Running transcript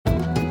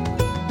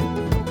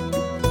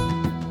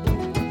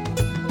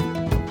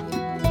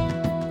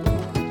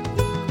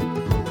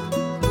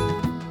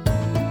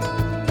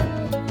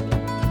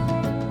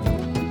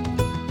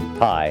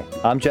Hi,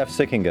 I'm Jeff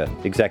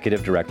Sickinga,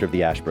 Executive Director of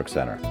the Ashbrook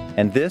Center,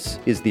 and this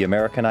is The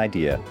American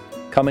Idea,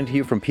 coming to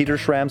you from Peter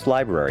Schramm's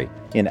library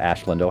in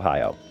Ashland,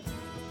 Ohio.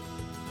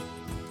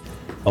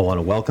 I want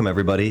to welcome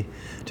everybody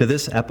to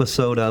this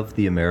episode of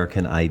The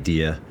American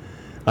Idea.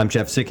 I'm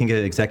Jeff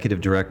Sickinga, Executive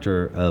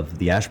Director of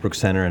the Ashbrook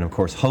Center, and of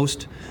course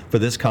host for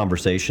this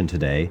conversation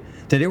today.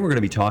 Today we're going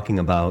to be talking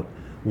about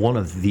one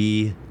of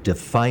the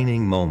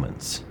defining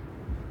moments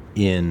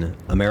in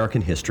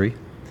American history,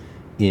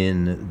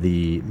 in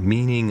the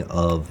meaning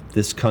of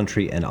this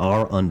country and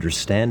our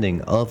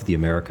understanding of the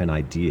American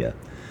idea,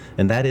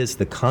 and that is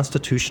the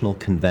Constitutional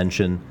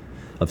Convention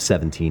of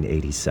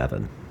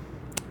 1787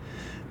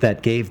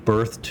 that gave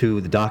birth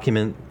to the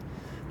document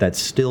that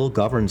still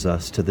governs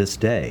us to this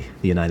day,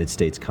 the United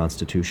States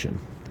Constitution.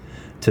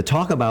 To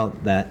talk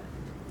about that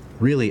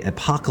really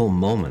epochal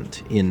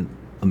moment in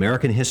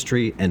American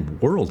history and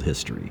world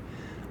history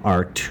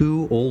are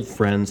two old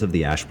friends of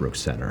the Ashbrook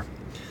Center.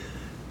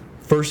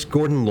 First,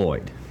 Gordon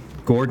Lloyd.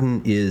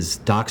 Gordon is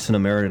Doxon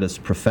Emeritus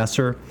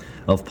Professor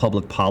of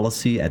Public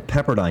Policy at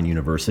Pepperdine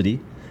University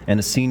and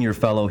a senior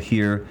fellow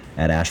here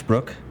at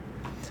Ashbrook.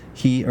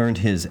 He earned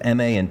his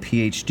MA and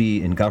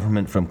PhD in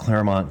government from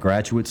Claremont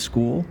Graduate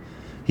School.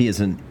 He is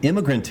an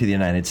immigrant to the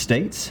United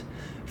States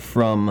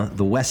from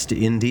the West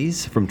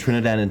Indies, from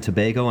Trinidad and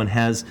Tobago, and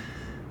has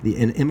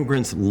an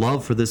immigrant's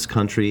love for this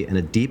country and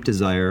a deep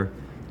desire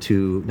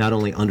to not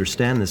only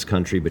understand this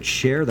country, but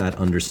share that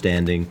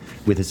understanding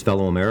with his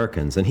fellow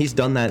Americans. And he's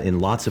done that in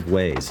lots of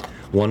ways,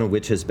 one of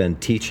which has been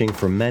teaching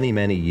for many,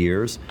 many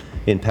years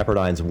in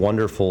Pepperdine's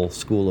wonderful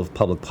School of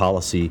Public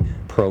Policy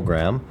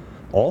program.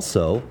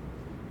 Also,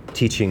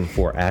 teaching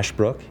for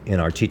Ashbrook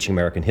in our Teaching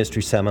American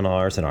History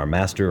seminars and our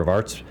Master of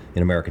Arts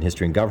in American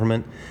History and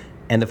Government,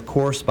 and of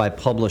course by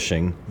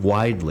publishing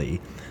widely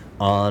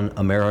on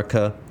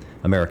America,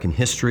 American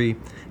history,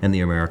 and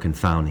the American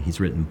founding. He's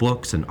written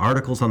books and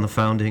articles on the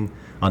founding,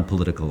 on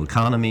political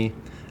economy,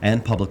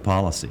 and public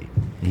policy.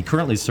 He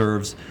currently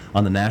serves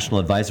on the National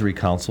Advisory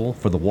Council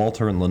for the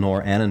Walter and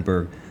Lenore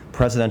Annenberg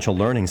Presidential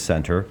Learning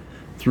Center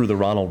through the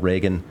Ronald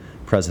Reagan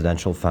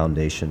Presidential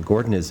Foundation.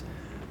 Gordon is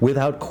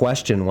without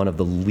question one of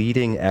the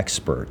leading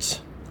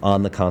experts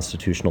on the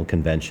Constitutional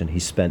Convention. He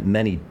spent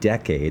many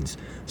decades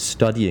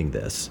studying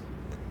this,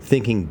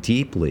 thinking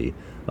deeply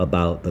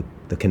about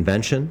the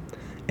convention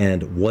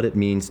and what it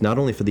means not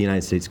only for the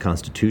United States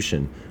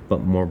Constitution,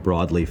 but more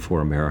broadly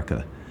for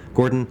America.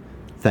 Gordon,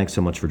 thanks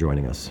so much for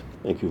joining us.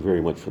 Thank you very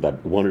much for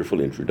that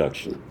wonderful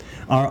introduction.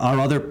 Our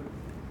other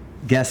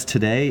guest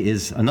today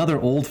is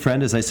another old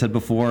friend, as I said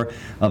before,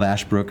 of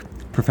Ashbrook,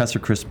 Professor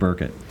Chris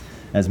Burkett.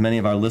 As many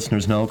of our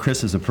listeners know,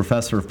 Chris is a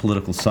professor of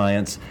political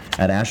science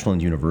at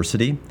Ashland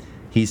University.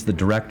 He's the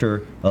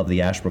director of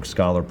the Ashbrook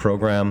Scholar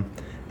Program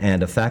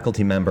and a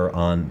faculty member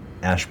on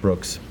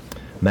Ashbrook's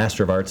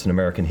Master of Arts in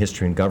American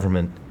History and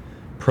Government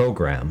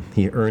program.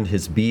 He earned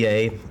his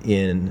BA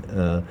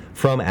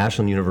from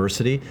Ashland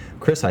University.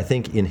 Chris, I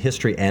think in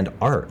history and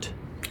art.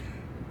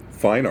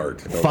 Fine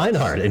art. No. Fine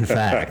art, in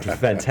fact.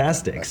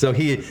 Fantastic. So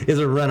he is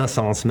a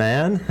Renaissance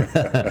man.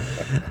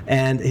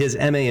 And his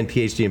MA and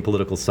PhD in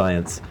political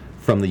science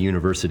from the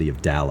University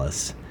of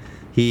Dallas.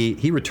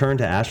 He returned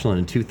to Ashland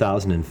in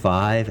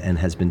 2005 and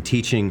has been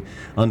teaching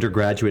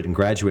undergraduate and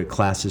graduate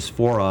classes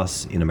for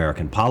us in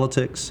American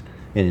politics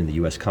and in the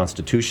U.S.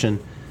 Constitution,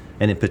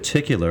 and in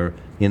particular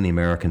in the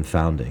American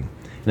founding.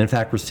 And in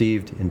fact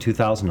received in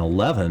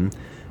 2011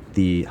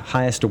 the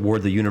highest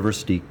award the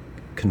university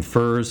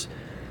confers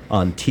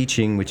on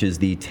teaching, which is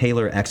the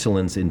Taylor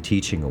Excellence in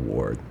Teaching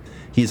Award.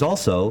 He's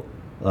also,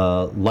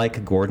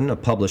 like Gordon, a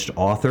published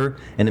author,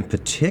 and in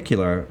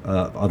particular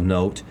of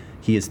note,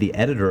 he is the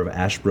editor of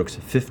Ashbrook's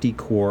 50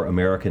 Core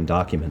American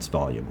Documents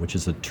volume, which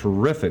is a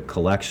terrific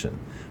collection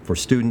for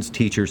students,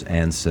 teachers,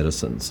 and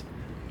citizens.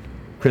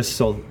 Chris,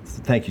 so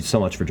thank you so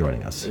much for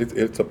joining us.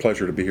 It's a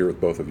pleasure to be here with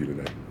both of you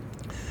today.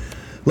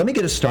 Let me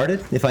get us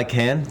started, if I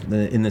can,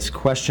 in this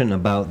question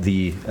about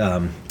the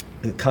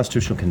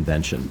Constitutional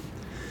Convention.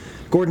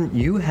 Gordon,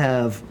 you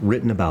have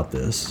written about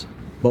this,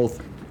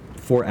 both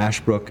for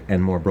Ashbrook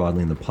and more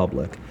broadly in the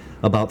public,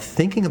 about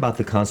thinking about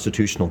the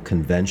Constitutional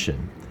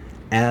Convention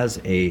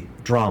as a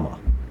drama,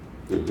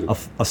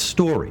 a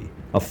story,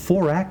 a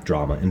four-act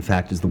drama, in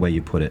fact, is the way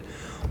you put it.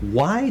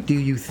 Why do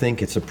you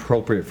think it's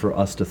appropriate for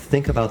us to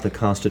think about the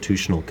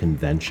Constitutional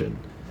Convention,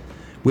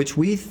 which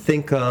we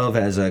think of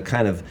as a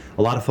kind of,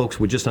 a lot of folks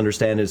would just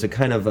understand as a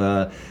kind of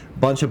a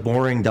bunch of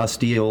boring,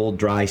 dusty, old,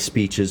 dry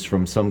speeches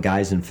from some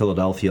guys in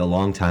Philadelphia a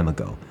long time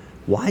ago?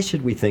 Why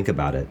should we think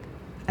about it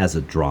as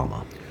a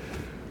drama?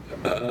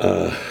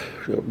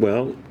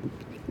 Well,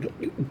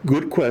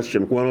 good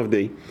question. One of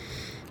the,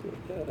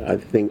 I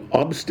think,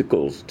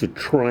 obstacles to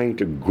trying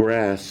to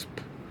grasp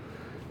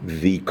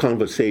the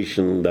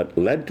conversation that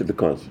led to the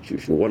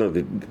Constitution, one of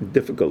the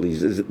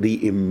difficulties is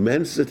the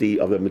immensity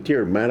of the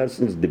material.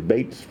 Madison's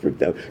debates, for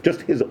example,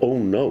 just his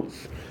own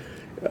notes,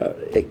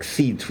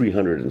 exceed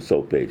 300 and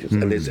so pages.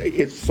 And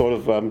it's sort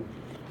of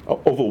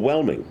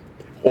overwhelming.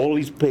 All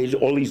these pages,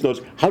 all these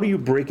notes, how do you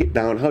break it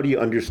down? How do you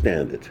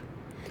understand it?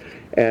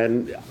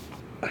 And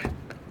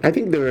I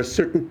think there are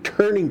certain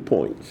turning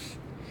points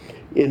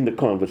in the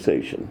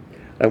conversation.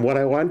 And what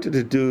I wanted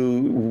to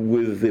do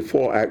with the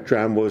 4-act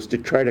drama was to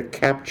try to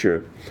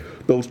capture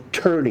those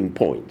turning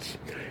points.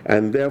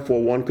 And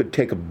therefore, one could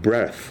take a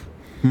breath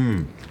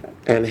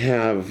and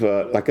have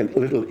like a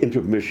little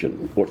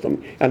intermission or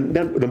something. And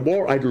then the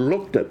more I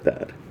looked at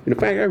that, in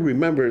fact, I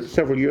remember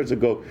several years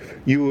ago,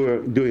 you were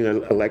doing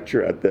a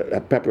lecture at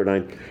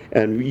Pepperdine,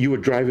 and you were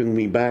driving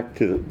me back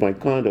to my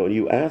condo, and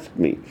you asked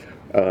me,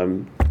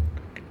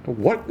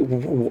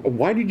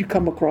 why did you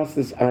come across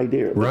this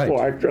idea? Right.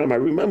 Before I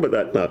remember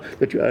that now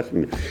that you asked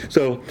me.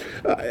 So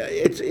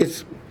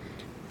it's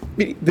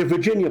the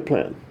Virginia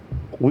plan.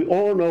 We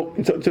all know,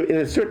 so in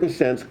a certain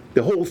sense,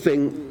 the whole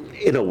thing,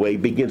 in a way,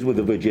 begins with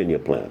the Virginia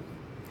plan.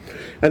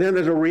 And then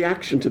there's a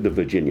reaction to the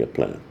Virginia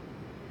plan.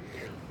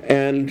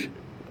 And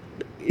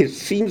it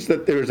seems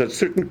that there's a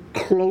certain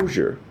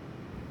closure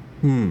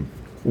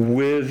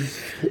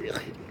with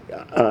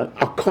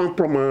a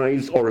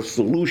compromise or a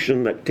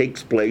solution that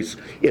takes place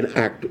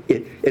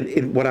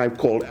in what I've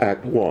called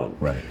Act One.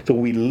 Right. So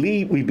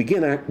we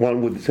begin Act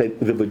One with, say,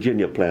 the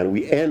Virginia plan.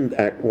 We end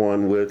Act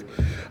One with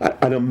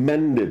an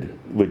amended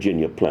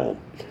Virginia plan,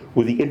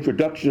 with the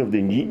introduction of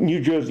the New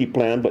Jersey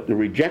plan, but the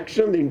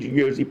rejection of the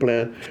New Jersey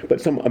plan,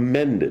 but some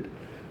amended.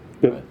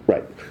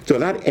 Right. So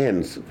that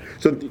ends.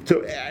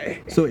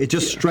 So it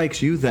just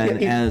strikes you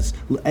then as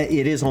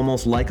it is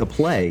almost like a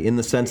play in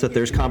the sense that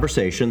there's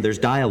conversation, there's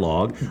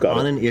dialogue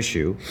on an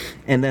issue,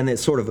 and then it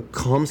sort of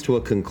comes to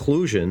a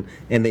conclusion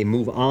and they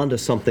move on to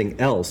something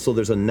else. So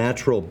there's a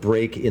natural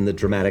break in the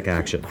dramatic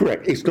action.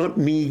 Correct. It's not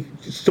me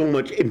so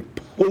much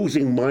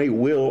imposing my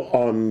will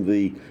on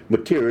the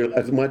material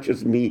as much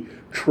as me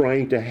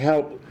trying to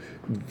help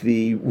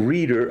the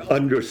reader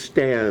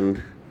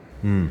understand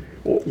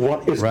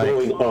what is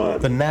going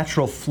on. The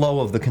natural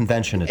flow of the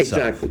convention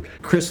itself. Exactly.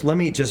 Chris, let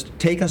me just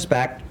take us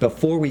back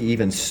before we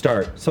even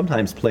start.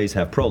 Sometimes plays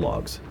have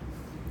prologues.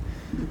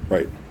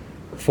 Right.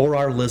 For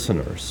our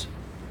listeners,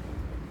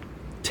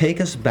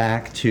 take us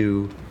back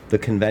to the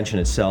convention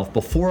itself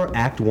before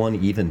Act One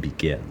even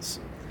begins.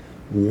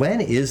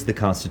 When is the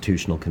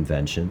Constitutional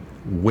Convention?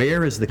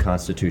 Where is the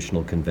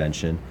Constitutional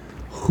Convention?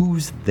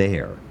 Who's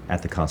there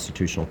at the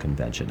Constitutional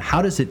Convention?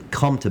 How does it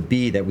come to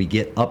be that we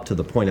get up to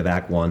the point of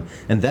Act One?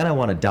 And then I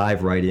want to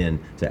dive right in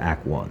to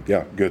Act One.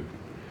 Yeah, good.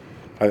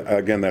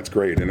 Again, that's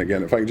great. And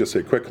again, if I can just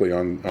say quickly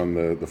on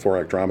the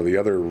 4-act drama, the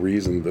other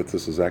reason that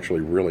this is actually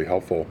really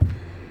helpful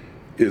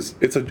is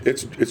it's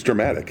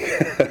dramatic.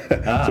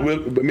 So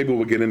maybe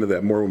we'll get into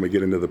that more when we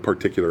get into the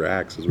particular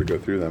acts as we go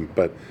through them.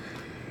 But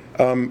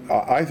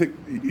I think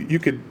you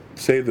could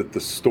say that the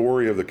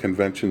story of the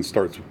convention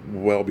starts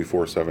well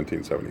before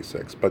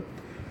 1776, but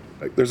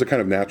there's a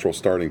kind of natural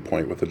starting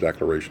point with the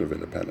Declaration of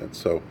Independence.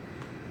 So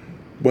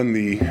when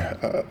the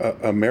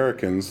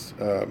Americans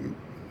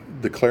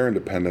declare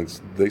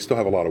independence, they still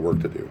have a lot of work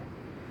to do.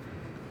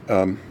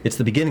 It's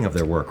the beginning of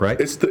their work, right?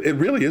 It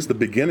really is the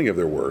beginning of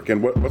their work.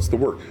 And what's the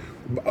work?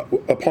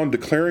 Upon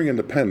declaring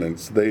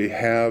independence, they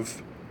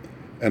have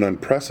an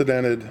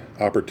unprecedented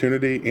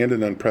opportunity and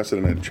an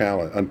unprecedented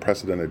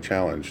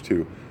challenge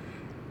to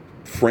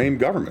frame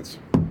governments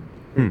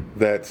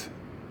that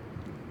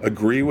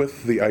agree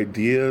with the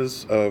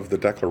ideas of the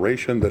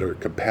Declaration, that are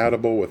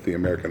compatible with the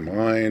American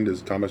mind,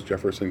 as Thomas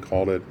Jefferson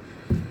called it,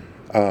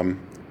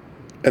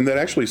 and that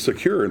actually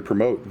secure and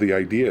promote the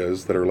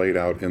ideas that are laid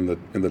out in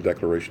the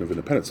Declaration of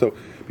Independence. So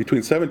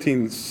between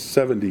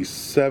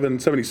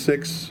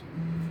 76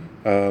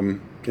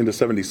 into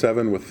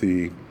 77, with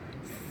the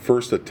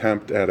first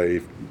attempt at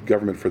a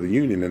government for the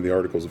Union in the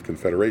Articles of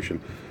Confederation,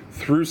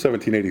 through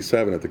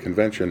 1787 at the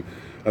convention,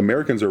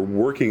 Americans are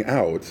working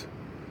out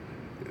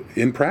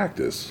in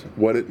practice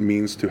what it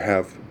means to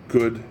have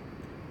good,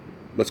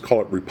 let's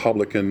call it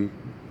Republican,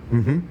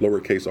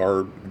 lowercase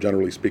r,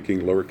 generally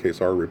speaking,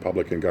 lowercase r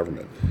Republican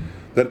government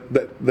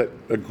that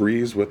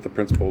agrees with the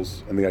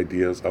principles and the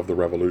ideas of the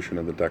Revolution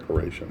and the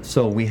Declaration.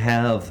 So we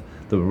have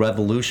the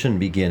Revolution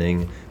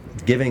beginning,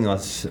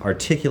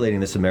 articulating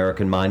this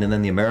American mind, and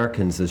then the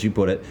Americans, as you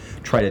put it,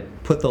 try to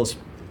put those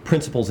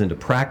principles into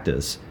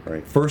practice,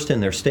 right, first in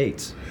their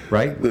states,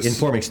 right? In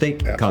forming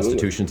state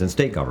constitutions and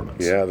state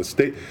governments. Yeah,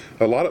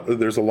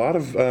 there's a lot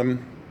of,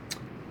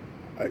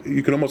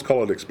 you can almost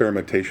call it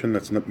experimentation.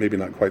 That's maybe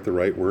not quite the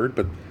right word,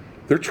 but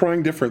they're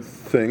trying different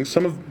things.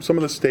 Some of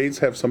the states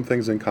have some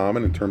things in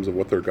common in terms of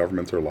what their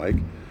governments are like,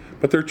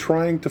 but they're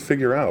trying to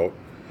figure out,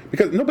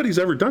 because nobody's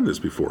ever done this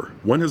before.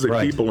 When has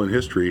a people in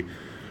history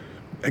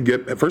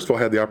first of all,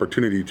 had the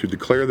opportunity to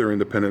declare their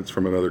independence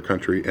from another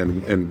country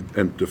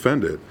and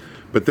defend it,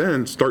 but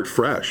then start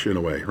fresh in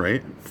a way,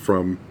 right,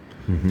 from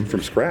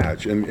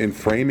scratch in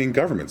framing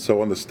government.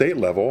 So on the state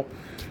level,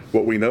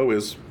 what we know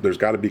is there's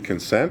got to be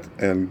consent,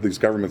 and these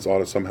governments ought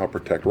to somehow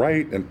protect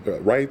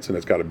rights, and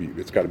it's got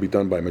to be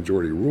done by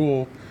majority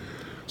rule.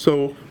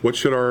 So what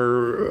should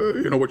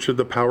what should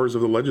the powers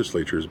of the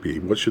legislatures be?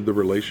 What should the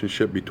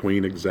relationship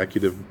between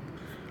executive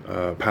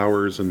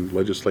powers and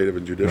legislative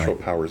and judicial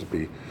Right. powers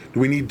be? Do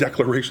we need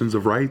declarations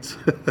of rights?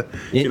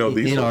 In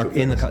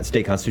things.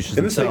 state constitutions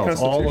In the state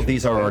themselves, all of constitution.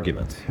 these are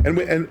arguments.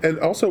 And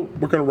also,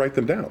 we're going to write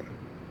them down.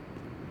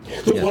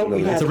 So Yeah. what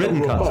we It's have a is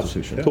written robust-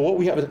 constitution. So what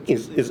we have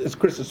is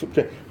Chris is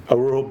saying, a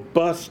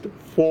robust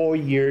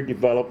 4-year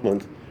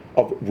development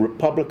of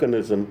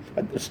republicanism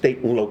at the state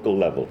and local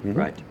level.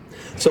 Right.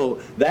 So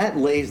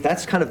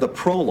that's kind of the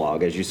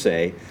prologue, as you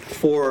say,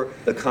 for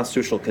the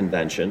Constitutional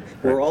Convention.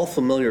 We're all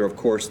familiar, of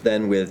course,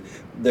 then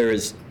with there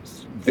is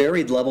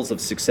varied levels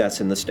of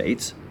success in the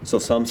states. So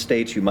some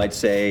states, you might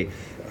say,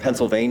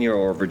 Pennsylvania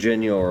or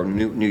Virginia or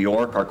New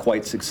York are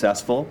quite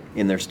successful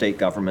in their state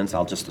governments,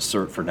 I'll just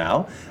assert for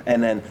now.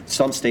 And then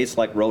some states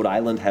like Rhode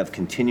Island have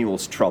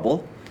continuous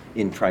trouble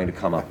in trying to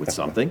come up with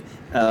something.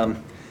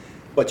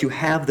 But you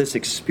have this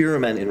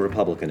experiment in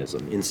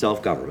republicanism, in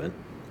self-government.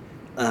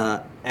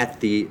 At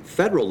the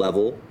federal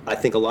level, I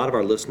think a lot of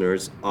our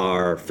listeners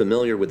are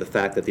familiar with the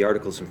fact that the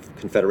Articles of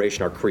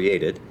Confederation are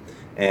created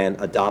and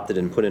adopted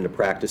and put into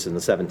practice in the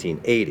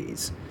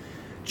 1780s.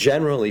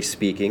 Generally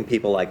speaking,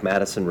 people like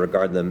Madison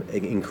regard them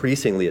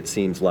increasingly, it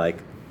seems like,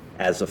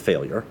 as a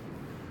failure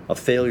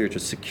to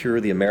secure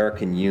the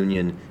American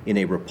Union in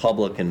a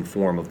republican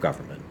form of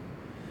government.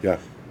 Yeah.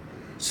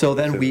 So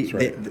then That's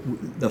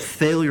right. the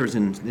failures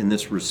in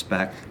this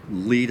respect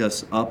lead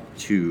us up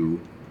to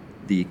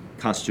the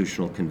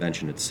Constitutional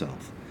Convention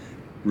itself.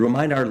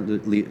 Remind our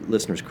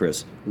listeners,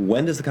 Chris,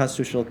 when does the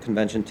Constitutional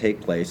Convention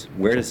take place,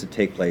 where does it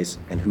take place,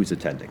 and who's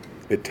attending?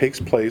 It takes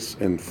place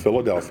in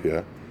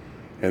Philadelphia,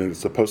 and it's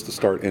supposed to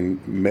start in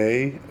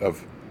May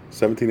of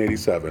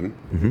 1787,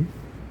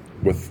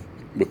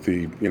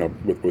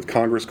 with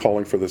Congress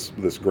calling for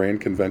this grand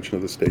convention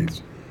of the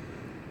states,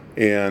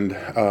 and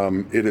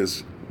it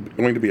is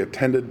going to be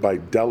attended by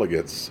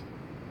delegates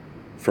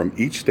from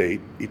each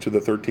state, each of the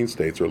 13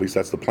 states, or at least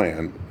that's the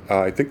plan.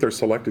 I think they're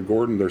selected,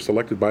 Gordon. They're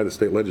selected by the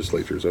state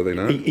legislatures, are they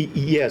not?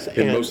 Yes,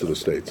 In most of the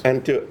states.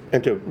 And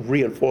to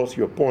reinforce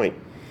your point,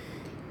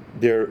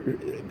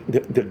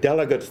 the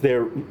delegates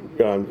there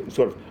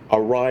sort of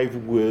arrive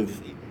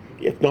with,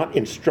 if not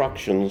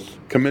instructions,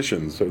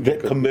 Commissions.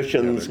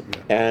 commissions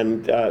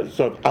and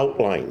sort of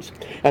outlines.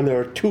 And there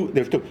are two.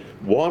 There's two.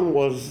 One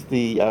was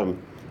the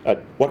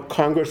what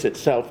Congress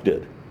itself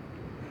did.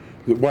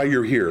 Why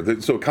you're here.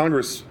 So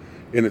Congress,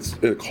 in its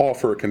call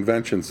for a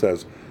convention,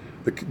 says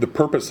the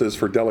purpose is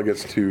for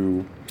delegates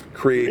to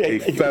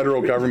create a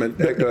federal government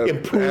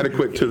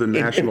adequate to the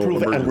national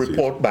improve emergencies. and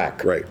report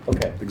back. Right.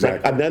 Okay.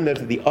 Exactly. And then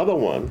there's the other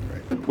one,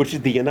 which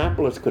is the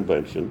Annapolis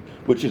Convention,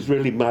 which is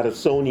really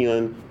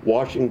Madisonian,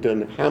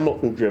 Washington,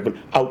 Hamilton-driven,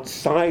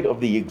 outside of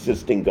the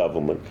existing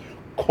government,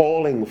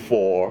 calling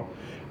for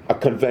a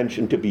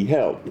convention to be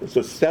held.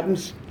 So seven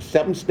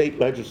state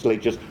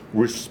legislatures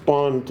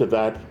respond to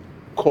that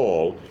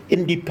call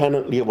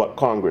independently of what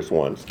Congress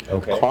wants.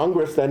 Okay.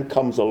 Congress then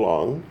comes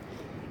along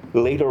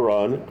later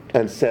on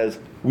and says,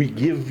 we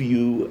give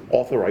you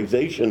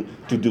authorization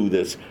to do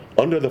this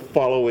under the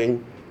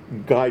following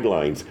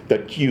guidelines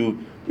that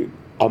you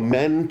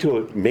amend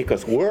to make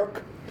us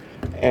work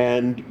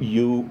and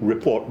you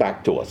report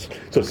back to us.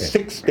 So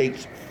 6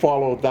 states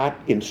follow that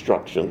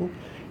instruction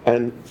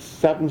and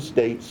 7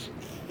 states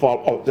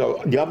follow,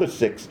 the other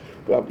 6,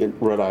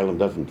 Rhode Island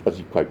doesn't, as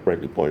you quite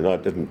rightly pointed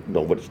out, doesn't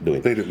know what it's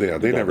doing.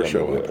 They never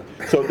show up.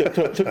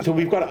 So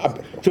we've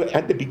got, so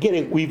at the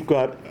beginning, we've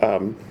got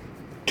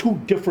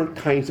 2 different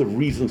kinds of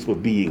reasons for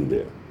being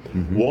there.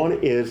 One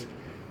is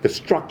the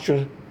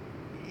structure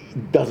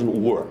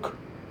doesn't work.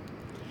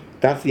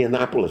 That's the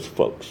Annapolis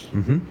folks.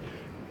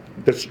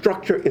 The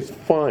structure is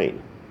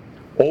fine.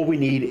 All we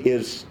need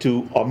is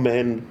to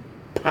amend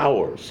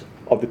powers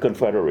of the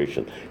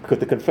Confederation, because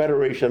the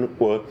Confederation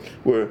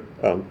were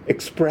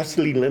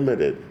expressly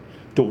limited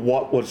to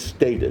what was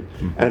stated,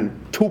 and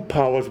 2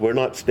 powers were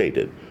not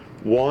stated.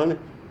 1,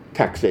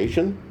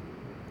 taxation,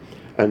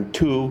 and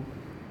 2,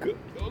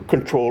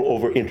 control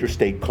over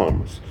interstate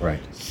commerce. Right.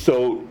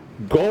 So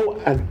go,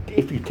 and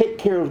if you take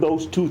care of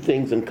those 2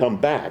 things and come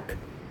back,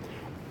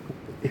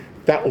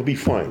 that will be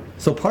fine.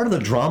 So part of the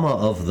drama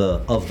of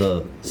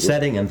the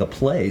setting and the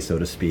play, so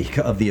to speak,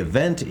 of the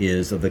event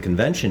of the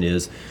convention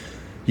is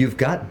you've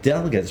got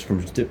delegates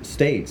from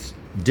states,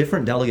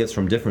 different delegates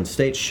from different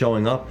states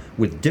showing up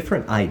with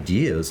different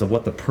ideas of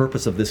what the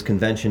purpose of this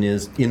convention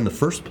is in the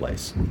first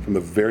place. From the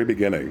very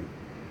beginning.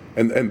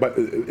 But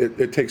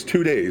it takes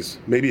 2 days,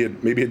 maybe a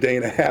day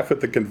and a half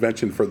at the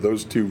convention for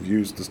those 2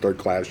 views to start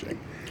clashing.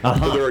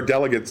 So there are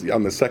delegates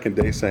on the second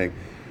day saying,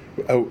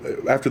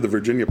 after the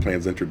Virginia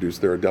plan's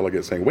introduced, there are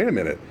delegates saying, wait a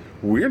minute,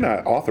 we're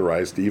not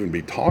authorized to even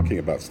be talking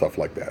about stuff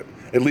like that,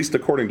 at least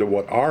according to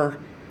what our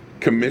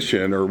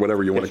commission or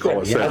whatever you want to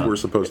call it says we're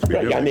supposed to be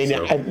doing. I mean,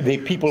 and the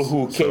people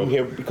who came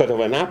here because of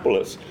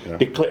Annapolis,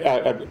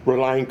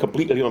 relying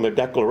completely on the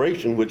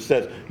Declaration, which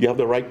says you have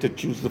the right to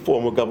choose the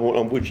form of government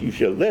on which you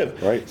shall live,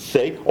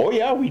 say, oh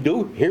yeah, we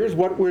do. Here's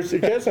what we're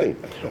suggesting.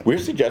 We're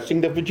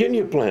suggesting the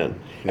Virginia plan.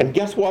 And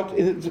guess what?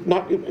 It's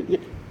not.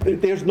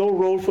 There's no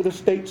role for the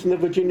states in the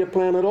Virginia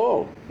plan at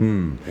all.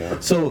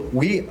 So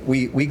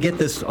we get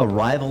this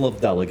arrival of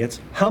delegates.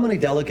 How many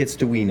delegates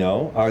do we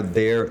know are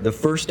there the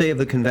first day of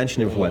the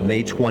convention of what,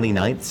 May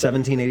 29th,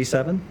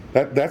 1787?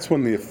 That's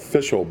when the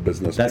official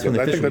business That's when the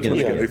begins. official I think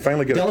that's when begins. they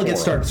finally get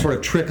Delegates a quorum. start sort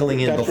of trickling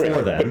in That's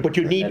before right. then. But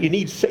you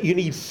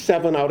need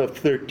 7 out of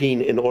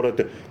 13 in order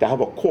to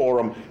have a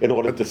quorum in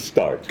order to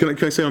start. Can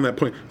I say on that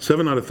point,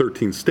 7 out of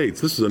 13 states,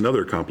 this is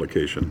another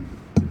complication.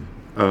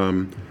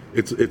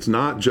 It's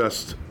not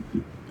just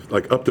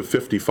like up to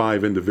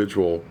 55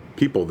 individual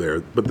people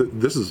there, but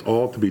this is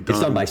all to be done.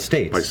 It's done by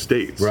states. By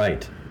states.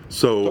 Right.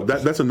 So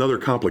that's another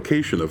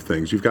complication of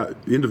things. You've got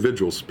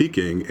individuals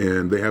speaking,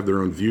 and they have their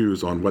own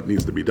views on what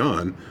needs to be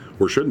done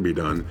or shouldn't be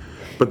done.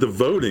 But the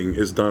voting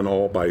is done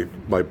all by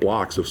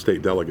blocks of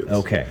state delegates.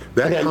 Okay.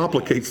 That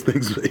complicates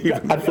things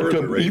even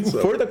further. Right? Even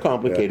further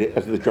complicated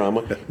as the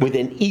drama,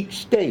 within each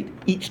state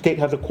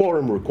has a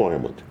quorum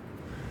requirement.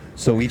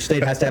 So each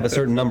state has to have a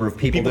certain number of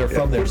people there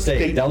from their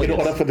state, in delegates.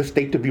 order for the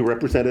state to be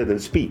represented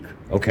and speak.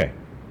 Okay.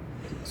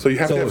 So you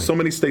have to have so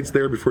many states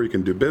there before you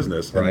can do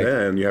business, and Right.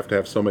 then you have to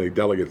have so many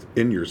delegates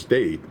in your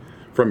state,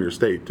 from your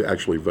state, to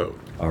actually vote.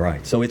 All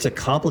right. So it's a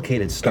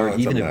complicated start, it's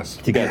a even mess.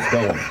 to get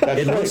going.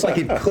 It looks like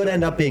it could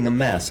end up being a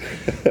mess.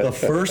 The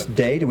first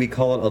day, do we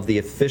call it, of the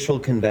official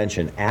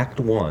convention, Act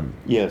 1,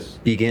 Yes,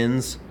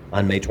 begins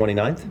on May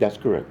 29th? that's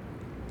correct.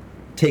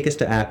 Take us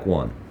to Act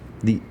 1,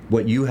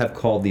 what you have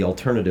called the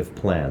alternative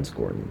plans,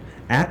 Gordon.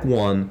 Act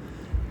 1,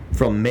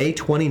 from May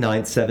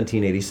 29th,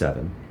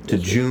 1787 to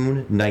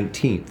June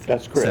 19th,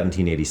 That's correct.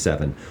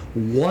 1787.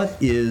 What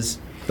is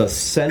the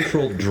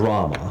central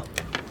drama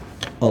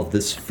of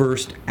this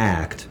first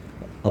act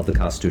of the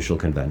Constitutional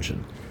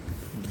Convention?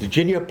 The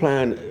Virginia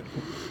plan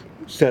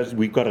says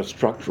we've got a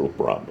structural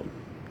problem.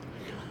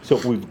 So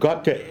we've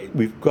got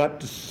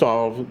to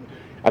solve,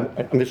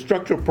 and the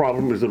structural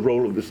problem is the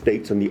role of the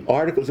states, and the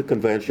Articles of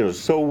Confederation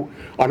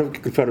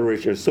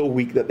are so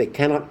weak that they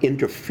cannot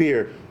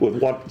interfere with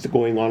what's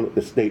going on at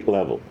the state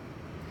level.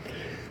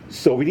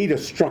 So we need a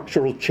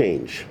structural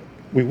change.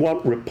 We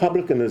want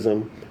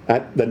republicanism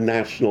at the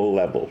national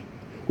level,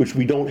 which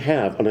we don't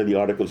have under the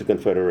Articles of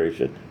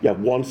Confederation. You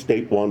have one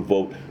state, one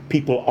vote.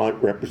 People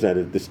aren't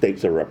represented. The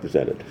states are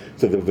represented.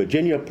 So the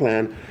Virginia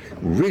plan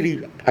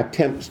really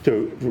attempts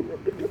to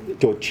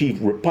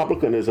achieve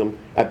republicanism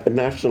at the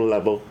national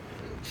level,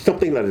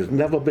 something that has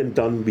never been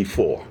done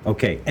before.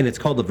 Okay, and it's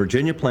called the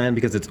Virginia Plan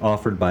because it's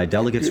offered by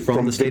delegates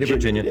from the state of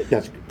Virginia.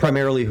 That's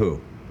Primarily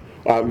who?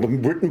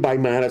 written by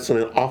Madison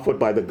and offered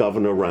by the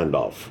Governor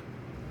Randolph.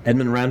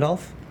 Edmund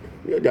Randolph?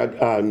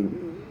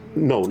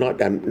 No, not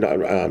Edmund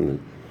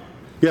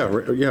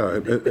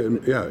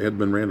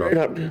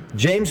Randolph.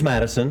 James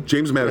Madison.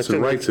 James Madison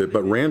writes it,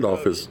 but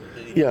Randolph is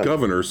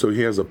governor, so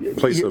he has a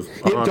place of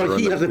honor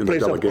he has a in the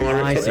place of delegation.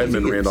 honor. I see.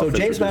 Edmund Randolph So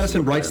James introduces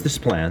Madison the writes plan. this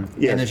plan,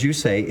 Yes. and as you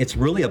say, it's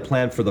really a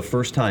plan for the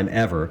first time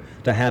ever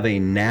to have a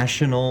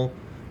national,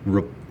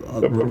 what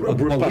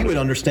we would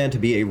understand to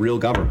be a real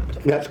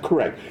government. That's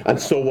correct. And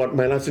so what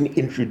Madison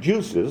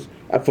introduces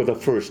for the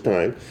first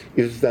time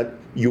is that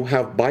you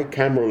have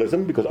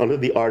bicameralism, because under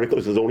the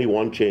Articles there's only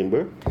one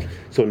chamber.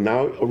 So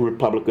now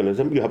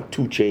republicanism, you have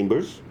two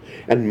chambers.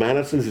 And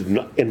Madison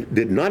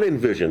did not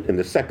envision in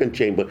the second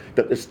chamber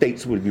that the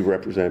states would be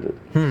represented.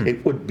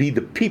 It would be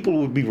the people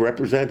would be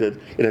represented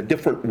in a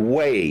different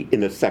way in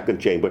the second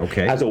chamber,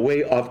 as a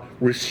way of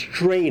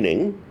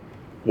restraining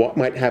what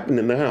might happen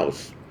in the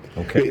House.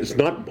 Okay. It's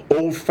not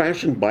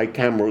old-fashioned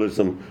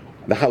bicameralism,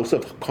 the House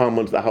of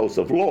Commons, the House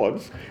of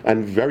Lords,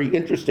 and very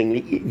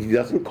interestingly, he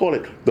doesn't call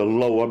it the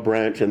lower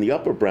branch and the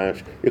upper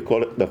branch. They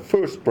call it the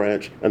first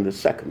branch and the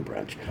second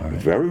branch. Right.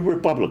 Very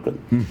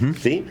Republican. Mm-hmm.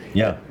 See?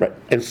 Yeah. Right.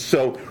 And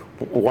so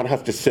one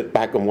has to sit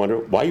back and wonder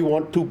why you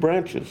want two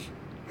branches,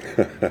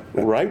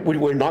 right?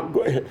 We're not.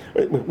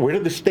 Where do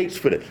the states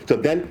fit it? So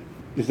then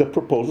there's a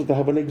proposal to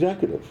have an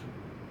executive.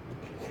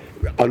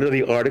 Under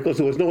the Articles,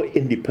 there was no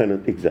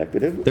independent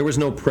executive. There was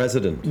no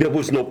president. There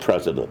was no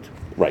president,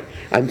 right?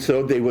 And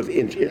so they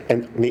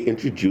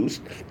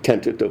introduced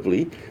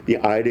tentatively the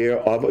idea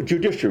of a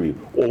judiciary.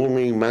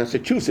 Only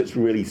Massachusetts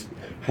really,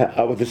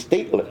 the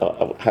state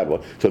had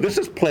one. So this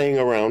is playing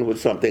around with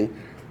something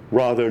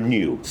rather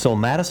new. So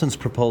Madison's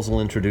proposal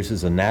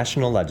introduces a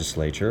national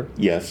legislature.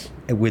 Yes.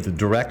 With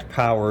direct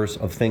powers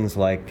of things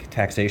like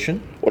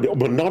taxation.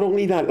 But not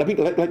only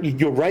that,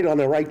 you're right on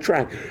the right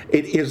track.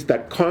 It is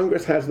that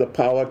Congress has the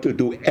power to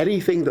do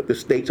anything that the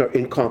states are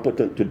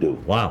incompetent to do.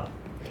 Wow.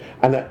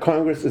 And that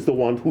Congress is the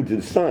one who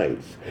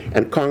decides.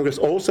 And Congress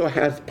also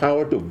has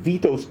power to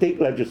veto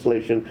state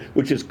legislation,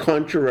 which is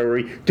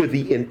contrary to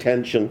the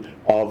intention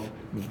of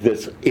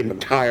this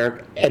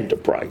entire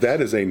enterprise.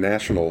 That is a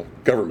national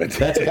government.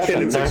 That's a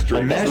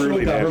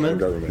national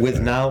government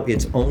with now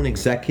its own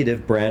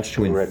executive branch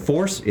to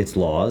enforce its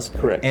laws,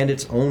 and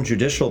its own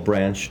judicial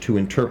branch to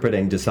interpret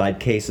and decide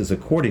cases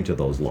according to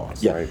those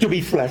laws. Yeah, to be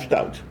fleshed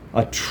out.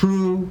 A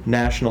true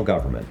national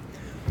government.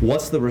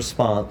 What's the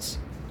response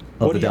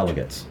of the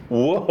delegates.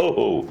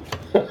 Whoa!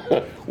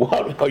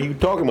 What are you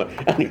talking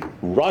about? And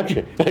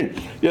Roger,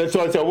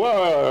 so I said,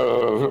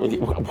 whoa,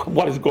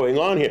 what is going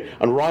on here?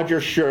 And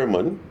Roger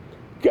Sherman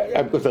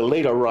was a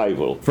late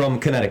arrival. From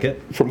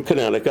Connecticut.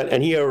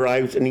 And he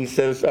arrives and he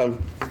says,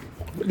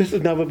 this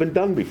has never been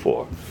done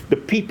before. The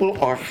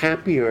people are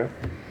happier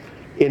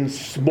in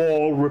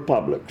small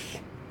republics.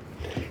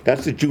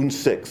 That's the June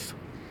 6th.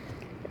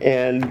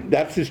 And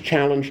that's his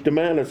challenge to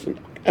Madison.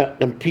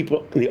 And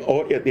people, the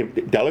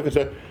delegates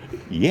are,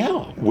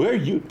 yeah,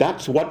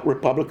 that's what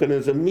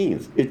republicanism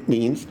means. It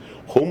means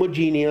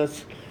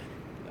homogeneous,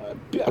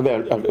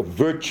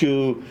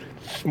 virtue,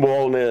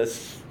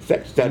 smallness,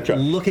 etc.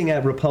 Looking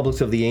at republics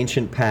of the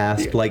ancient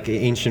past, like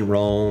ancient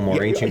Rome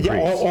or ancient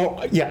Greece.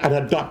 And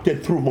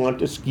adopted through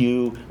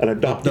Montesquieu, and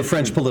adopted the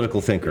French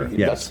political thinker.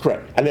 Yes, that's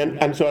correct.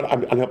 And so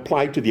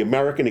applied to the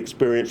American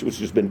experience, which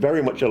has been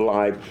very much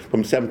alive from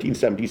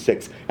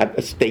 1776 at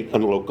the state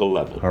and local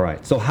level. All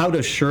right. So how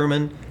does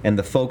Sherman and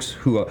the folks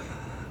who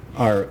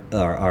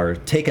are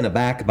taken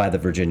aback by the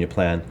Virginia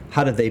Plan,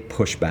 how did they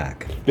push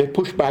back? They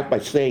pushed back by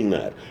saying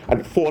that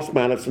and forced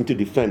Madison to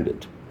defend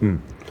it.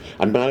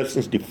 And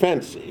Madison's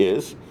defense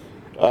is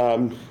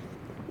only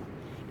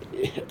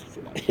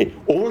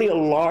a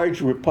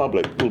large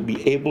republic will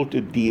be able to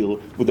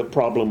deal with the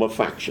problem of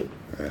faction.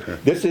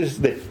 This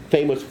is the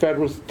famous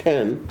Federalist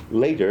 10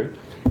 later,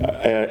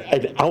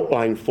 an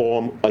outline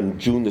form on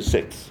June the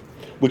 6th,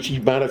 which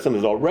Madison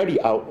has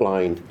already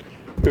outlined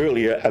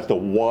earlier as to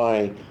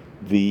why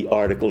the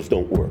articles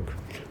don't work.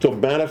 So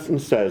Madison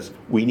says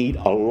we need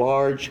a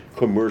large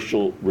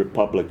commercial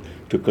republic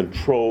to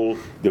control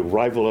the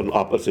rival and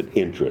opposite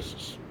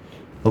interests.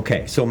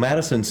 Okay, so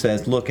Madison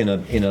says, look, in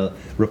a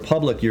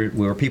republic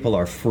where people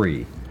are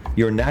free,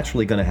 you're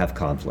naturally going to have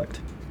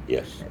conflict.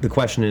 Yes. The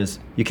question is,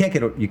 you can't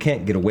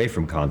get away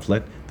from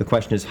conflict. The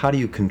question is, how do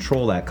you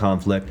control that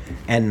conflict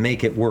and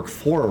make it work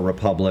for a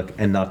republic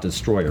and not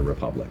destroy a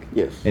republic?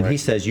 Yes. And he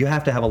says you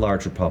have to have a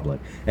large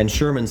republic. And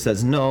Sherman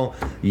says, no,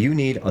 you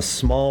need a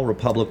small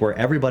republic where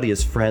everybody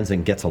is friends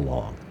and gets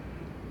along.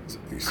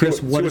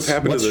 Chris, what's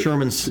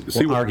Sherman's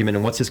argument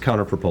and what's his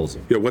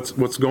counter-proposal? Yeah,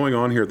 what's going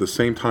on here at the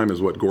same time as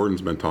what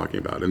Gordon's been talking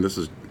about, and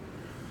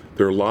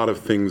there are a lot of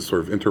things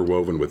sort of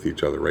interwoven with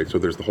each other, right? So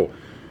there's the whole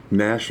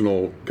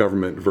national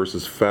government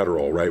versus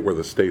federal, right, where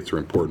the states are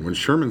important. When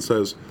Sherman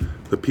says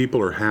the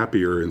people are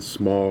happier in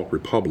small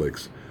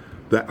republics,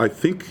 that I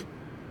think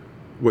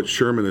what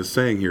Sherman is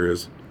saying here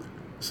is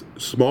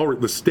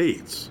the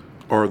states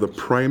are the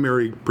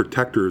primary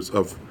protectors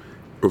of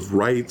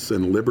rights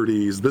and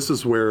liberties. This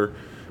is where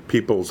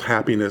people's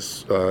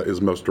happiness is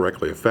most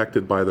directly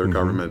affected by their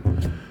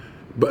government.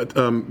 But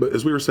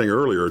as we were saying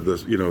earlier,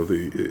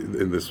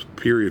 in this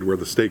period where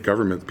the state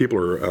government, people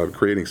are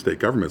creating state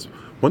governments,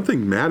 one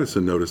thing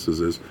Madison notices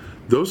is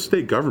those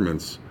state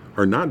governments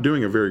are not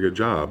doing a very good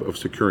job of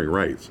securing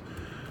rights.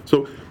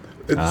 So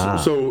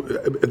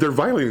they're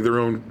violating their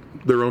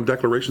own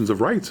declarations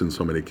of rights in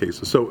so many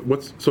cases. So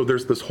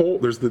there's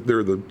there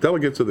are the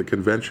delegates of the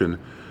convention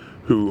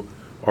who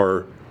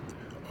are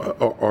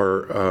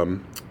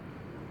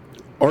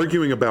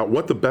arguing about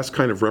what the best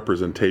kind of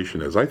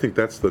representation is. I think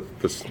that's the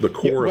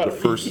core of the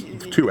first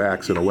two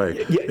acts in a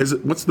way.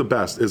 What's the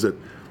best? Is it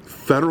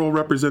federal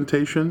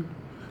representation?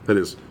 That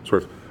is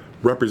sort of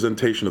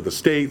representation of the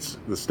states.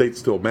 The states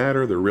still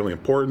matter. They're really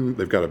important.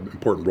 They've got an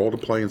important role to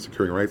play in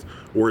securing rights.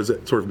 Or is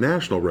it sort of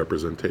national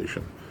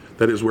representation?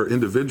 That is where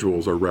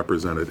individuals are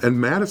represented.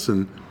 And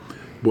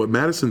what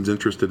Madison's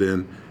interested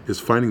in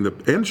is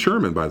and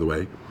Sherman, by the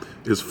way,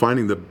 is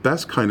finding the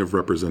best kind of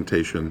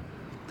representation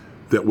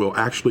that will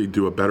actually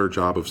do a better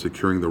job of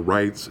securing the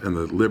rights and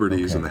the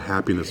liberties and the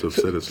happiness of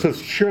citizens.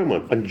 So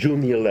Sherman on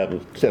June the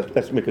 11th says,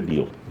 let's make a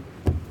deal.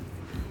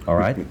 All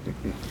right.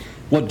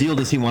 What deal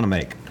does he want to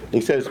make? He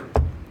says,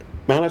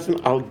 Madison,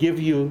 I'll give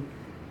you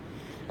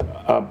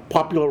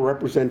popular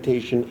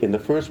representation in the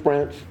first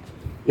branch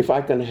if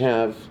I can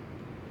have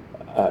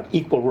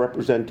equal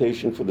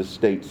representation for the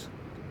states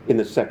in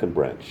the second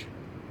branch.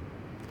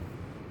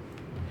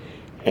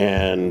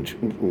 And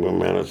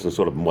Madison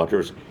sort of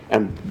mutters,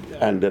 and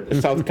the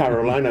South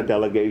Carolina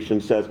delegation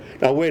says,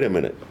 now wait a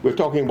minute, we're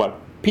talking about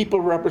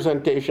people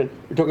representation,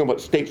 we're talking about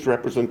states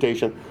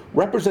representation.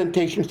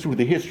 Representation through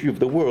the history of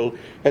the world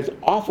has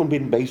often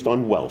been based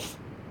on wealth.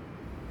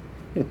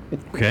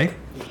 Okay.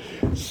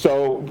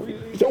 So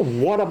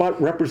what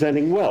about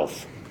representing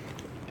wealth?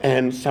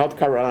 And South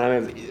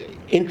Carolina's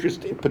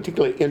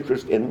particular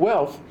interest in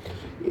wealth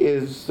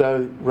is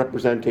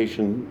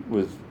representation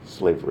with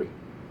slavery.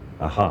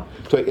 Uh-huh.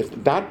 So it's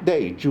that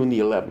day, June the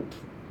 11th,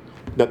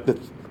 that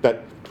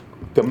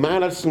the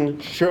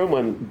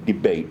Madison-Sherman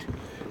debate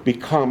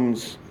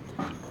becomes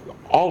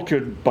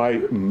altered by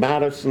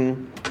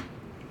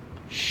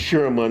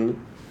Madison-Sherman,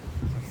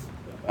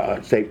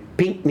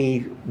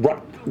 Pinckney,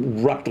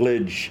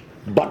 Rutledge,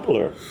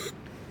 Butler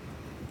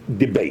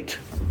debate.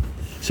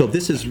 So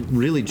this is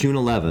really June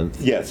 11th.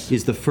 Yes.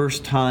 Is the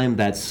first time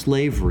that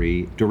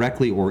slavery,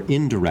 directly or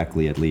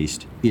indirectly at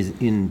least, is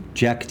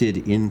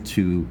injected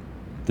into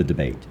the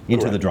debate,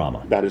 into Correct. the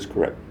drama. That is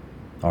correct.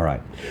 All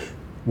right.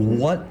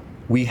 What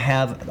we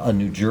have a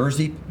New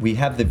Jersey, we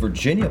have the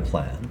Virginia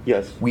plan.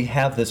 Yes. We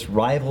have this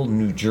rival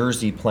New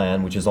Jersey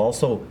plan, which is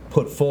also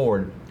put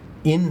forward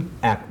in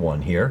Act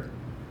 1 here.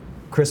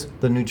 Chris,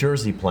 the New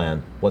Jersey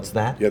plan, what's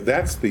that? Yeah,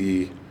 that's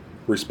the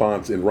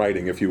response in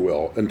writing, if you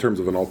will, in terms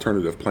of an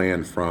alternative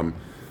plan from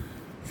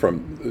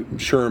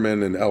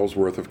Sherman and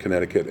Ellsworth of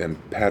Connecticut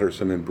and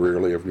Patterson and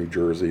Brearley of New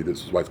Jersey.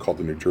 This is why it's called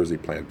the New Jersey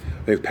plan.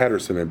 I think it's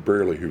Patterson and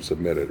Brearley who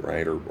submitted,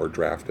 right, or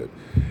drafted.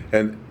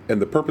 And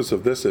the purpose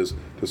of this is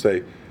to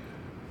say,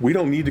 we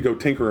don't need to go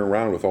tinkering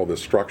around with all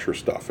this structure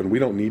stuff, and we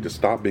don't need to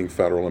stop being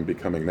federal and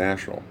becoming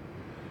national.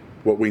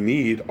 What we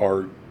need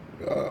are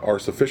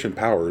sufficient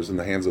powers in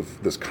the hands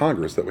of this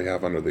Congress that we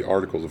have under the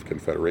Articles of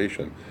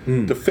Confederation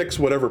to fix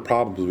whatever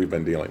problems we've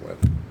been dealing with.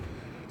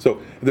 So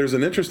there's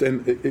an interest,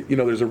 and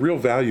there's a real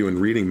value in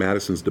reading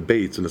Madison's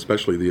debates, and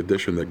especially the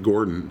edition that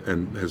Gordon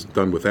has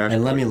done with Ashbrook.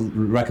 And let me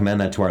recommend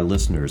that to our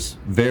listeners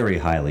very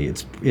highly.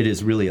 It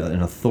is really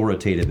an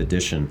authoritative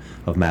edition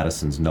of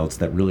Madison's notes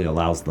that really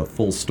allows the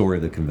full story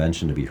of the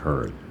convention to be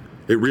heard.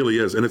 It really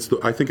is, and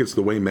I think it's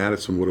the way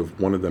Madison would have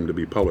wanted them to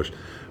be published.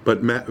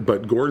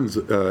 But Gordon's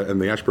and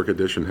the Ashbrook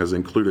edition has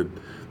included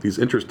these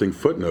interesting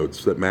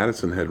footnotes that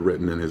Madison had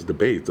written in his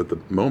debates at the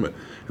moment.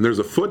 And there's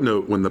a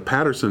footnote when the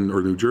Patterson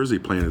or New Jersey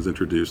plan is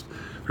introduced.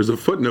 There's a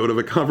footnote of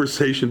a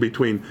conversation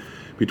between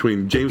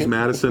James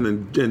Madison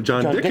and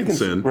John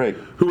Dickinson, right,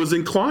 who was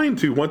inclined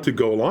to want to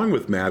go along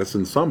with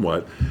Madison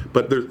somewhat,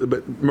 but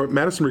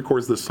Madison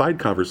records this side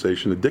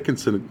conversation, and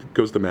Dickinson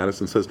goes to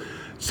Madison and says,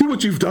 "See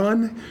what you've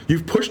done?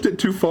 You've pushed it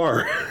too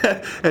far,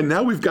 and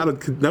now we've got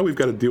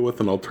to deal with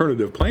an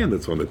alternative plan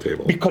that's on the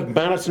table." Because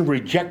Madison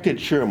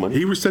rejected Sherman.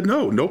 He said,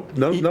 none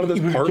of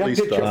this partly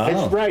stuff.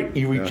 That's right.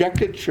 He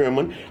rejected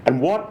Sherman, and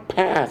what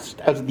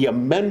passed as the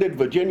amended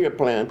Virginia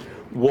plan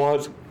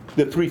was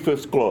the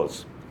 3/5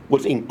 clause.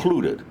 Was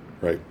included.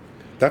 Right.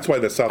 That's why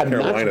the South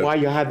Carolina. And that's why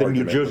you had the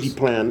New Jersey was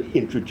plan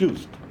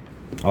introduced.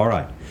 All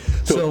right.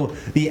 So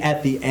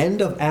at the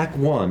end of Act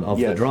 1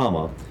 of the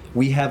drama,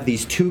 we have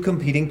these two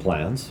competing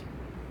plans.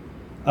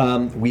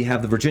 We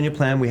have the Virginia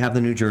plan, we have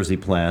the New Jersey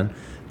plan.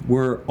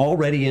 We're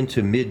already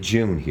into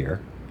mid-June here.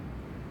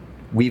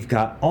 We've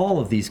got all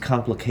of these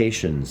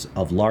complications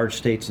of large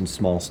states and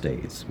small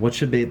states. What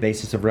should the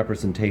basis of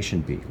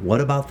representation be?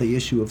 What about the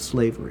issue of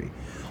slavery?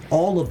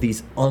 All of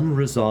these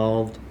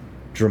unresolved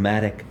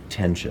dramatic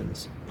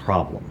tensions,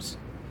 problems.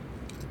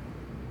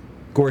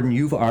 Gordon,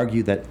 you've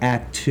argued that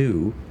Act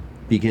 2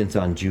 begins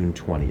on June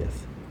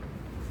 20th.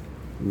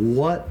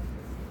 What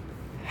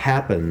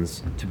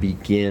happens to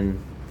begin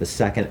the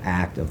second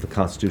act of the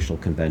Constitutional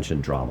Convention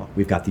drama?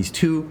 We've got these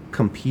two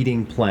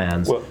competing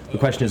plans. Well, the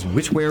question is,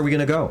 which way are we going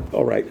to go?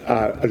 All right.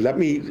 Let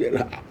me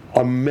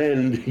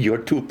amend your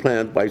two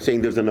plans by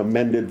saying there's an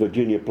amended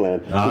Virginia plan,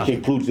 which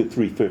includes the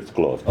 3/5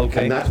 clause.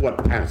 Okay. And that's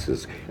what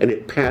passes. And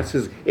it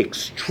passes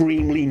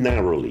extremely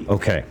narrowly.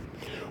 Okay.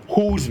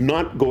 Who's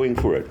not going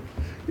for it?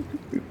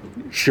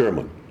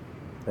 Sherman.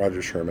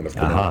 Roger Sherman of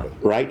Connecticut.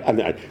 Right?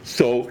 And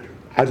so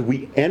as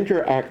we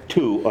enter Act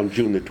 2 on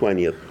June the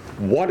 20th,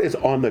 what is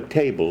on the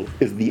table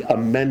is the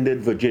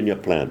amended Virginia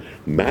plan.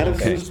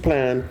 Madison's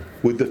plan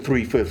with the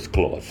 3/5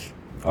 clause.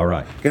 All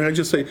right. Can I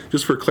just say,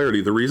 just for clarity,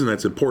 the reason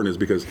that's important is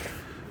because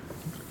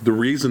the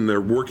reason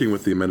they're working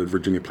with the amended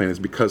Virginia plan is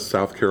because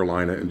South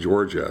Carolina and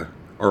Georgia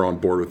are on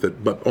board with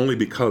it, but only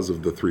because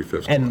of the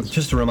 3/5 clause. And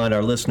just to remind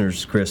our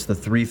listeners, Chris, the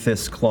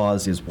 3/5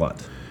 clause is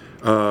what?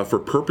 For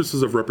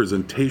purposes of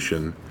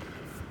representation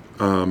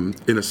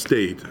in a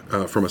state,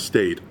 from a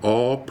state,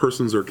 all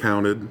persons are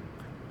counted,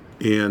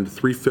 and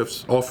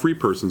 3/5, all free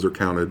persons are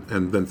counted,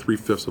 and then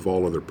 3/5 of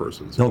all other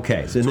persons.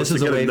 Okay, so this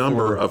is a way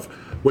of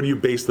what do you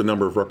base the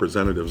number of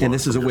representatives on? And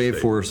this is a way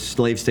for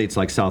slave states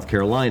like South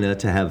Carolina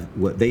to have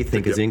what they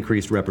think is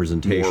increased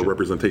representation. More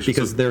representation.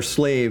 Because their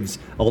slaves,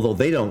 although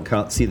they don't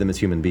see them as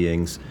human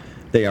beings,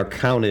 they are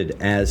counted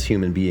as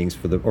human beings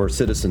or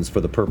citizens for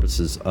the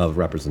purposes of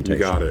representation.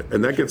 You got it.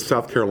 And that gets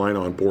South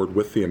Carolina on board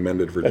with the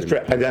amended Virginia.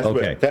 That's right.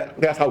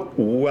 And that's how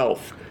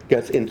wealth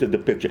gets into the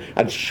picture.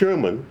 And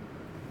Sherman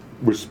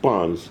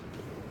responds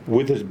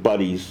with his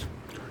buddies,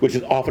 which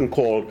is often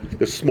called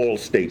the small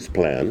states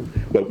plan,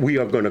 but we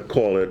are going to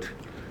call it,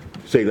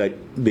 say, like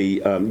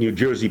the New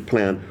Jersey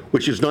plan,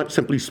 which is not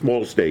simply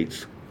small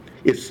states.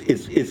 It's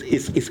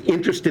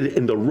interested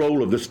in the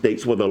role of the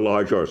states, whether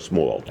large or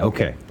small.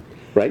 Okay.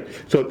 Right?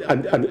 So,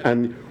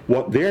 and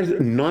what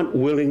they're not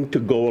willing to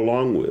go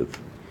along with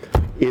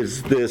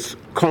is this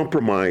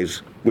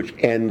compromise which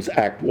ends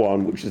Act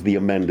 1, which is the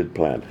amended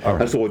plan.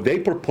 Right. And so what they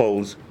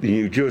propose, the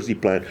New Jersey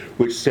plan,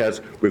 which says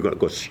we're going to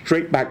go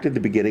straight back to the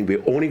beginning.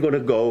 We're only going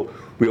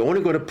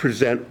to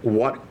present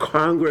what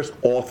Congress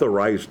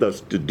authorized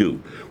us to do,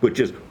 which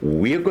is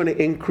we're going to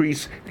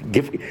increase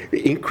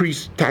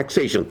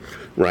taxation,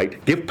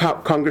 right? Give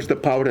Congress the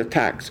power to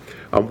tax.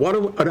 And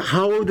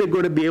how are they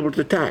going to be able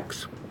to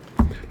tax?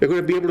 They're going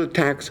to be able to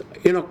tax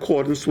in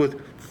accordance with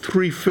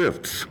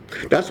 3/5.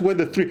 That's where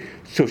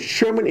so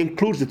Sherman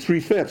includes the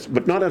 3/5,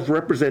 but not as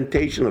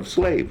representation of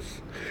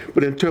slaves,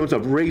 but in terms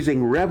of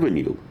raising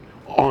revenue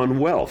on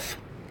wealth.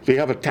 So you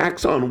have a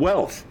tax on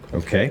wealth,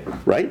 Okay.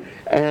 right?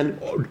 And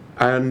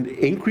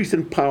increase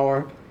in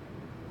power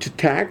to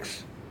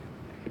tax,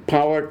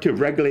 power to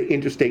regulate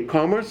interstate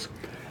commerce,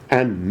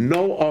 and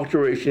no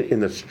alteration in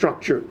the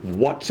structure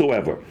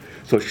whatsoever.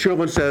 So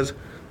Sherman says,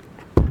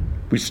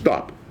 we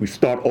stop. We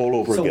start all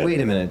over again. So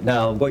wait a minute.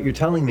 Now, what you're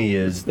telling me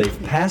is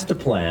they've passed a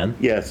plan.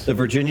 Yes. The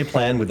Virginia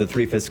plan with the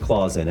 3/5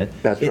 clause in it.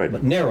 That's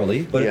right.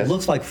 Narrowly, but Yes. it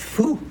looks like,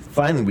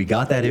 finally we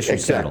got that issue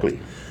Exactly.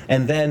 settled.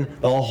 And then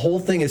the whole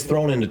thing is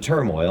thrown into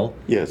turmoil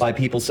Yes. by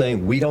people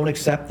saying, we don't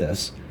accept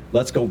this.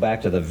 Let's go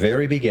back to the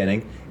very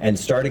beginning and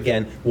start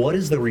again. What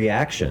is the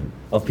reaction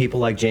of people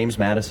like James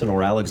Madison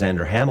or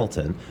Alexander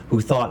Hamilton,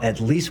 who thought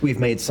at least we've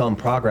made some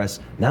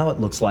progress? Now it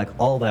looks like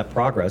all that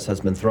progress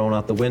has been thrown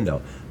out the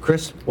window.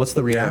 Chris, what's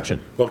the reaction?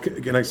 Well,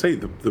 can I say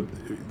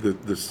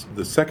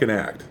the second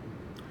act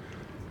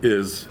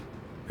is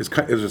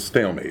a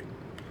stalemate,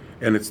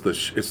 and it's the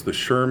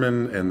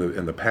Sherman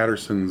and the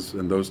Pattersons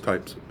and those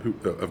types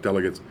of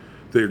delegates.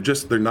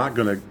 They're not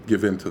going to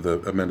give in to the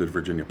amended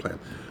Virginia plan.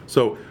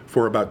 So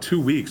for about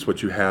 2 weeks,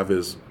 what you have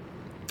is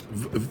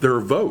there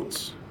are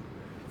votes,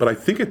 but I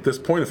think at this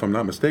point, if I'm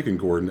not mistaken,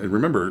 Gordon, and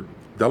remember,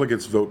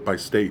 delegates vote by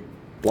state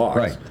blocks.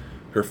 Right.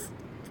 There are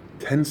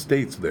 10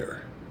 states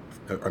there.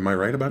 Am I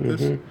right about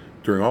this?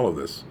 During all of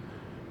this,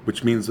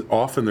 which means that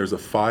often there's a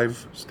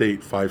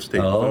five-state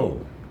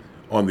vote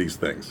on these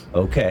things.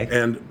 Okay.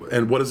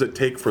 And what does it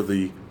take for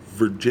the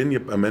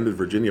amended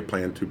Virginia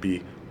plan to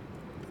be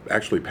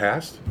actually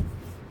passed?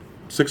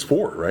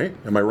 6-4, right?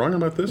 Am I wrong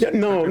about this? Yeah,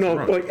 no.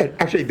 Wrong. Well,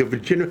 actually, the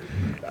Virginia.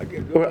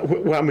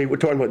 Well, I mean, we're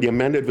talking about the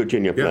amended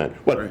Virginia plan. Yeah,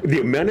 Well, right.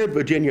 the amended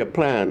Virginia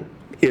plan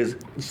is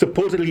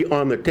supposedly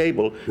on the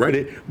table,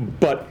 Right.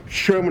 but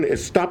Sherman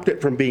has stopped it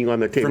from being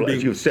on the table,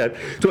 as you've said.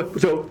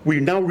 So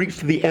we now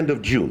reached the end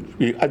of June.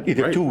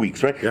 Either Right. 2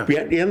 weeks, right? Yeah. We're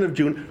at the end of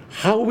June.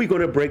 How are we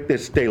going to break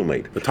this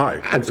stalemate? The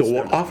tie. And so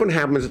what often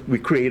happens is we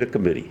create a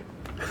committee.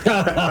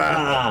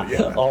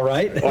 All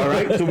right. All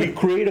right, so we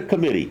create a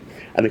committee,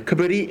 and the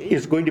committee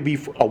is going to be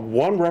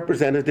one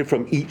representative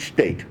from each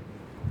state.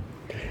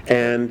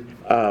 And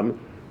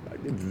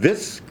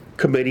this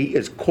committee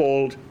is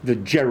called the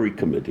Gerry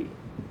Committee,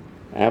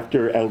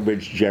 after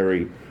Elbridge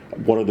Gerry,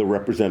 one of the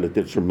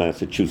representatives from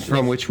Massachusetts.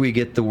 From which we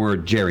get the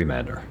word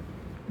gerrymander.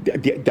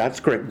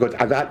 That's correct, because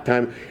at that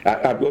time,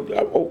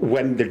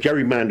 when the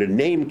gerrymander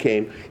name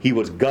came, he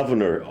was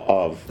governor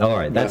of All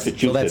right.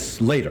 Massachusetts. So that's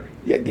later.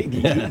 Yeah.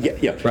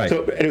 Right.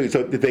 So anyway,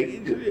 so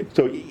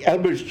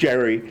Elbridge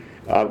Gerry,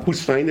 who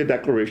signed the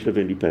Declaration of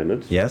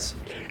Independence, Yes.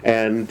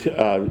 and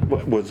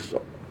was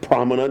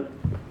prominent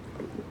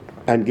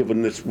and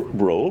given this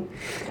role,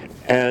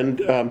 and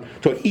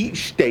so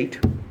each state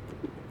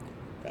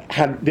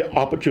had the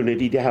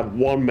opportunity to have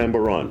one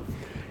member on.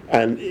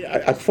 And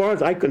as far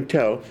as I can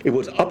tell, it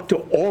was up to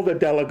all the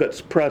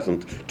delegates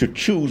present to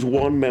choose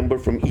one member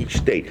from each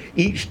state.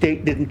 Each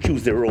state didn't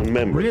choose their own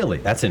member. Really?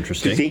 That's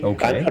interesting. You see,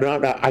 Okay.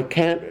 I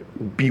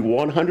can't be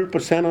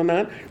 100% on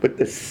that, but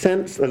the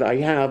sense that I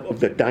have of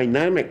the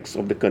dynamics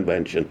of the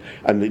convention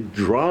and the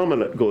drama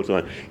that goes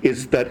on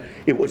is that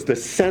it was the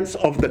sense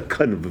of the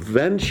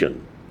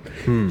convention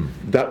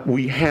that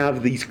we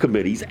have these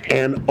committees,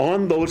 and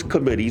on those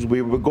committees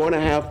we were going to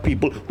have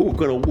people who were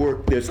going to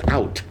work this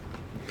out.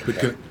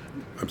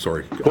 I'm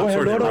sorry. Go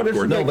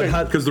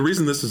ahead. Because the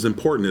reason this is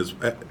important is,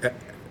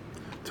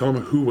 tell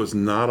them who was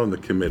not on the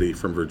committee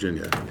from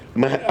Virginia.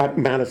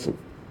 Madison.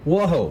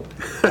 Whoa.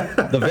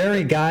 The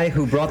very guy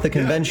who brought the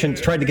convention,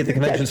 tried to get the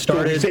convention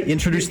started,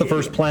 introduced the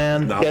first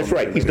plan. That's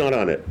right. He's not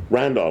on it.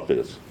 Randolph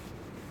is.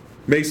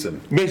 Mason.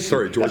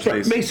 Sorry, George That's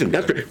right. Mason.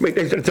 That's right.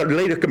 It's a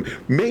later.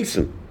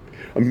 Mason.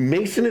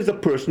 Mason is a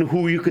person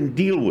who you can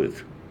deal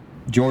with.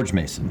 George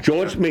Mason.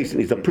 George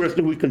Mason is a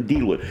person who we can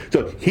deal with.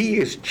 So he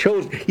is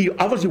chosen. He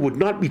obviously would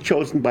not be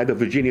chosen by the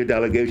Virginia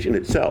delegation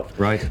itself.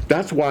 Right.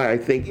 That's why I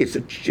think it's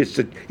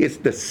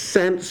the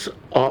sense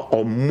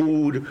or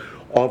mood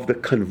of the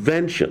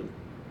convention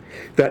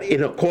that,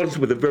 in accordance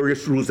with the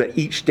various rules that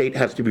each state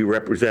has to be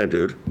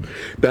represented,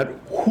 that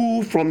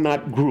who from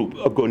that group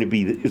is going to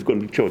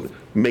be chosen.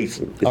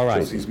 Mason. All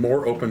right. He's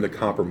more open to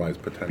compromise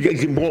potentially.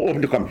 He's more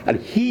open to come, and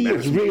he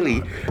is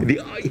really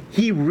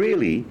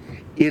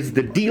is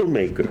the deal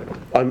maker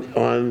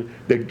on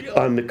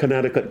the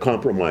Connecticut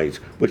Compromise,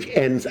 which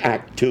ends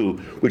Act 2,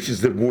 which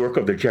is the work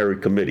of the Gerry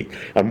Committee.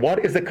 And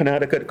what is the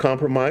Connecticut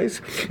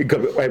Compromise?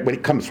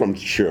 It comes from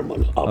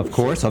Sherman, obviously. Of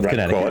course, of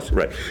Connecticut. Of course,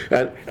 right.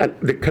 And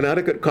the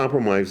Connecticut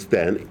Compromise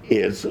then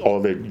is, or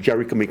the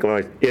Gerry Committee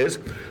Compromise is,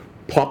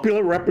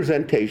 popular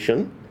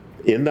representation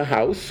in the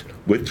House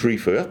with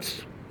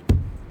 3/5,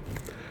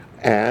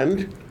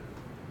 and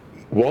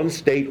one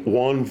state,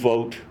 one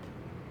vote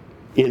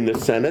in the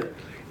Senate.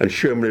 And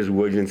Sherman is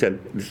words and said,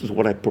 "This is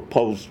what I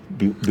proposed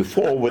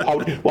before,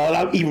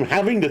 without even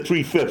having the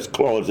 3/5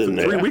 clause in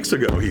there." 3 weeks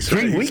ago, he said.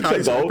 3 weeks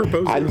ago,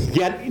 and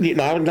yet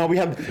now we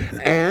have,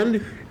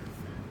 and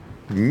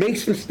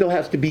Mason still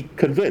has to be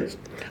convinced,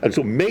 and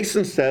so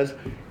Mason says,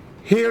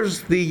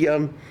 "Here's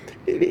the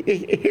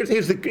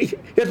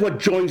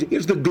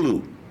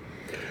glue.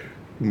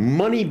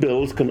 money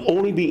bills can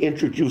only be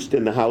introduced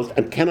in the House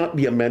and cannot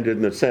be amended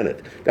in the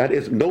Senate. That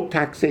is no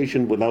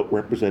taxation without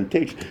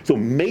representation. So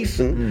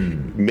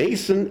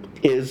Mason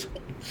is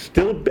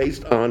still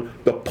based on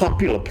the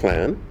popular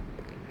plan,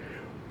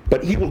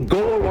 but he will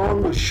go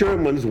along with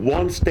Sherman's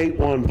one state,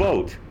 one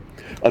vote,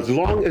 as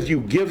long as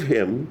you give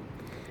him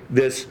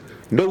this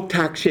no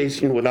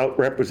taxation without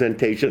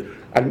representation,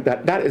 and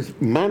that is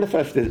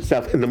manifested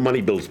itself in the money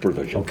bills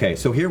provision. Okay,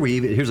 so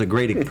here's a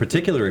great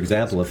particular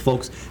example of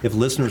folks, if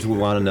listeners would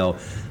want to know,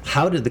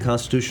 how did the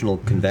Constitutional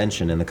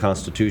Convention and the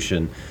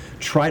Constitution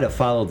try to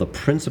follow the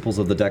principles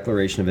of the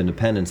Declaration of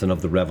Independence and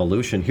of the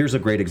Revolution? Here's a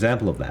great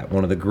example of that.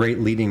 One of the great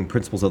leading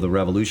principles of the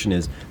Revolution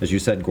is, as you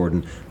said,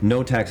 Gordon,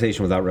 no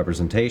taxation without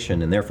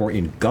representation, and therefore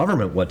in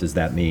government, what does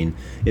that mean?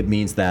 It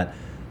means that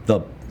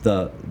the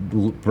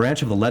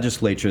branch of the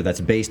legislature that's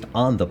based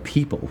on the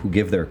people who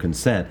give their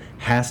consent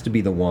has to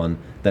be the one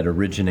that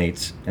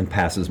originates and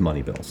passes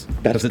money bills.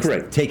 That's it's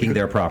correct. Taking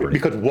their property.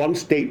 Because one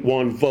state,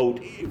 one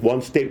vote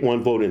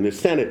in the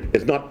Senate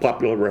is not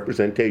popular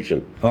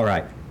representation. All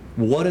right.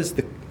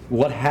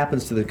 What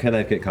happens to the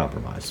Connecticut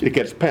Compromise? It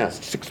gets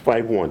passed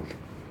 651.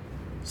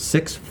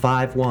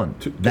 651.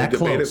 That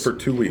close. Debated for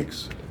 2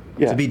 weeks.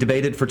 Yeah. To be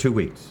debated for 2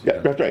 weeks. Yeah,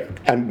 that's right.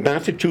 And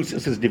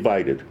Massachusetts is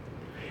divided.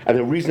 And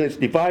the reason it's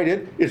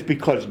divided is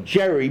because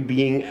Jerry,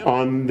 being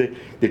on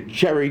the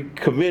Jerry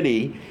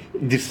committee,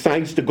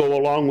 decides to go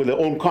along with their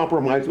own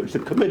compromise, which the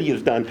committee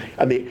has done,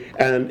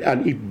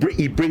 and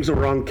he brings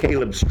around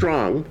Caleb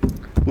Strong,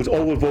 whose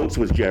overvotes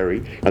with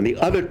Jerry, and the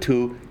other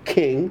two,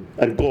 King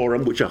and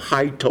Gorham, which are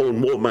high-tone,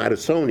 more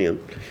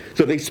Madisonian.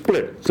 So they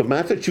split. So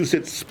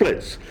Massachusetts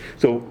splits.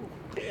 So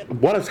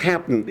what has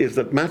happened is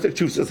that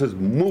Massachusetts has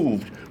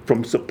moved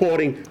from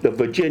supporting the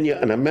Virginia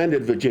and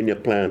amended Virginia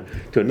plan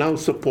to now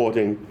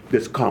supporting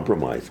this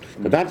compromise.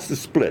 Now that's the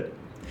split.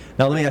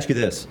 Now let me ask you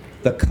this.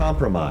 The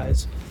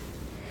compromise,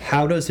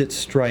 how does it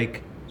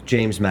strike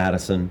James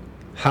Madison?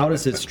 How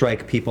does it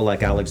strike people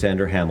like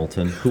Alexander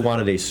Hamilton, who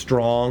wanted a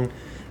strong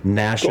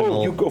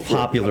national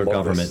popular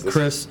government?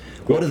 Chris,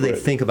 what do they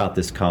think about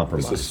this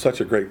compromise? This is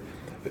such a great...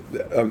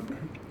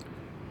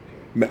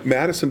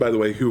 Madison, by the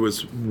way, who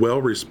was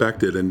well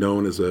respected and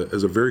known as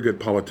a very good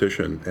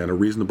politician and a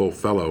reasonable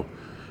fellow,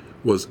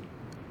 was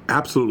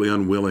absolutely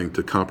unwilling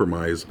to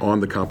compromise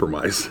on the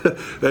compromise.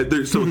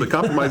 So the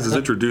compromise is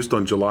introduced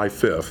on July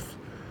 5th,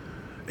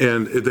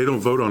 and they don't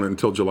vote on it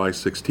until July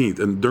 16th.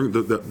 And during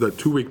the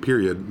 2-week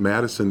period,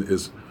 Madison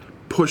is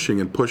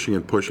pushing and pushing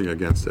and pushing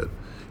against it.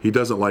 He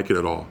doesn't like it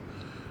at all,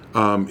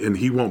 and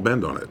he won't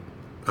bend on it.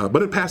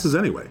 But it passes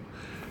anyway.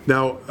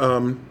 Now,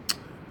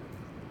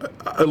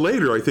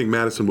 later, I think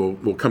Madison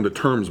will come to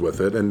terms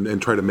with it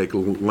and try to make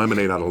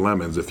lemonade out of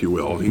lemons, if you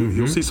will.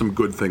 You'll see some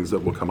good things that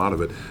will come out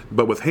of it.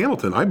 But with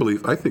Hamilton, I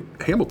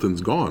think Hamilton's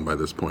gone by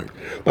this point.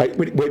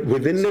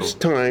 Within this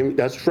time,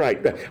 that's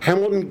right.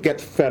 Hamilton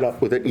gets fed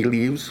up with it. He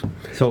leaves.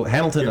 So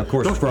Hamilton, of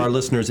course, for our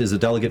listeners, is a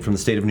delegate from the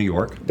state of New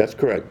York. That's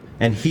correct.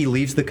 And he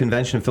leaves the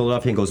convention in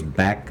Philadelphia and goes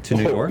back to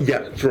New York? Yeah,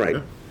 that's right.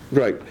 Yeah.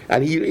 Right.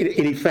 And he,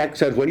 in effect,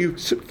 says, when you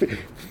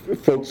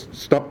folks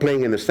stop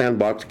playing in the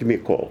sandbox, give me a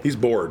call. He's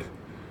bored.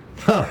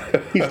 Huh.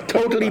 He's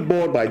totally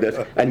bored by this.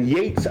 And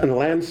Yates and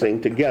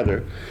Lansing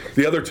together.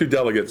 The other two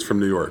delegates from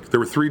New York. There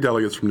were 3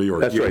 delegates from New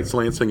York. That's Yates,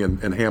 right. Lansing,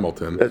 and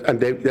Hamilton.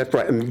 That's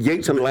right. And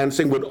Yates and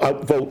Lansing would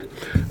outvote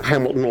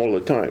Hamilton all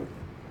the time.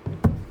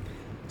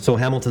 So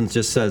Hamilton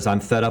just says, I'm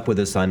fed up with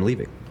this, I'm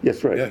leaving.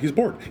 Yes, right. Yeah, he's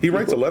bored. He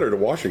writes a letter to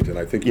Washington.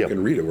 I think you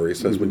can read it, where he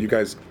says, when you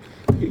guys start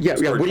when you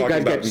talking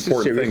guys about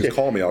important things,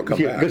 call me, I'll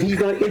come back. But he's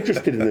not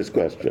interested in this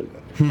question.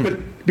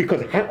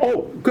 Because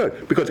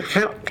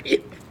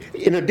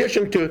in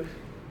addition to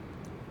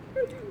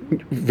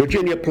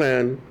Virginia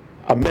plan,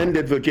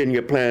 amended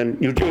Virginia plan,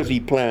 New Jersey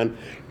plan,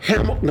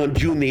 Hamilton on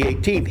June the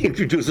 18th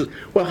introduces,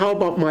 well, how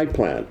about my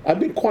plan? I've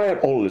been quiet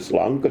all this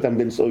long because I've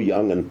been so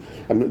young and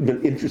I've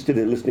been interested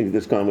in listening to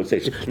this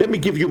conversation. Let me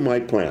give you my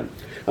plan.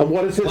 And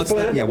what is his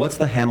plan? What's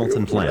the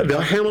Hamilton plan? The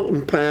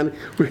Hamilton plan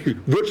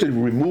virtually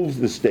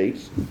removes the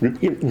states,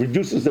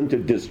 reduces them to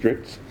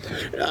districts.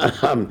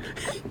 Yeah,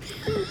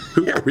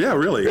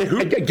 really.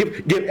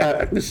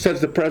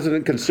 Says the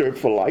president can serve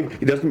for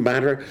life. It doesn't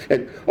matter.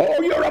 And,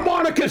 you're a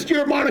monarchist.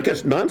 You're a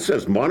monarchist.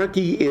 Nonsense.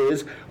 Monarchy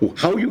is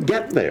how you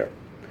get there.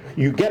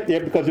 You get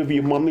there because of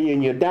your mommy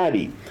and your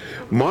daddy.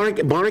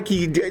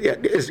 Monarchy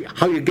is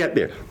how you get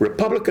there.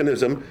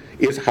 Republicanism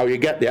is how you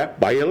get there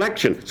by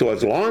election. So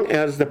as long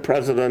as the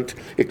president,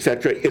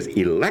 etc., is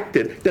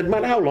elected, doesn't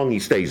matter how long he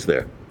stays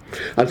there.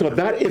 And so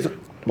that is a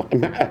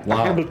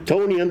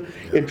Hamiltonian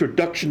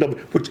introduction of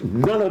which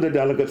none of the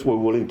delegates were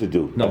willing to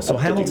do. No, so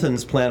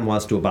Hamilton's plan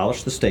was to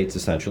abolish the states,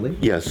 essentially.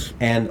 Yes.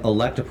 And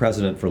elect a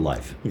president for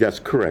life. That's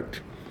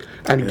correct.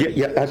 And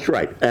that's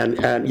right. And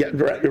that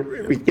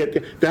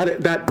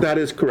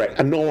is correct.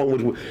 And no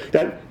one was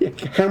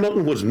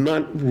Hamilton was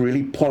not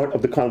really part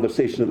of the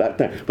conversation at that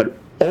time. But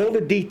all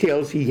the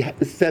details he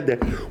said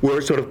there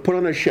were sort of put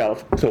on a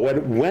shelf. So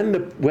when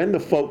the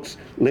folks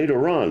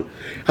later on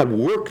had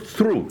worked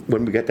through,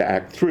 when we get to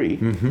Act 3,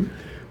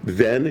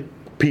 then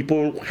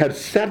people had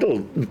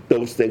settled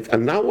those things,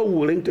 and now we're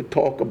willing to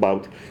talk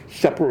about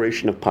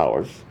separation of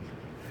powers,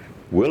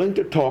 willing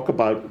to talk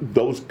about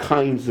those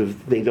kinds of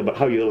things, about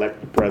how you elect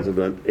the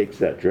president,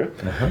 etc.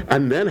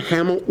 And then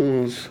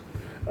Hamilton's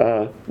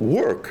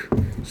work,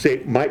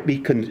 say, might be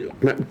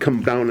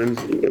come down,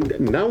 and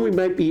now we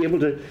might be able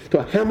to.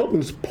 So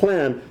Hamilton's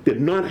plan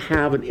did not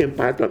have an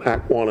impact on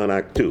Act 1 and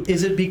Act 2.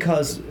 Is it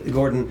because,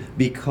 Gordon,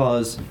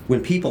 because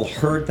when people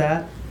heard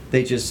that,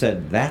 they just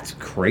said, that's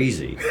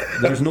crazy.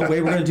 There's no way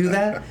we're going to do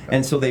that?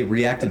 And so they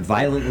reacted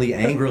violently,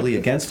 angrily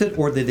against it?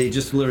 Or did they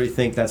just literally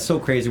think, that's so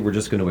crazy, we're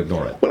just going to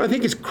ignore it? Well, I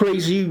think it's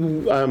crazy,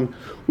 we're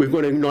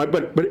going to ignore it,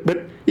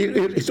 but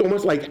it's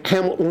almost like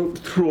Hamilton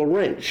threw a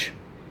wrench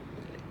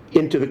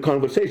into the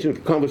conversation.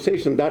 The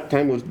conversation that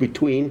time was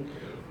between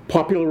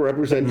popular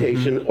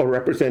representation or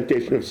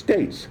representation of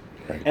states.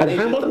 And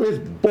Hamilton is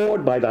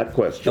bored by that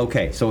question.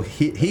 Okay, so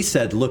he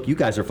said, look, you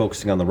guys are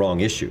focusing on the wrong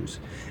issues.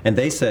 And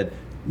they said,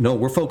 no,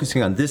 we're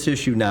focusing on this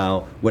issue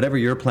now. Whatever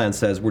your plan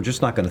says, we're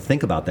just not going to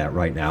think about that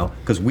right now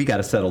because we got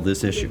to settle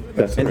this issue.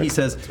 That's and right. he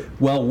says,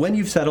 well, when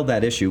you've settled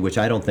that issue, which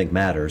I don't think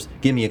matters,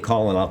 give me a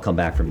call and I'll come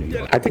back from New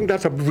York. I think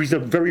that's a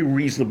very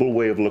reasonable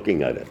way of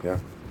looking at it. Yeah.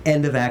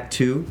 End of Act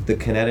 2, the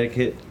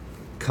Connecticut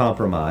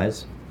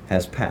Compromise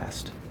has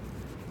passed.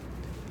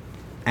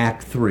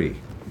 Act 3.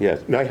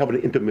 Yes. Now I have an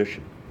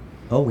intermission.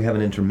 Oh, we have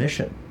an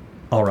intermission.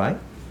 All right.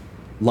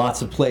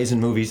 Lots of plays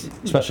and movies,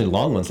 especially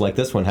long ones like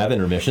this one, have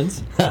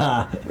intermissions.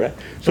 Right.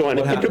 So an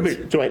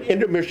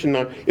intermission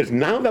now is,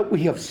 now that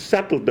we have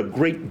settled the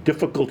great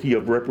difficulty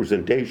of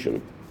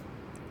representation,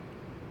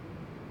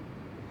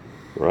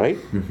 right?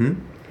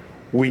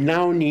 We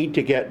now need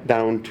to get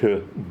down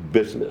to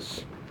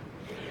business.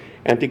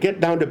 And to get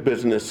down to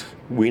business,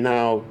 we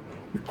now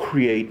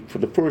create, for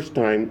the first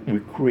time, we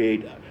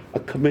create a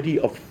committee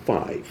of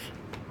 5.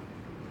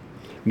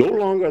 No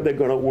longer are they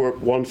going to work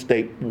one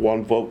state,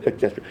 one vote,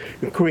 etc.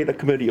 You create a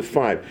committee of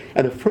 5.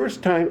 And the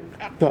first time,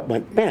 I thought,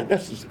 man,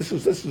 this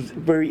is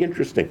very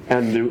interesting.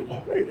 And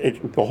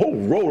the whole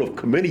role of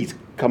committees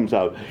comes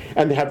out.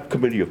 And they have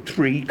committee of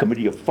 3,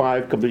 committee of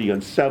 5, committee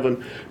of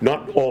 7,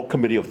 not all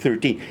committee of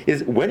 13.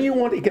 Is when you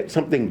want to get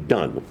something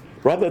done,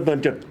 rather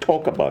than just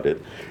talk about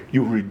it,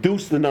 you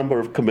reduce the number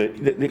of the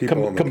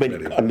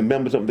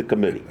members of the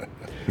committee.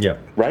 Yeah.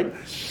 Right?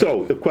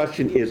 So the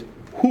question is,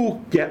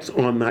 who gets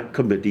on that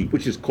committee,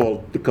 which is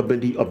called the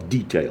Committee of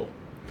Detail?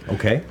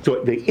 Okay.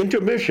 So the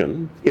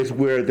intermission is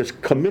where this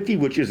committee,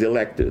 which is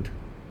elected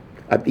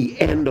at the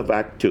end of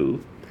Act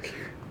 2,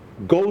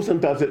 goes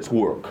and does its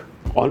work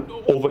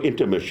over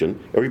intermission.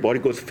 Everybody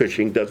goes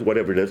fishing, does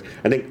whatever it is,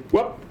 and then,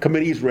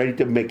 committee is ready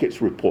to make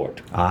its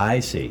report. I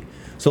see.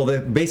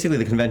 So basically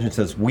the convention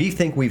says, we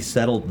think we've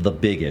settled the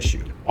big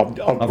issue of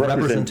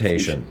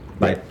representation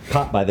by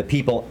the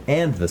people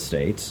and the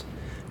states.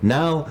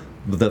 Now,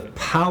 the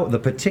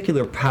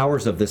particular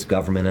powers of this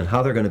government and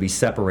how they're going to be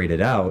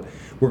separated out,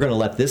 we're going to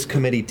let this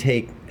committee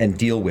take and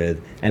deal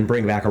with and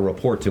bring back a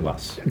report to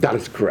us. That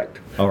is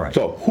correct. All right.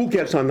 So who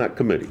gets on that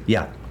committee?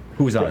 Yeah.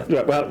 Who's on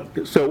it? Well,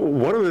 so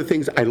one of the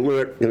things I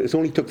learned, and it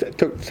only took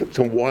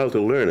some while to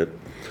learn it,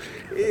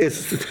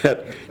 is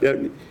that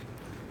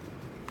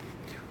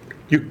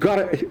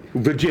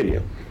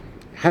Virginia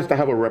has to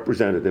have a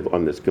representative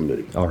on this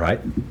committee. All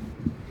right.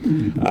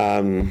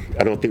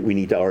 I don't think we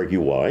need to argue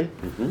why.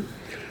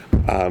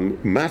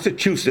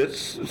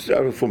 Massachusetts,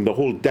 from the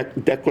whole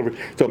declaration,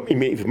 so I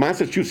mean, if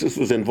Massachusetts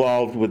was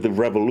involved with the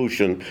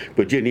Revolution,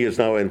 Virginia is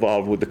now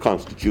involved with the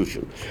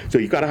Constitution. So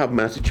you've got to have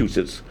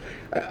Massachusetts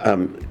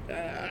and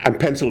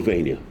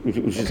Pennsylvania, which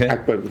is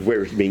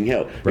where it's being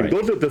held. Right. And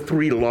those are the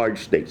 3 large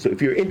states. So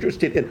if you're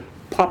interested in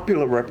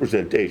popular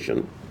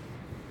representation,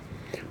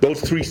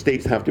 those 3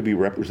 states have to be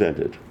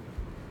represented.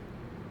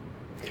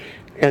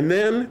 And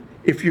then,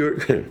 if you're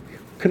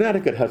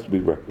Connecticut has to be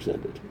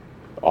represented,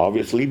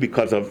 obviously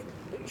because of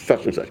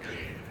such and such.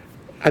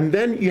 And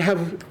then you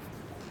have,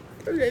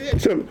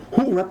 so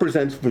who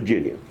represents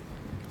Virginia?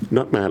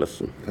 Not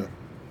Madison.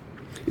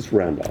 It's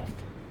Randolph.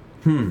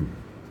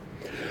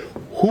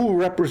 Who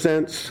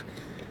represents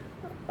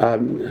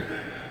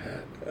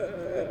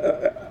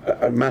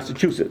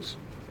Massachusetts?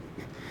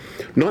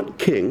 Not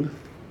King,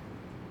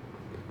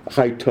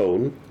 high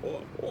tone,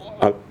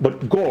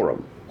 but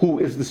Gorham, who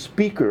is the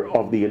speaker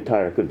of the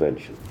entire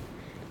convention.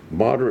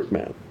 Moderate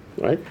man,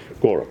 right?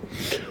 Gorham.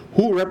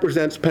 Who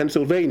represents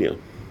Pennsylvania?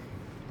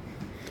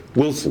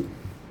 Wilson.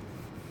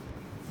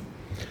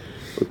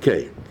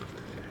 Okay.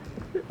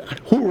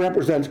 Who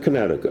represents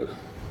Connecticut?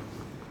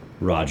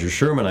 Roger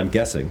Sherman, I'm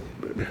guessing.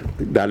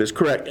 That is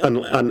correct.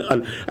 And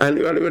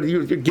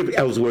you give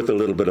Ellsworth a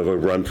little bit of a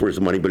run for his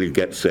money, but he'll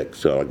get sick,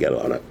 so I'll get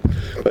on it.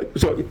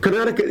 So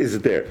Connecticut is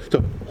there.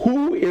 So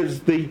who is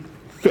the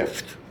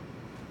 5th?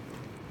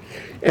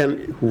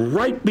 And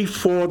right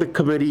before the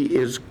committee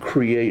is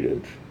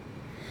created,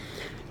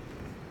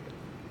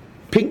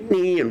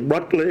 Pinckney and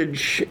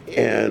Rutledge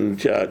and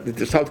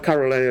the South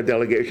Carolina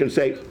delegation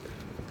say,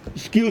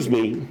 excuse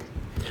me,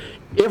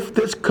 if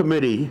this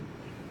committee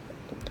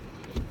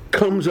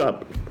comes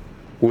up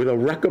with a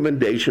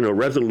recommendation, a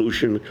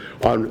resolution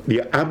on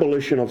the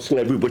abolition of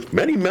slavery, which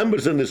many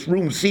members in this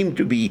room seem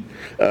to be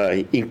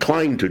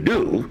inclined to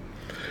do,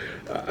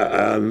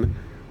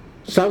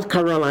 South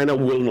Carolina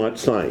will not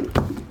sign.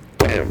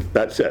 Bam,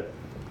 that's it.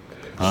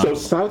 So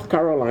South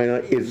Carolina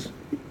is,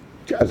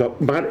 as a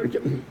matter,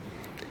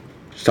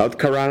 South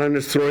Carolina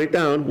is throwing it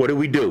down. What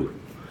do?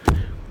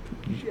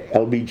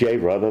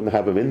 LBJ, rather than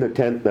have him in the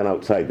tent than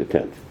outside the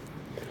tent.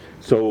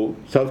 So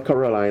South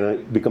Carolina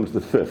becomes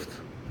the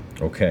fifth.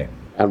 Okay.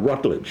 And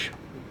Rutledge.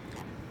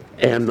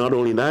 And not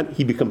only that,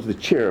 he becomes the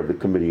chair of the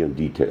Committee on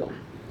Detail.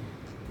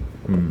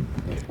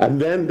 And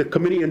then the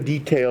Committee on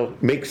Detail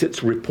makes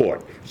its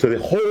report. So the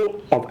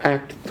whole of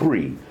Act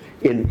 3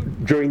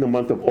 during the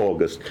month of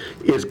August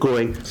is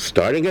going,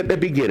 starting at the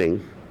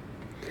beginning,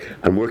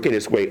 and working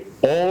its way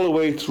all the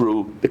way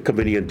through the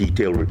Committee on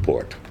Detail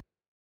report.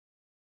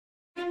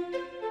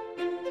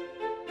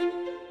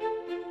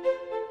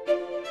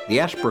 The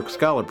Ashbrook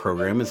Scholar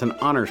Program is an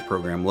honors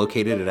program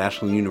located at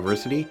Ashland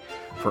University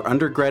for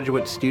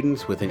undergraduate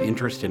students with an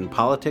interest in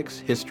politics,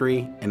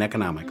 history, and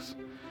economics.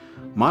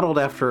 Modeled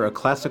after a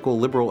classical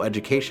liberal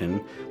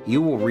education,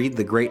 you will read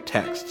the great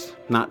texts,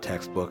 not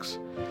textbooks.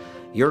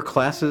 Your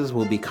classes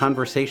will be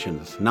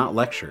conversations, not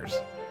lectures.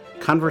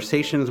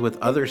 Conversations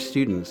with other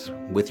students,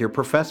 with your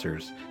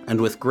professors, and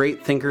with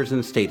great thinkers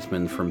and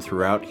statesmen from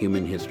throughout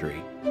human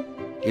history.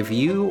 If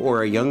you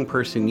or a young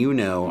person you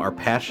know are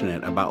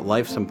passionate about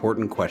life's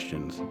important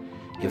questions,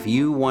 if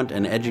you want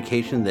an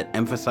education that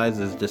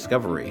emphasizes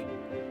discovery,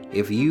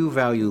 if you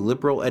value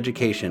liberal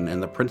education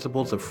and the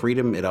principles of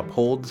freedom it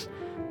upholds,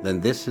 then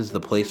this is the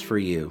place for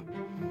you.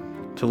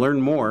 To learn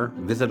more,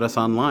 visit us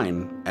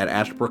online at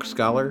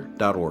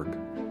ashbrookscholar.org.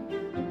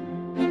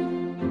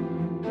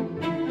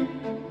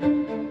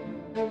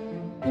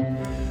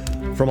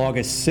 From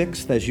August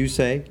 6th, as you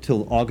say,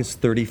 till August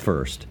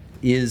 31st,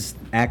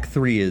 Act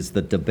 3 is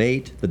the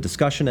debate, the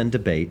discussion and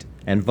debate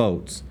and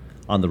votes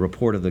on the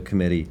report of the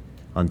Committee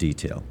on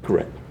Detail.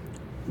 Correct.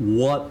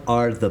 What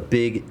are the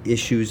big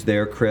issues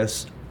there,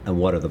 Chris, and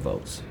what are the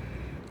votes?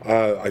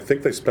 I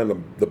think they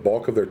spend the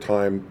bulk of their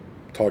time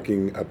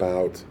talking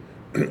about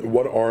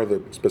what are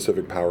the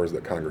specific powers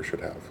that Congress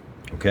should have.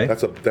 Okay.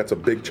 That's a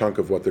big chunk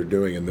of what they're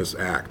doing in this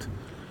act.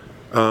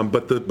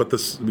 But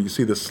you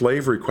see, the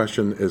slavery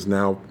question is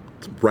now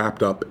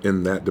wrapped up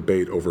in that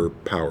debate over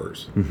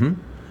powers. Mm-hmm.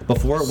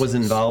 Before it was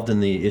involved in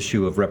the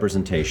issue of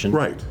representation.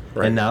 Right.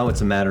 And now it's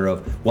a matter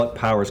of what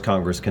powers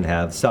Congress can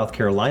have. South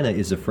Carolina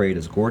is afraid,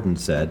 as Gordon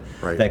said,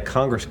 that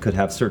Congress could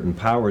have certain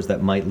powers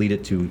that might lead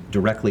it to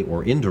directly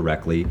or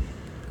indirectly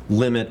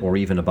limit or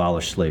even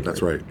abolish slavery.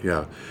 That's right,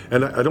 yeah.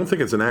 And I don't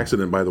think it's an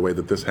accident, by the way,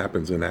 that this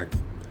happens in Act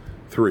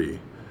 3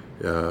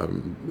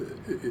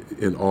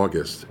 in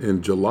August.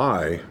 In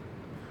July,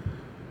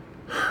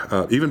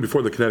 even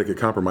before the Connecticut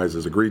Compromise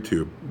is agreed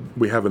to,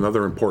 we have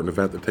another important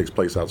event that takes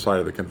place outside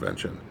of the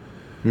convention,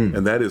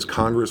 and that is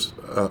Congress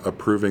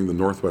approving the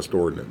Northwest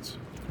Ordinance,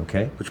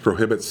 which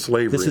prohibits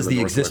slavery This is in the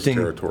the Northwest existing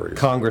Territories.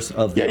 Congress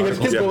of the it's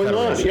still going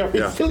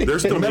on.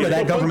 There's still Remember,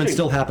 that government's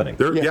still happening.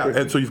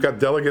 And so you've got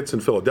delegates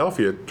in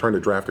Philadelphia trying to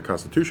draft a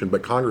constitution,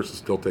 but Congress is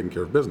still taking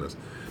care of business.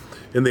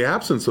 In the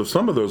absence of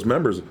some of those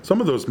members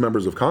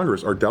of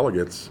Congress are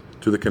delegates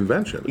to the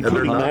convention.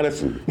 Including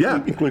Madison.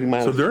 Yeah. Including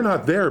Madison. So they're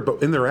not there,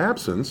 but in their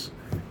absence,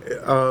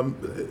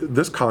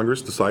 this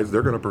Congress decides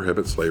they're going to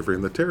prohibit slavery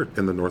in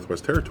the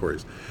Northwest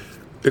Territories.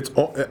 It's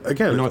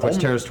again the Northwest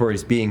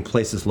Territories being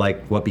places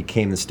like what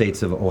became the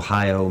states of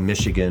Ohio,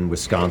 Michigan,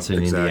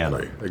 Wisconsin,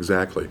 Indiana.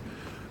 Exactly.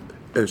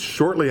 And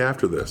shortly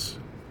after this,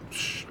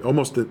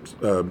 almost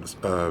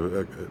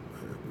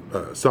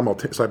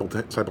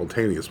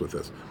simultaneous with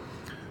this,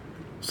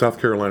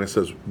 South Carolina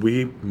says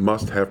we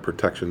must have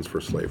protections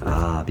for slavery.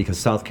 Because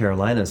South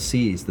Carolina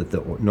sees that the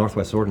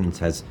Northwest Ordinance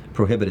has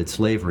prohibited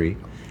slavery,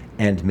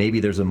 and maybe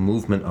there's a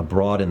movement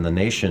abroad in the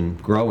nation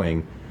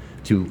growing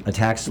to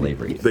attack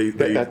slavery.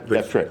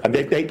 That's right. And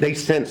they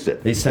sense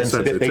it. They sense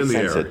it. It's in the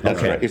air.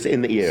 That's right. It's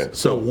in the air.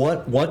 So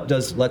what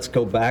does, let's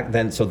go back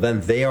then, so then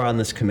they are on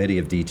this Committee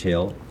of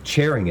Detail,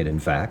 chairing it in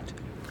fact,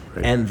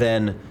 and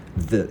then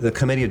the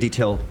Committee of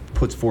Detail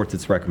puts forth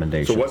its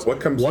recommendations. So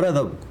what comes? What are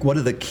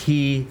the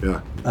key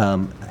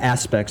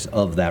aspects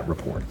of that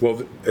report? Well,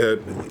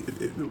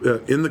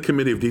 in the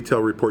Committee of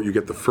Detail report, you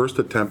get the first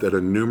attempt at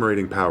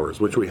enumerating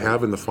powers, which we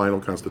have in the final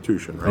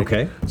Constitution, right?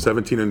 Okay.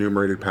 17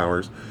 enumerated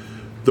powers.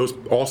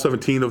 All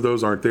 17 of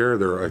those aren't there.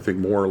 There are, I think,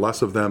 more or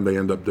less of them. They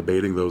end up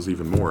debating those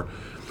even more.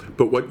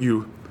 But what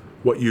you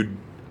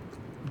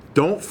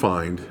don't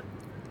find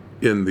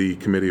in the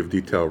Committee of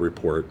Detail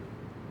report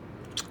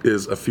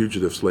is a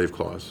fugitive slave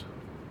clause.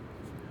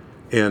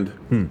 And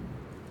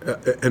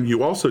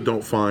you also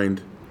don't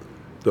find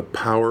the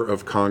power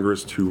of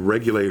Congress to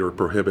regulate or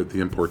prohibit the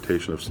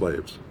importation of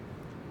slaves.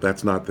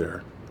 That's not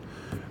there.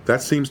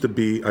 That seems to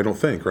be, I don't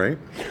think, right?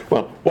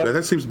 Well,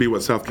 That seems to be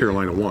what South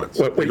Carolina wants.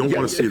 They don't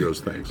want to see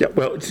those things. Yeah,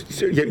 well,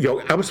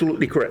 you're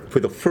absolutely correct. For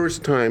the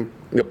first time,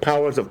 the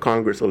powers of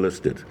Congress are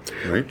listed.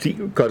 Right.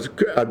 Because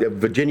the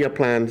Virginia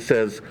plan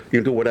says you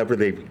can do whatever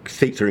the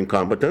states are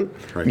incompetent.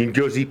 Right. New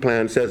Jersey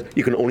plan says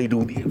you can only do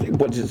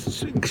what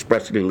is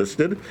expressly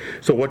listed.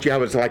 So what you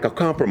have is like a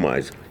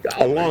compromise,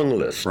 a long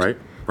list. Right.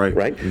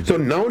 Right? So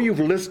now you've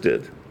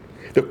listed.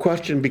 The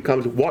question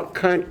becomes, what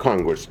can't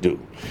Congress do?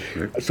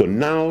 Right. So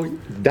now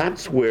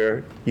that's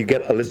where you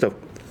get a list of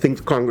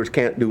things Congress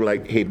can't do,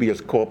 like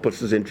habeas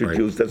corpus is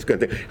introduced, that's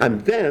kind of thing.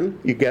 And then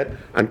you get,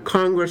 and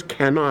Congress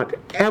cannot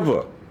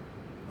ever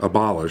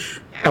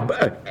Abolish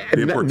the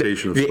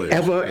importation of slaves.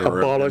 Ever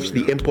abolish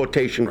the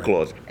importation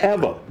clause,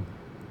 ever.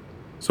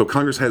 So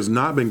Congress has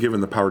not been given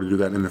the power to do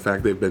that, and in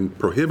fact, they've been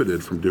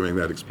prohibited from doing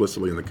that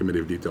explicitly in the Committee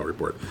of Detail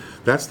report.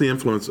 That's the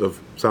influence of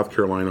South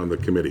Carolina on the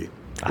Committee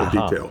of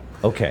Detail.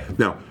 Okay.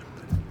 Now,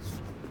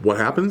 what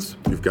happens?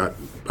 You've got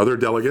other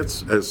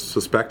delegates, as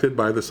suspected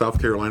by the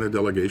South Carolina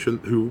delegation,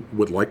 who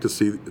would like to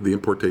see the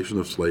importation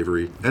of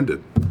slavery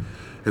ended.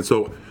 And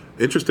so,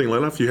 interestingly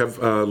enough, you have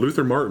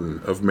Luther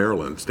Martin of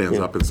Maryland stands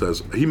up and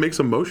says, he makes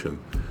a motion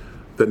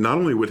that not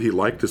only would he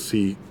like to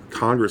see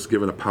Congress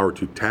given a power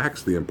to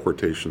tax the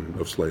importation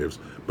of slaves,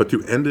 but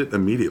to end it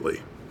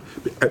immediately.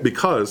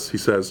 Because, he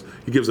says,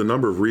 he gives a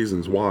number of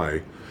reasons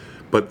why,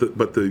 but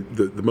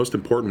the most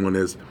important one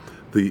is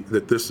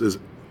that this is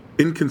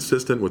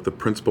inconsistent with the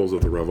principles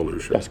of the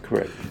revolution. That's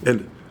correct.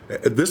 And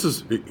this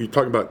is, you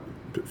talk about,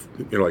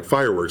 like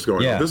fireworks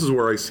going Yeah. on. This is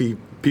where I see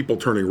people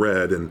turning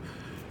red and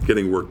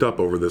getting worked up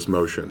over this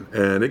motion.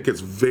 And it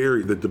gets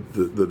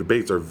the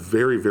debates are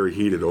very, very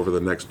heated over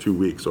the next 2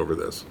 weeks over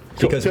this.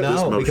 Because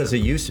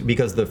motion.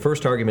 because the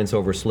first arguments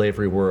over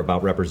slavery were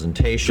about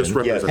representation, Just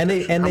representation.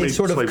 and How they many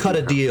sort of slaves cut do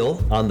a you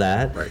deal on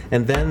that, Right.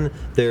 and then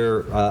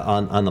they're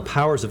on the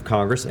powers of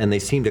Congress, and they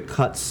seem to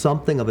cut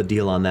something of a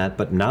deal on that.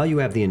 But now you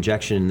have the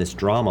injection in this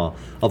drama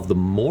of the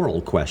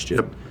moral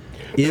question: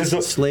 Is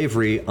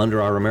slavery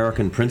under our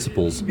American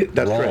principles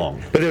That's wrong?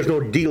 correct. But there's no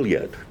deal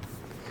yet.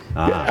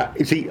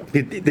 You see,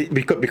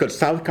 because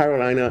South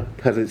Carolina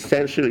has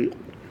essentially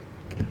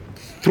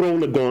thrown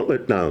the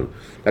gauntlet down,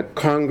 that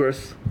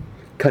Congress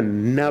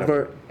can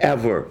never,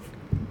 ever,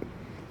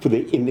 in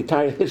the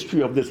entire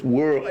history of this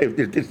world,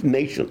 this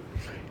nation,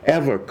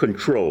 ever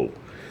control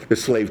the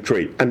slave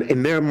trade. And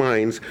in their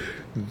minds,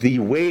 the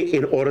way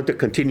in order to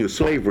continue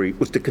slavery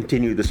was to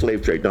continue the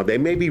slave trade. Now, they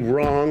may be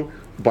wrong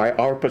by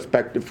our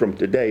perspective from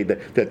today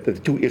that the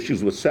two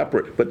issues were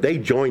separate, but they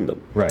joined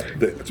them. Right.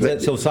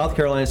 So South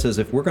Carolina says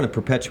if we're going to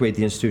perpetuate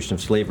the institution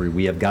of slavery,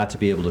 we have got to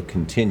be able to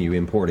continue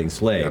importing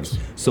slaves.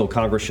 Yes. So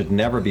Congress should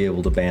never be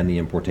able to ban the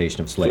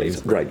importation of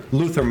slaves. Right.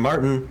 Luther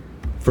Martin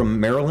from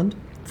Maryland,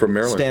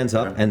 Stands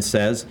up and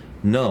says,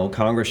 no,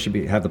 Congress should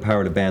have the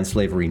power to ban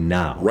slavery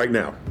now. Right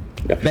now.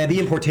 Ban the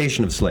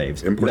importation of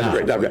slaves.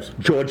 Importation now. of slaves.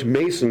 George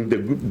Mason, the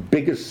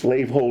biggest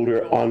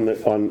slaveholder on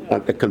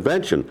the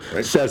convention,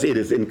 says it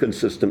is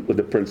inconsistent with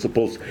the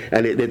principles,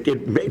 and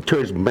it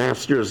turns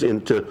masters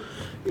into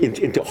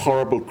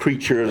horrible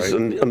creatures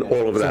and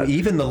all of that. So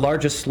even the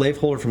largest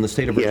slaveholder from the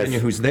state of Virginia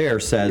Yes. who's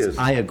there says, Yes.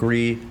 I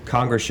agree,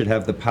 Congress should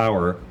have the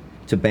power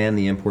to ban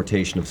the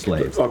importation of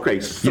slaves. Okay,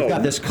 so You've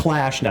got this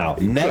clash now.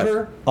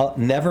 Never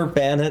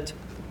ban it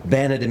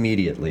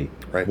immediately.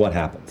 Right. What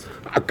happens?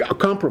 a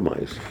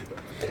compromise.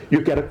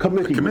 You get a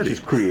committee which is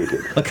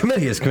created. A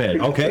committee is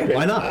created. Okay,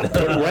 why not?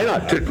 Why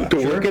not?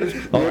 To work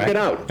it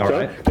out. All So,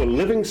 right. so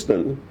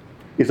Livingston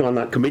is on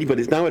that committee, but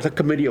now it's a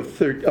committee of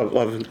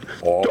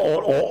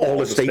all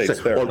the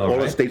states there. all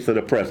the states that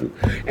are present.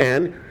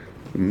 And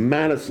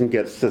Madison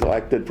gets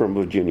selected from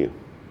Virginia.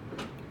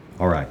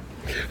 All right.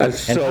 And And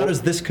so how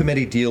does this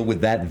committee deal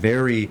with that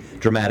very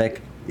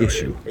dramatic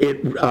issue?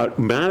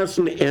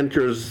 Madison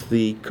enters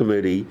the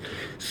committee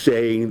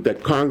saying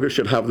that Congress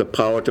should have the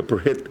power to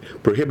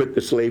prohibit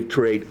the slave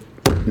trade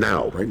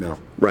now. Right now.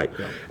 Right.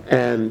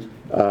 And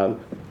a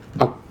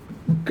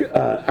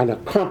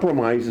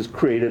compromise is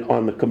created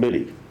on the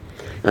committee.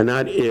 And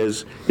that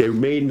is, they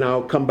may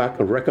now come back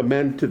and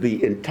recommend to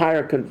the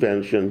entire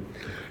convention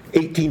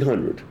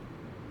 1800.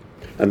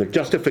 And the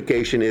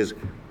justification is,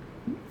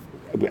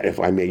 if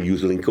I may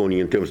use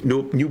Lincolnian terms,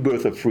 new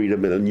birth of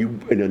freedom in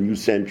a new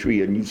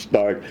century, a new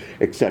start,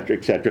 et cetera,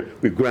 et cetera.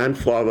 We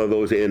grandfather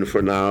those in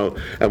for now,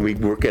 and we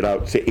work it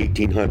out to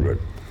 1800.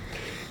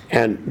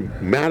 And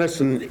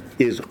Madison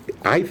is,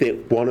 I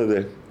think,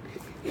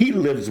 he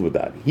lives with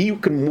that. He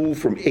can move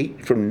from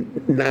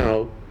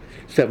now,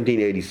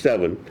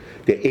 1787,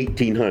 to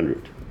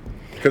 1800.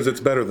 Because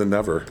it's better than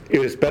never. It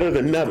is better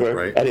than never,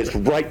 Right. and it's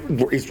right.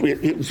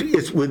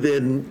 It's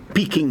within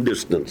peaking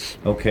distance.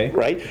 Okay.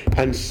 Right,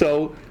 and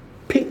so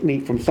Pinckney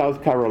from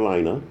South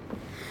Carolina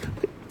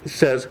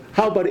says,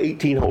 "How about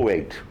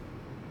 1808?"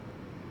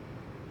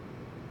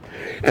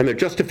 And the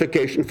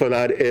justification for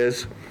that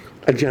is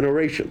a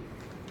generation.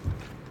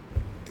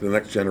 The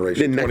next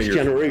generation. The next 20 years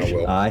from now generation.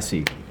 will. I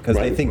see. Because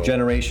they Right. think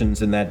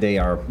generations in that day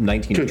are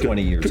 19 to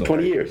 20 years old.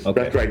 20 years.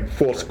 Okay. That's right.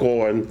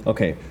 4 and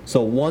Okay,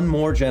 so one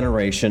more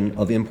generation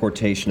of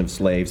importation of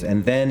slaves,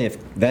 and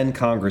then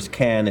Congress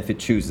can, if it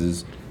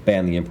chooses,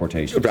 ban the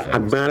importation of slaves.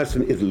 And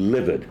Madison is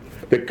livid.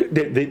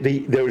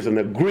 There is an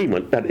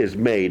agreement that is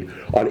made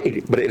on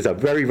it, but it is a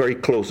very, very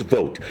close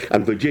vote,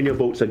 and Virginia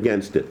votes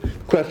against it. The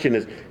question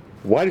is,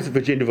 why does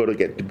Virginia vote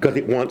against it? Because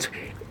it wants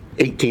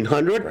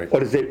 1800, Right. or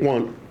does it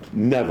want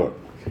never?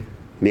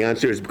 And the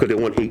answer is because they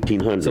want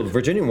 1800. So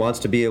Virginia wants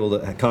to be able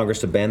to Congress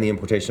to ban the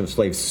importation of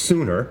slaves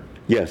sooner,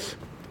 Yes.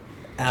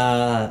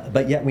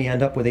 but yet we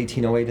end up with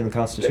 1808 in the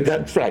Constitution.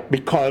 That's right,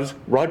 because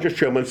Roger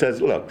Sherman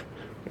says, look,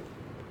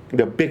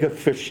 the bigger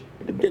fish,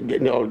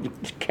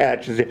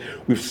 catch is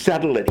we've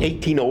settled at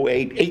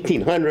 1808,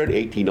 1800,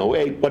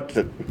 1808. What's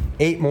it?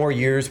 8 more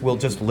years, we'll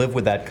just live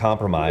with that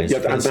compromise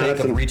Yes, for the and sake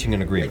Madison- of reaching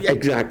an agreement.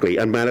 Exactly,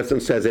 and Madison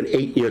says in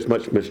 8 years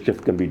much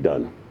mischief can be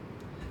done.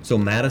 So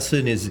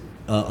Madison is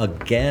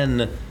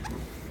again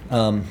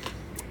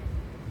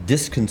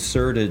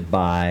disconcerted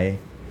by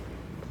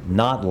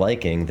not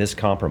liking this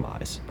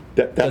compromise.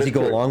 That Does is he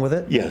go correct. along with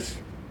it? Yes.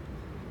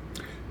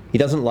 He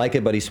doesn't like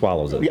it, but he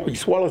swallows it. Yeah, he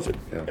swallows it.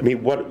 Yeah. I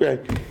mean, what?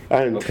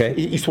 And Okay.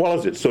 he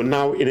swallows it. So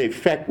now, in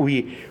effect,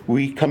 we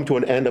come to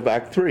an end of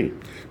Act 3.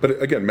 But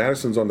again,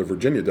 Madison's on the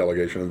Virginia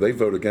delegation, and they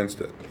vote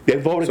against it. They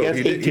voted So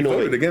against he 1808.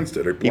 voted against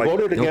it. He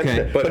voted against Okay.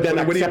 it, but then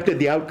what do you- accepted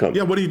the outcome.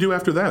 Yeah, what do you do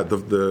after that?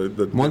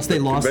 Once they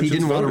lost, he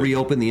didn't want to voted.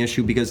 reopen the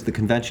issue because the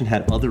convention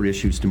had other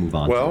issues to move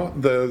on to. Well,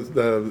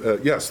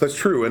 yes, that's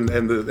true,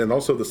 and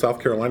also the South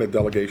Carolina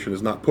delegation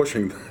is not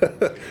pushing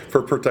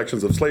for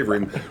protections of slavery.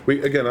 And I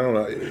don't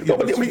know. No,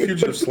 but The I mean,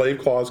 fugitive slave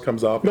clause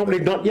comes up. No,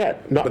 but not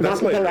yet. Not But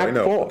that's until later, I Act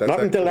know. 4. That's Not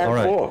until Act Act All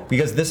right, 4.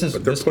 because this they're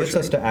gets us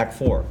pushing. to Act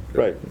 4.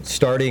 Right.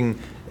 Starting,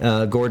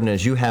 Gordon,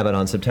 as you have it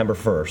on September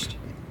 1st,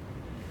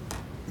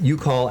 you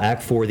call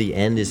Act 4 the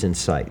end is in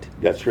sight.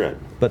 That's right.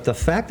 But the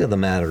fact of the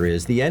matter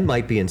is, the end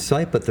might be in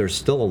sight, but there's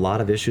still a lot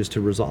of issues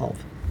to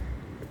resolve.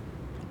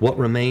 What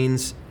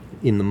remains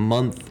in the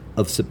month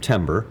of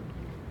September,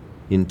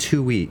 in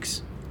 2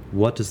 weeks,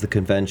 what does the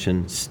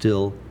convention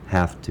still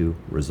have to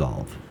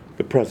resolve?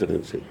 The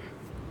presidency.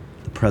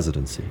 The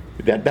presidency.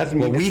 That doesn't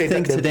mean What to we say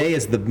think that today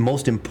is the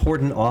most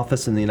important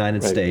office in the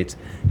United Right. States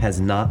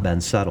has not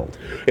been settled.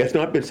 It's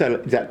not been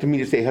settled. That to me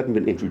to say it hasn't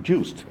been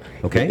introduced.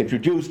 Okay. It's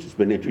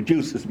been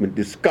introduced, it's been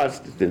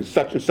discussed, it's been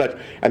such and such,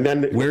 and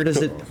then Where does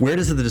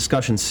the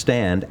discussion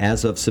stand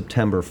as of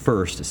September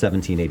 1st,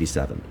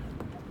 1787?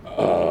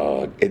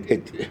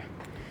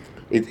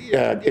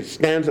 It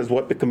stands as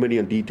what the Committee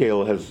on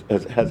Detail has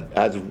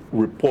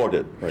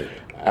reported. Right.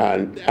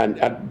 And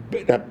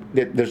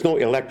there's no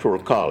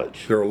electoral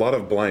college. There are a lot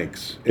of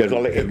blanks.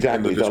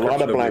 Exactly. There's a lot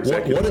of blanks.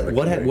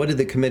 What did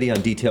the Committee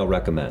on Detail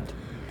recommend?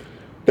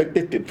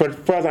 For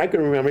far as I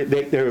can remember,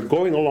 they're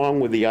going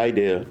along with the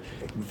idea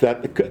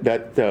that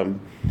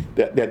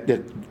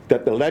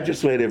the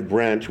legislative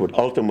branch would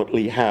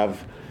ultimately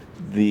have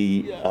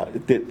the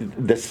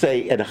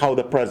say in how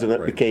the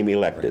president Right. became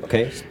elected.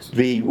 Okay.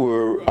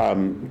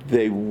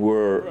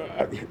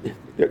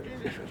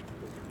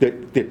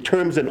 The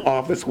terms in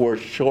office were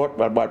short,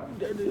 but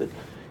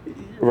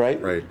right?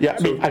 Right. Yeah,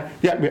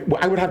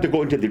 I would have to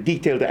go into the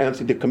detail to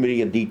answer the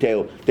committee in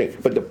detail thing.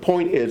 But the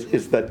point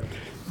is that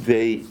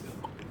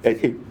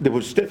there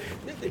was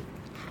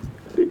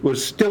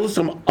still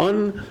some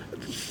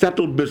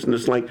unsettled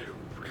business, like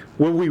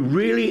were we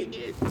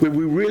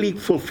really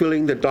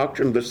fulfilling the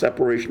doctrine of the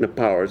separation of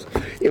powers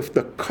if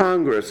the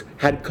Congress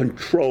had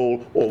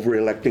control over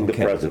electing the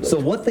president? So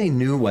what they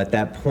knew at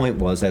that point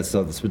was, as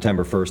of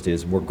September 1st,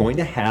 is we're going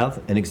to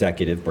have an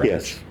executive branch.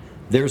 Yes.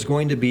 There's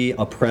going to be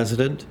a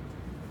president,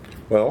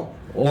 Well,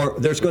 or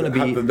there's going to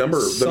be the number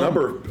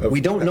of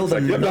we don't know the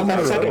executive- number.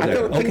 I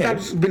don't think Okay.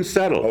 that's been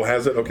settled. Oh,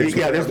 has it? Okay, so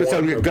Yeah, that's been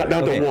settled. We've got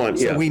down to Okay, one.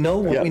 So yeah. we know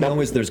what Yeah, we know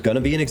is there's going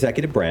to be an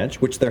executive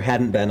branch, which there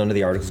hadn't been under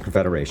the Articles of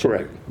Confederation.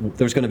 Correct.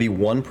 There's going to be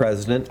one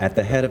president at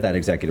the head of that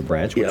executive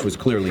branch, which Yeah. was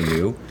clearly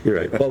new. You're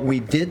right. But we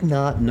did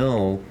not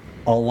know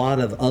a lot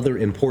of other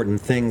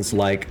important things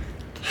like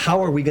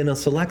how are we going to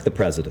select the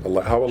president?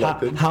 How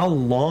elected? How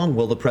long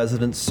will the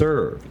president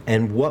serve?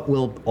 And what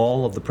will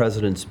all of the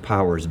president's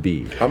powers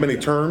be? How many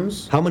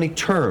terms? How many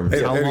terms?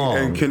 How long?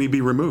 And can he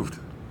be removed?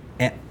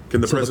 And-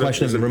 Can the so the president-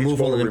 question is is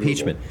removal and impeachable or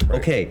impeachment. removal?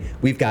 Right. Okay,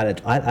 we've got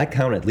it. I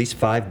count at least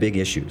 5 big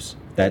issues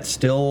that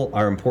still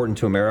are important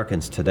to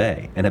Americans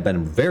today and have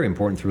been very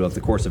important throughout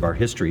the course of our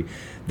history.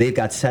 They've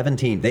got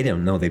 17, they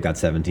don't know they've got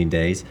 17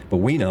 days, but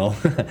we know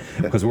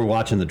because we're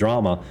watching the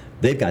drama.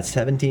 They've got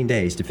 17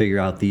 days to figure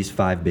out these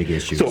 5 big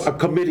issues. So a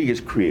committee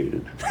is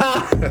created.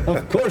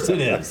 Of course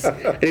it is.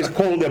 It's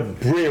called the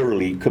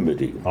Brearley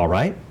Committee. All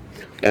right.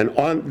 And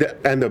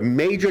the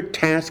major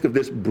task of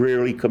this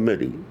Brearley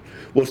Committee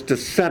was to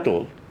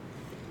settle.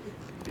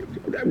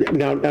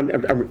 Now,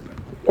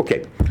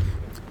 okay.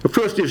 The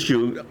first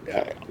issue,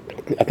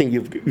 I think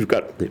you've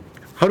got.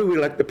 How do we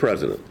elect the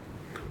president?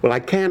 Well, I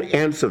can't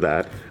answer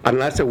that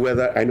unless or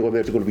whether I know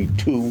there's going to be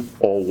 2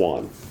 or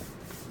 1.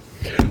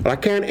 But I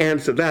can't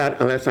answer that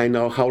unless I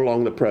know how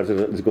long the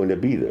president is going to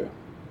be there.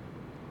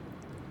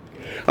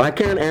 I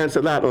can't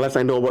answer that unless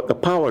I know what the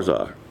powers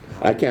are.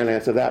 I can't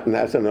answer that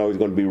unless I know he's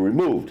going to be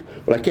removed.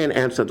 But I can't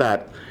answer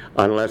that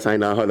unless I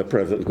know how the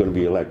president is going to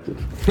be elected.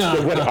 So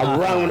it went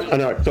around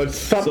and around.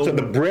 So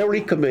the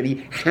Brary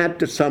Committee had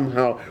to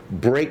somehow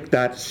break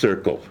that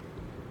circle.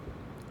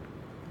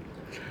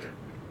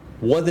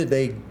 How did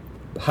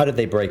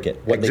they break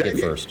it? What did they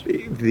get first?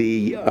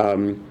 The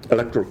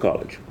Electoral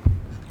College.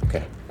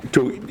 Okay.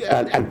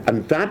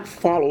 And that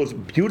follows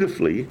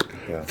beautifully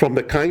from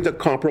the kinds of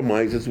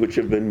compromises which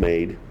have been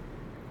made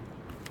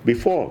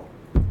before.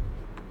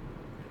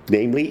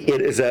 Namely,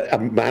 it is a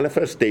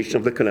manifestation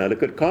of the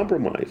Connecticut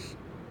Compromise.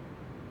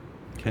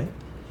 Okay.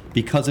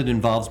 Because it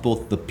involves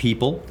both the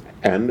people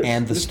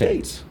and the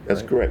states.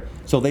 That's correct.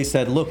 So they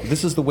said, look,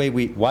 this is the way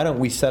why don't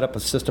we set up a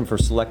system for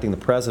selecting the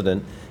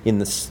president in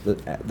this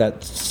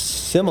that's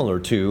similar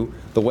to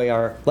the way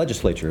our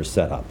legislature is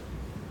set up,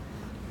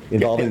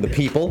 involving the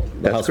people,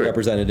 the House of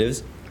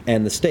Representatives,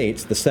 and the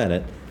states, the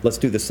Senate. Let's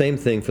do the same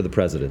thing for the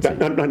presidency.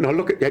 Now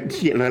look at,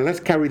 see, now let's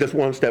carry this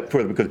one step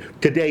further, because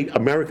today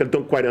Americans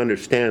don't quite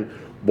understand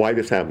why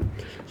this happened.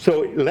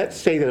 So let's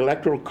say the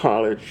Electoral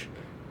College,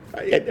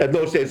 in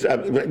those days,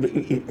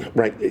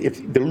 right,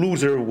 the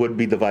loser would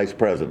be the vice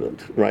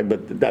president, right?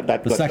 But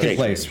that the second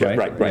place, right?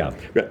 Right.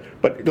 Yeah.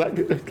 But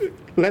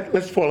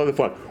let's follow the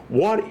thought.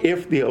 What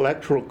if the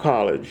Electoral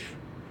College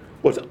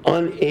was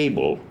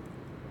unable,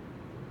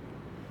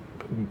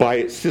 by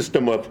its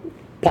system of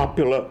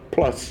popular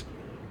plus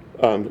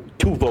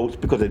 2 votes,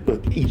 because it was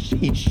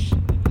each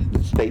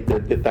state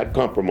that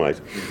compromise.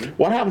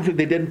 What happens if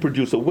they didn't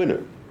produce a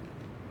winner?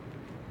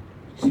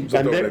 So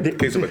in the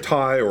case of a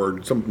tie, or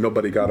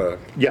nobody got a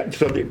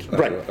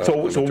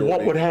So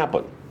what would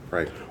happen?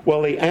 Right.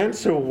 Well, the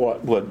answer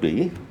would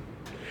be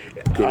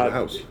go to the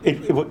House.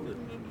 It would.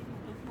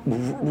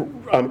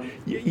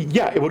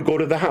 It would go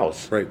to the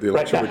House. Right. The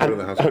election would go to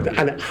the House.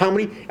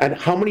 And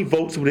how many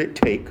votes would it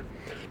take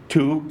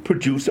to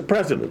produce a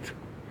president?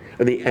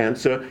 And the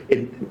answer,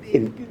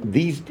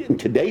 in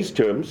today's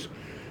terms,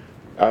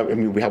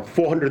 we have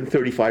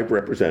 435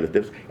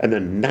 representatives, and the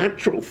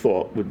natural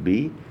thought would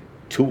be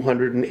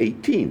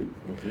 218.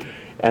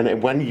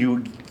 And when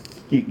you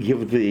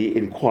give the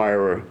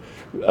inquirer,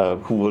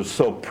 who was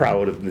so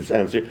proud of this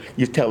answer,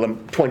 you tell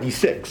them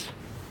 26.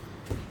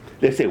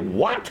 They say,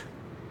 what?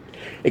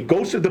 It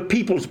goes to the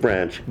People's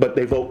Branch, but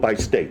they vote by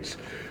states.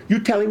 You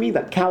telling me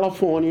that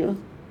California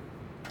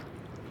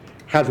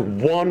has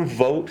 1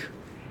 vote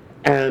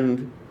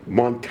and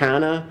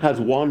Montana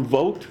has 1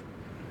 vote?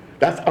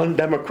 That's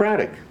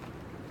undemocratic.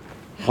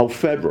 How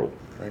federal?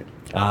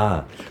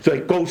 Right. So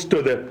it goes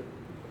to the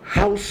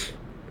House,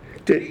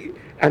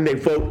 and they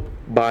vote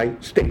by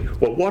state.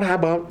 Well, what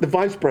about the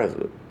vice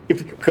president?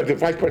 Because the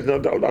vice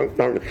president,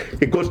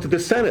 it goes to the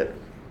Senate.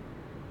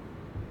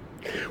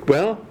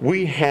 Well,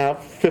 we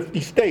have 50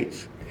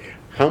 states.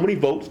 How many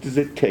votes does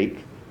it take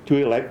to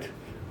elect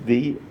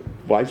the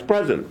vice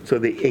president? So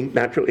the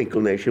natural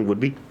inclination would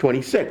be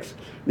 26.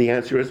 The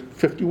answer is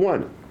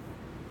 51.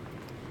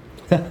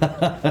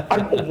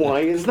 And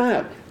why is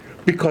that?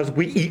 Because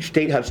each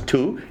state has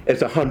 2.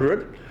 It's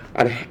 100,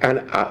 and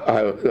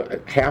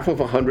half of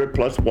 100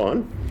 plus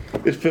 1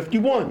 is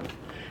 51.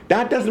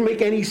 That doesn't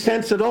make any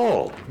sense at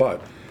all.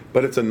 But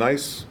it's a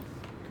nice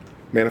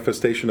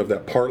manifestation of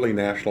that partly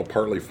national,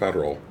 partly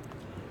federal.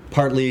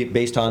 Partly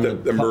based on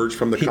that emerged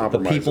from the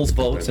compromise. The people's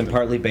votes, and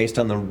partly based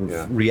on the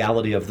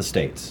reality of the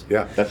states.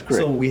 Yeah, that's correct.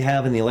 So we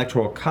have in the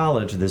Electoral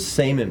College this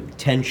same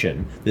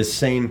tension, this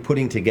same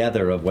putting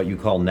together of what you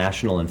call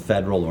national and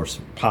federal, or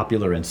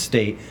popular and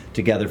state,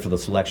 together for the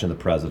selection of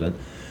the president.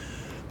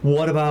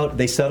 What about,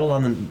 they settled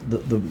on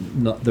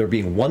there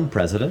being 1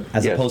 president,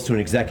 as opposed to an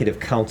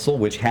executive council,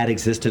 which had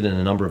existed in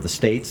a number of the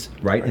states,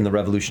 right. in the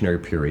Revolutionary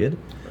period.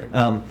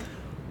 Right.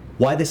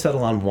 Why they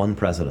settle on 1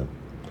 president?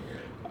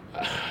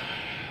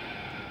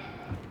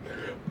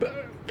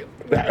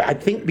 I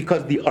think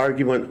because the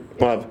argument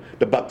of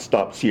the buck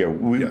stops here.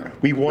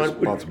 We want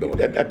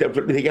responsibility.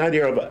 The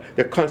idea of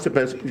the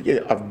consequence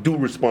of due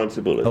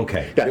responsibility.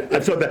 Okay.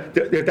 And so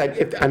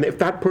if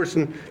that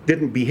person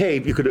didn't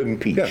behave, you could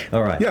impeach. Yeah.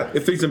 All right. Yeah.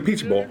 If he's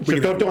impeachable, so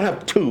don't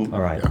have 2.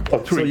 All right. Or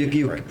 3. So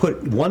you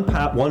put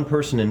one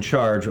person in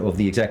charge of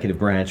the executive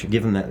branch,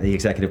 given that the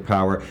executive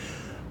power.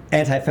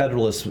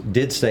 Anti-federalists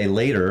did say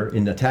later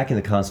in attacking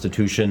the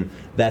Constitution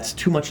that's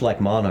too much like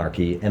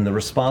monarchy, and the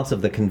response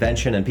of the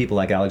convention and people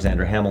like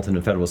Alexander Hamilton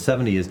in Federalist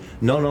 70 is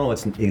no,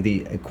 it's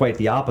quite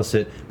the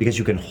opposite, because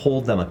you can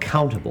hold them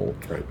accountable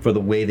for the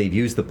way they've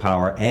used the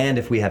power, and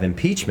if we have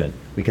impeachment,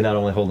 we can not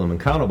only hold them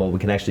accountable, we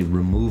can actually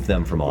remove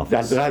them from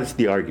office. That is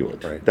the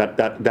argument. Right.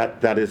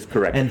 That is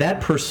correct. And that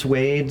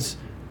persuades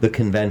the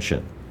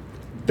convention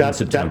in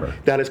September.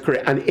 That is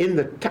correct. And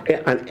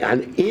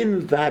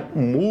in that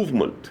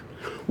movement,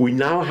 we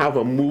now have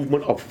a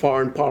movement of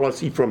foreign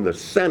policy from the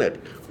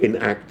Senate in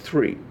Act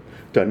 3.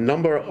 The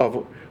number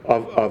of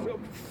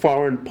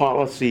foreign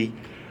policy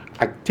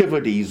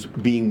activities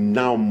being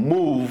now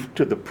moved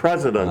to the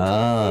president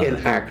in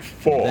Act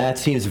 4. That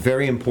seems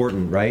very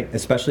important, right?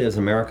 Especially as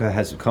America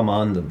has come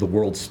on the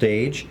world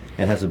stage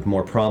and has a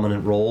more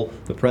prominent role.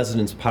 The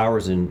president's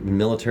powers in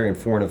military and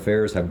foreign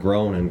affairs have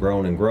grown and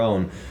grown and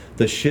grown.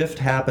 The shift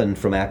happened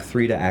from Act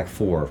 3 to Act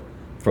 4,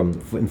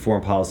 in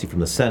foreign policy, from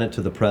the Senate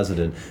to the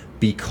president,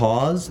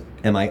 because,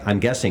 I'm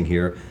guessing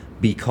here,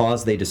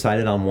 because they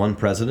decided on one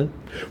president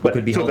who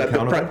could be held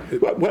accountable?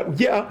 But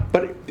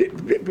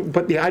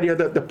the idea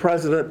that the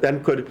president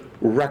then could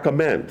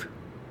recommend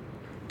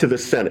to the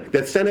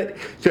Senate,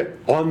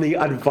 on the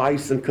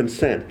advice and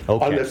consent,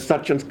 on the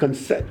such and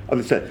consent of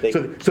the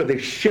Senate. So they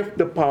shift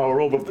the power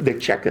over, they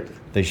check it.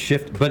 They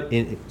shift, but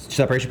in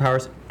separation of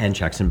powers and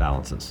checks and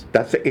balances.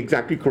 That's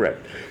exactly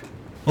correct.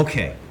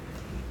 Okay,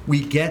 we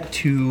get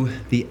to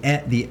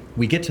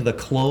the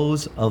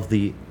close of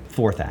the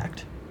fourth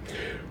act.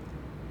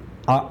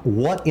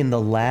 What in the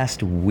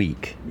last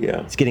week? Yeah.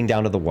 It's getting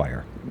down to the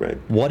wire. Right.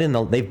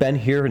 They've been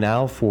here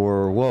now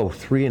for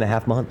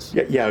 3.5 months.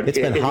 Yeah. It's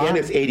been hot. And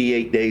it's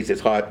 88 days.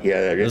 It's hot.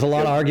 Yeah. There's a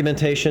lot of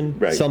argumentation.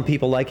 Right. Some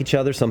people like each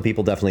other. Some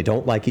people definitely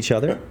don't like each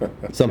other.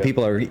 Some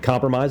people are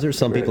compromisers.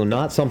 Some people are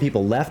not. Some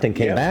people left and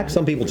came back.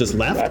 Some people just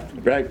left.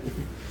 Right.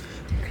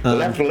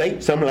 Left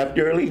late. Some left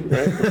early.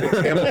 Right.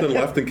 Hamilton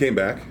left and came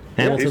back.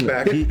 Hamilton, He's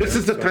back. This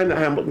is the time that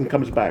Hamilton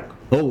comes back.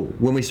 Oh,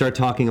 when we start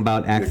talking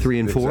about Act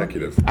 3 and 4?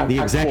 Executive. The Act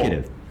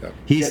executive. 4. Yeah.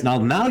 He's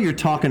now you're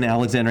talking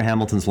Alexander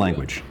Hamilton's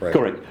language. Right.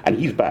 Correct. And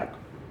he's back.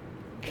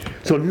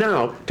 So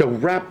now, to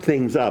wrap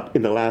things up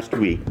in the last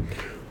week,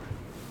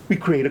 we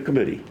create a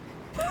committee.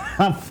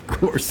 Of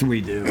course we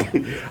do.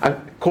 I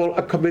call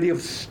a committee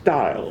of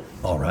style.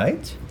 All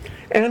right.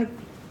 And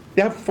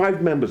they have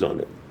 5 members on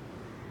it.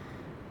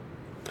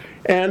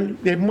 And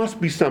there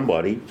must be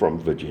somebody from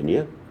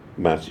Virginia,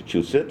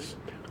 Massachusetts,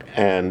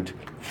 and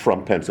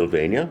from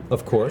Pennsylvania,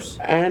 Of course.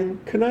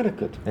 and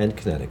Connecticut. And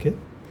Connecticut.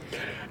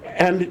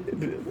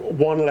 And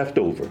one left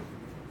over.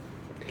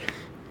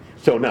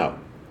 So now,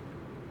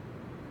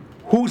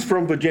 who's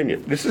from Virginia?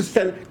 This is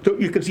so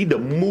you can see the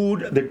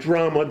mood, the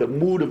drama, the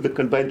mood of the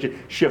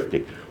convention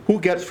shifting.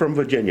 Who gets from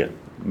Virginia?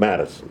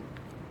 Madison.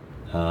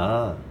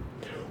 Ah.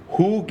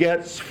 Who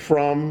gets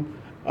from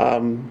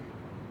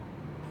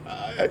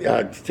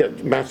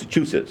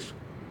Massachusetts?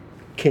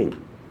 King.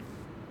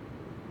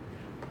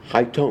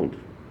 High-toned.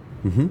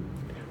 Mm-hmm.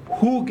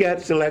 Who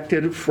gets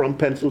elected from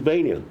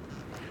Pennsylvania?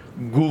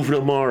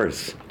 Gouverneur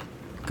Morris.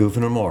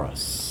 Gouverneur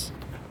Morris.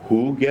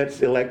 Who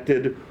gets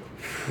elected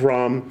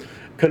from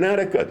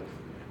Connecticut?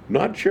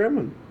 Not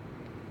Sherman.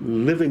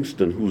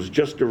 Livingston, who's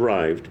just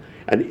arrived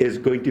and is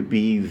going to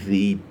be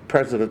the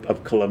president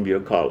of Columbia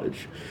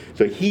College.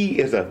 So he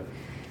is a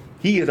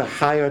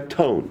higher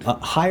toned.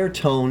 Higher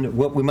toned,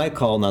 what we might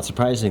call, not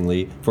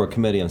surprisingly, for a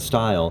committee on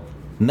style,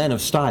 men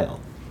of style.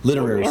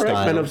 Literary All right,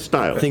 style. men of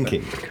style.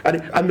 Thinking.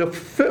 And the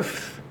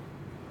fifth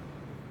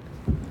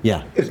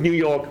Yeah. is New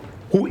York,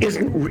 who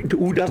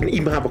doesn't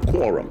even have a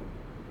quorum.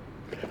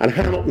 And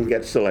Hamilton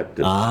gets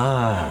selected.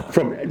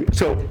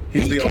 So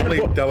He's the only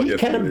delegate He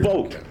can't from New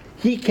York. vote.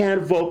 He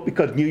can't vote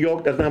because New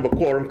York doesn't have a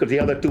quorum because the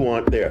other 2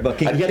 aren't there.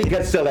 And yet he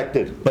gets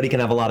selected. But he can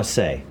have a lot of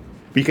say.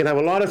 We can have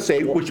a lot of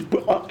say, which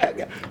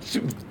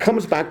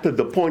comes back to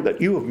the point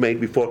that you have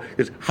made before,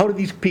 is how do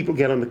these people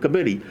get on the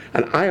committee?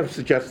 And I have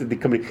suggested the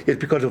committee is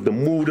because of the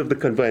mood of the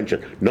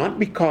convention, not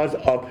because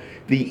of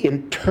the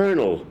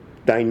internal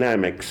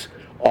dynamics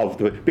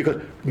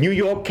because New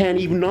York can't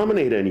even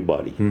nominate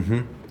anybody.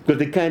 Mm-hmm.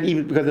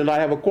 Because they not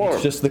have a quorum.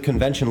 It's just the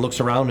convention looks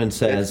around and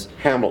says, It's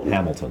Hamilton.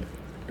 Hamilton.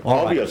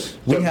 All Obvious.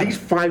 right. So these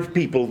 5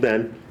 people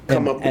then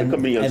come up with a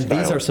committee on style.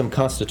 And these are some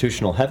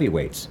constitutional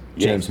heavyweights.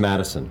 James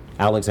Madison,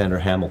 Alexander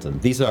Hamilton.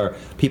 These are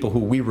people who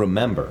we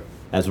remember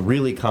as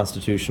really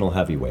constitutional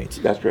heavyweights.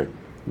 That's right.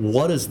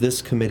 What does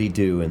this committee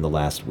do in the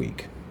last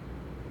week?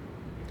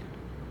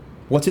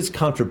 What's its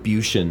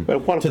contribution to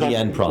the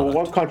end product?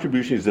 Well, one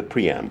contribution is the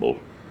preamble.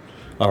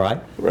 All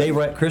right. They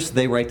write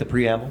the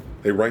preamble?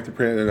 They write the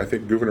preamble, and I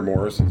think Gouverneur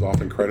Morris is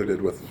often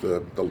credited with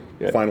the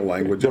final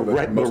language. The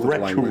wretch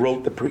who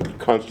wrote the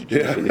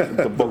Constitution. Yeah.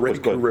 The wretch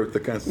who wrote the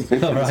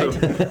Constitution. All right.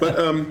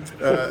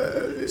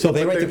 So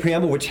they write the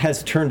preamble, which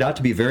has turned out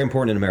to be very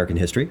important in American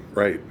history.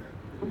 Right.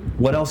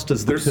 What else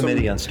does the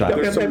committee on style?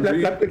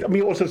 Let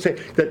me also say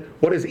that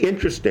what is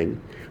interesting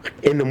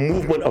in the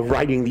movement of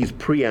writing these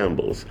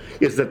preambles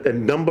is that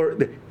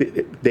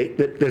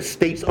the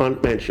states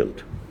aren't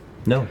mentioned.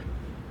 No.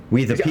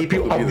 We the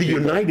people of the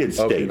United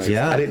States.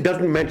 Yeah. And it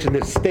doesn't mention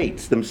the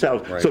states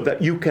themselves, so that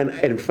you can,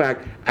 in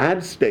fact,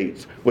 add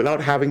states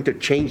without having to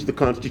change the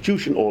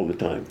Constitution all the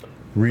time.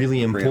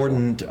 Really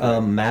important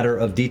matter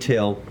of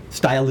detail,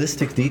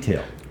 stylistic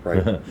detail.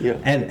 Right.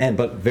 Yeah.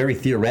 But very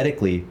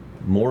theoretically,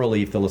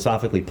 morally,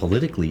 philosophically,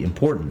 politically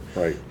important.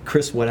 Right.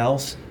 Chris, what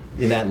else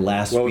in that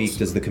last week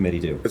does the committee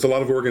do? It's a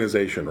lot of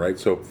organization, right?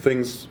 So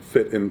things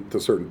fit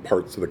into certain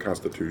parts of the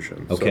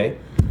Constitution. Okay.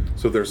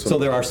 So there's some. So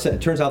there are.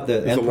 It turns out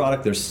the end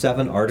product. There's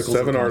 7 articles.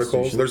 7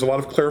 articles. There's a lot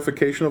of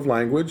clarification of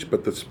language,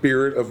 but the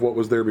spirit of what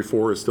was there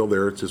before is still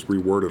there. It's just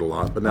reworded a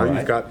lot. But now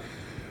you've got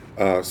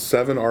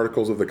 7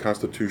 articles of the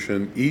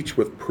Constitution, each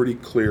with pretty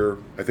clear,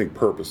 I think,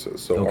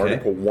 purposes. So Okay.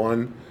 Article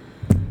 1,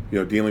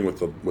 dealing with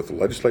the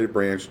legislative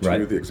branch, 2,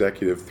 Right. the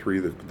executive, 3,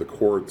 the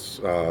courts,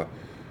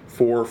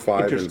 4,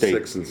 5, and Interstate.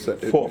 6, and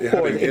 7. Four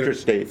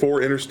interstate.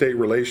 4, interstate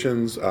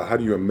relations. How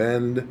do you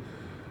amend?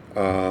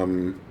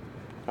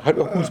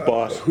 Who's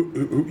boss?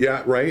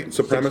 Yeah, right.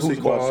 Supremacy Who's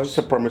boss? clause.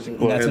 Supremacy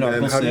clause. That's in And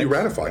then Article how do you 6.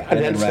 ratify? And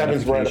then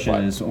seven's ratification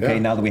ratified. is, okay, Yeah.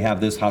 now that we have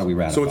this, how do we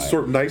ratify So it's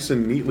sort of nice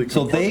and neatly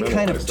So they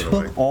kind of compartmentalized in a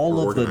way, took all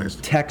or of the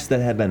organized. text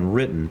that had been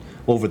written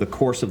over the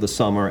course of the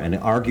summer and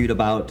argued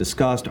about,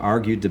 discussed,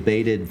 argued,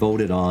 debated,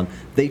 voted on.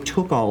 They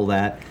took all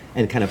that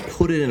and kind of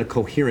put it in a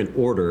coherent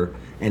order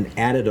and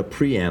added a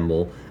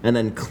preamble and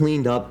then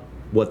cleaned up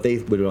what they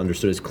would have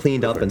understood as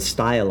cleaned up and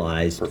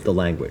stylized the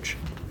language.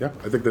 Yeah,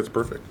 I think that's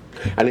perfect.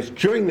 And it's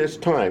during this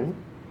time,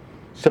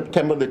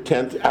 September the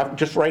 10th,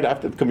 just right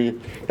after the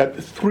communion, that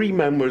 3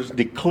 members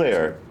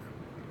declare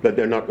that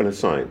they're not going to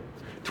sign.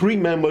 3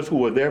 members who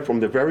were there from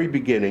the very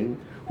beginning,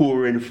 who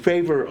were in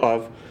favor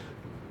of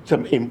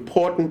some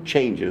important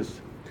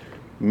changes.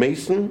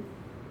 Mason,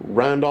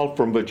 Randolph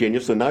from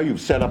Virginia, so now you've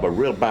set up a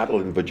real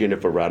battle in Virginia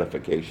for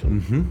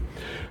ratification.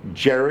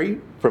 Jerry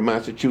from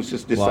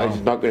Massachusetts decides Wow.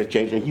 he's not going to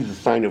change, and he's a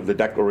signer of the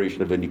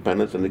Declaration of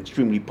Independence and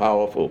extremely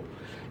powerful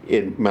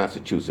in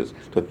Massachusetts.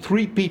 So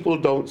 3 people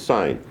don't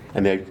sign,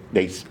 and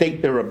they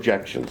state their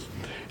objections.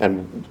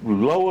 And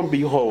lo and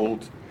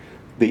behold,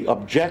 the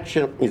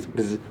objection is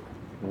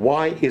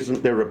why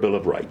isn't there a Bill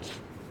of Rights?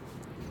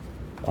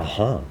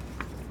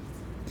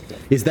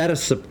 Is that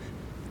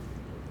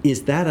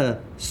a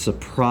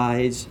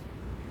surprise,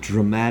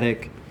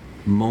 dramatic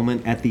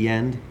moment at the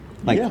end?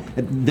 Like, Yeah.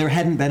 there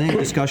hadn't been any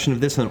discussion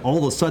of this, and all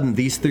of a sudden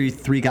these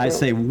three guys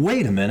say,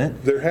 "Wait a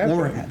minute!" There had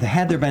or been.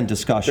 had there been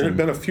discussion? There had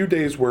been a few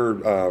days where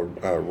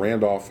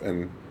Randolph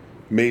and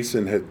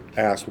Mason had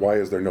asked, why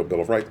is there no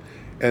Bill of Rights?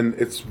 And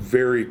it's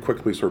very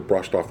quickly sort of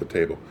brushed off the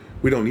table.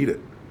 We don't need it.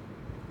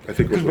 I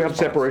think Because we have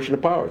separation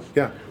of powers.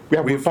 Yeah. We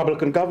have We've-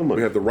 Republican government.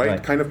 We have the right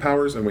Right. kind of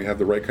powers and we have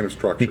the right kind of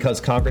structure. Because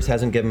Congress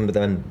hasn't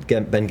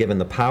been given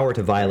the power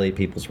to violate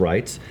people's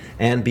rights,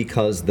 and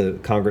because the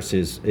Congress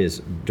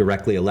is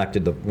directly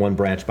elected, the one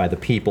branch by the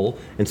people,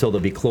 and so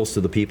they'll be close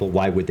to the people.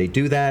 Why would they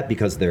do that?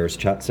 Because there's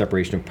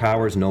separation of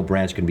powers. No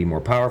branch can be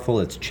more powerful.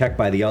 It's checked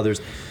by the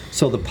others.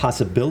 So the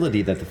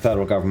possibility that the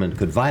federal government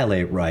could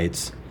violate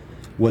rights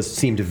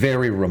seemed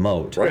very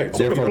remote. Right.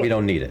 Therefore, we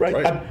don't need it. Right.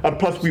 Right. And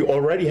plus, we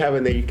already have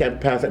in there, you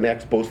can't pass an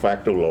ex post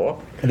facto law.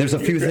 And there's a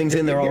few things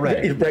in there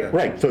already.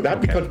 Right. So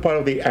that becomes part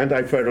of the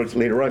anti-federalists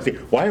later on. Say,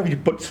 why have you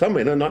put some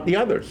in and not the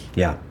others?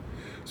 Yeah.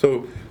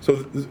 So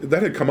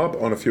that had come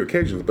up on a few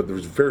occasions, but there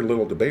was very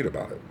little debate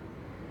about it.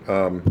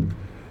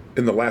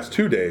 In the last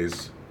 2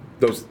 days,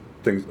 those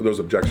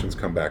objections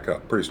come back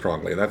up pretty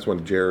strongly, and that's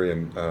when Jerry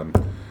and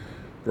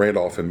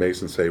Randolph and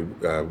Mason say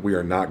we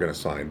are not going to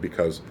sign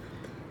because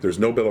there's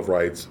no Bill of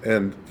Rights,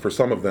 and for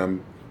some of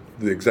them,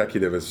 the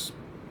executive is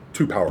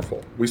too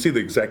powerful. We see the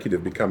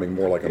executive becoming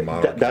more like a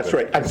monarch. That's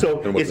right. And so,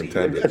 than what's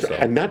intended. So.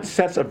 and that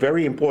sets a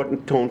very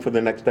important tone for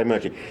the next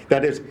dimension.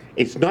 That is,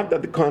 it's not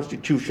that the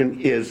Constitution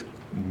is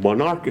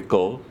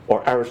monarchical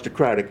or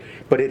aristocratic,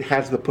 but it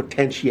has the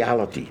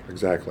potentiality.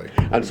 Exactly.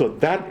 And so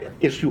that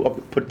issue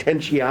of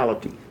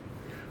potentiality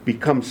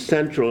becomes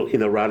central in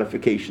the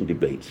ratification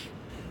debates.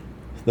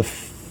 The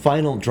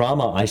final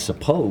drama, I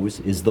suppose,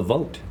 is the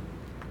vote.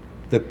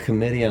 The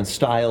Committee on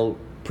Style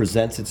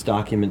presents its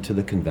document to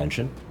the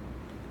convention.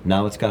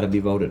 Now it's got to be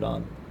voted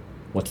on.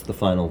 What's the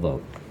final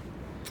vote?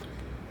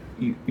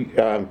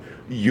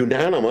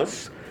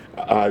 Unanimous.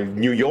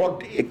 New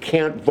York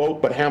can't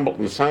vote, but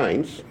Hamilton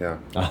signs. Yeah.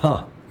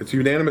 Uh-huh. It's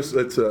unanimous.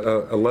 It's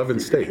 11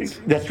 states.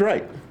 That's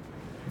right.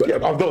 Yeah,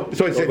 although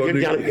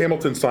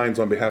Hamilton signs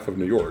on behalf of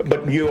New York.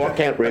 but New York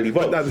can't really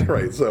vote. That's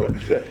right. So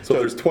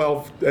there's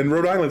 12, and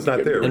Rhode Island's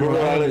not there. And Rhode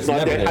Island's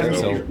not never there. there, I mean,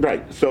 so-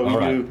 right. So All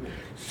right.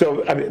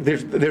 So I mean,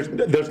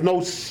 there's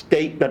no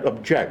state that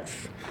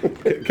objects.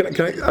 Can I?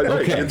 Right,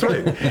 Okay. that's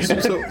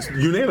right. So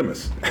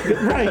unanimous.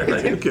 Right.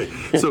 Okay.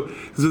 So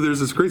there's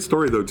this great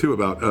story though too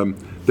about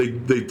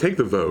they take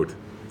the vote,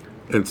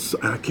 and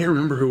I can't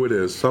remember who it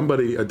is.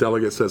 A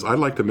delegate says, "I'd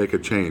like to make a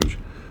change."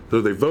 So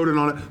they voted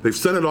on it. They've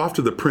sent it off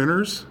to the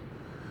printers.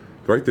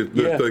 Right,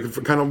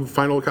 the kind of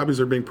final copies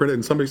are being printed,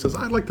 and somebody says,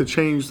 "I'd like to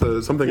change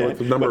something like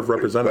the number of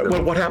representatives."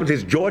 Well, what happens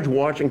is George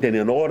Washington,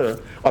 in order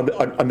on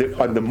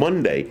the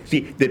Monday,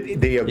 see they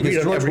agreed Because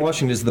on George every.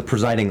 Washington is the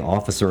presiding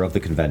officer of the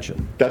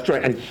convention. That's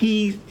right, and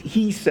he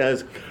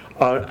says,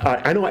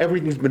 I know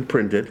everything's been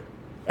printed,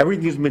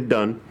 everything's been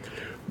done,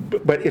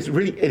 but it's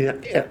really in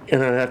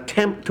an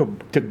attempt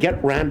to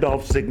get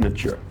Randolph's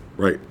signature.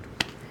 Right.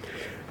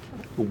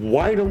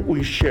 Why don't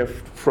we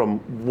shift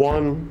from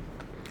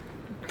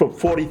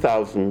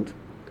 40,000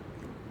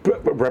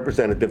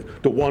 representatives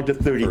to 1 to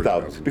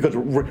 30,000?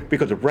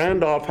 Because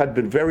Randolph had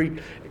been very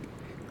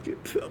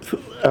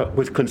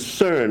was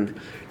concerned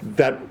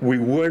that we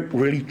weren't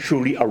really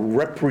truly a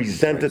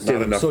representative.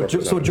 Not enough So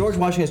representatives. George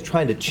Washington is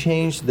trying to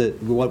change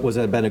what was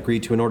had been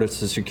agreed to in order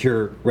to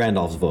secure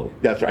Randolph's vote.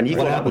 That's right, and he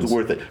What thought that was happens?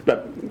 worth it,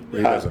 but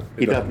He doesn't.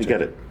 he doesn't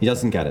get it. He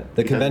doesn't get it.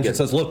 The convention get it.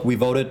 says, look, we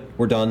voted,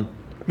 we're done.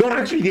 No,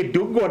 actually, they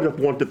do go up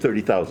 1 to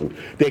 30,000.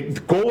 They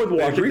go with agree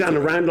Washington, to and it.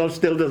 Randolph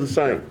still doesn't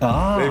sign.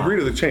 They agree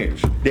to the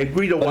change. They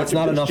agree to But it's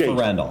not Washington's enough for change.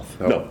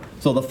 Randolph. No.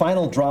 So the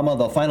final drama,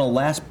 the final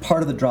last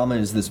part of the drama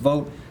is this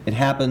vote. It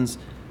happens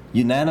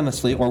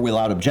unanimously, or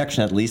without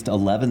objection at least,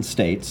 11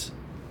 states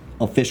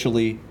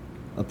officially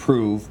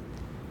approve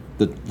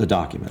the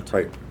document.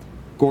 Right.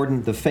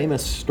 Gordon, the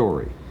famous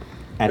story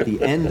at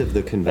the end of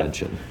the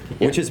convention,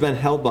 which has been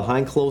held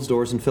behind closed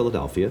doors in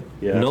Philadelphia.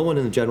 Yeah. No one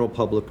in the general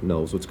public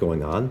knows what's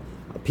going on.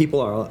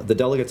 The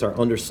delegates are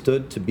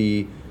understood to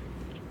be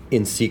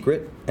in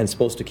secret and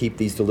supposed to keep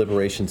these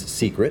deliberations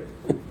secret.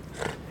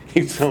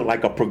 You sound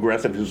like a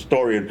progressive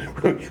historian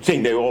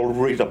saying they all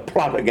raised a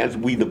plot against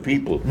we the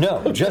people.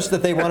 No, just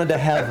that they wanted to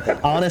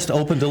have honest,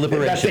 open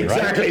deliberation, That's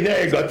exactly, right?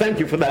 there you go. Thank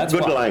you for that.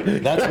 Good why.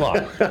 line. That's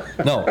why.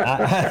 No,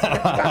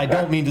 I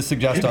don't mean to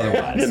suggest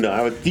otherwise. No,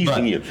 I was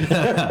teasing you.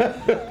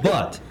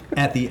 But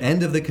at the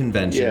end of the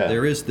convention, Yeah.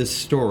 there is this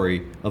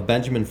story of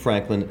Benjamin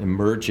Franklin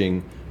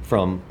emerging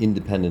from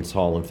Independence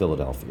Hall in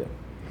Philadelphia.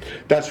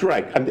 That's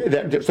right.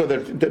 And so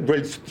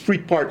there's 3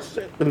 parts.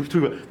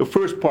 The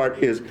first part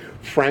is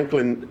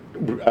Franklin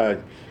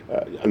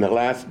on the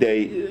last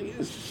day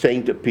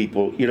saying to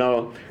people,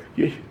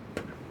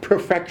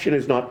 perfection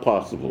is not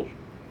possible.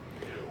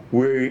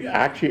 We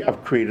actually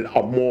have created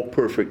a more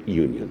perfect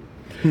union.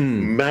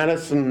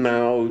 Madison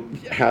now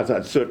has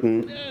a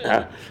certain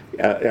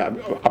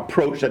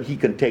approach that he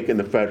can take in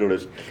the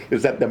Federalist,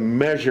 is that the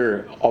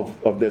measure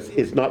of this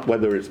is not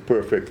whether it's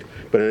perfect,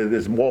 but it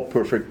is more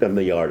perfect than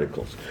the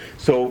Articles.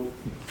 So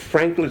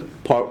Franklin's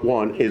part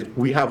 1 is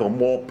we have a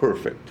more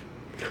perfect.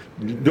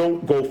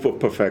 Don't go for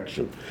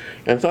perfection.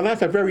 And so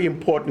that's a very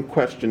important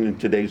question in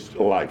today's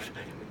life.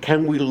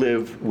 Can we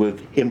live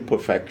with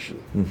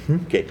imperfection?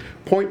 Okay.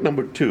 Point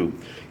number 2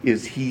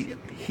 is he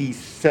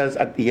says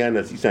at the end,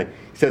 as he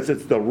says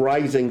it's the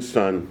rising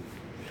sun.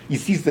 He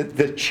sees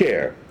the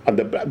chair,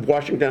 and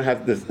Washington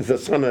has the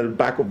sun on the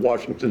back of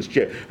Washington's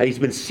chair, and he's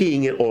been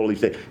seeing it all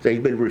these days. So he's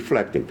been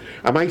reflecting.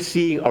 Am I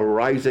seeing a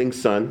rising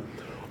sun?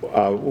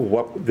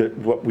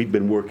 What we've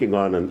been working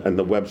on and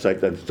the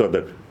website, that's sort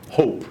of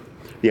hope,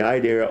 the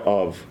idea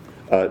of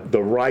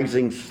the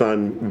rising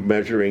sun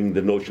measuring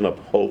the notion of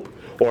hope,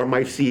 or am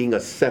I seeing a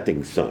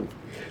setting sun?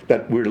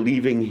 That we're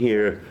leaving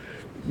here.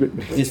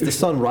 Is the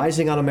sun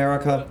rising on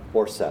America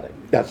or setting?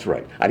 That's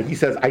right. And he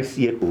says, I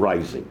see it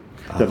rising.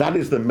 So that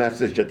is the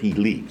message that he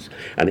leaves.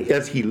 And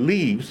as he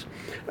leaves,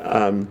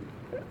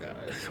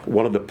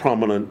 one of the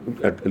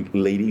prominent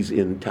ladies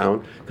in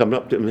town comes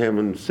up to him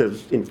and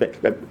says, in fact,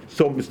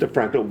 so Mr.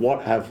 Franklin,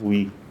 what have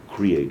we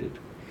created?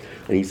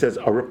 And he says,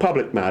 a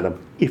republic,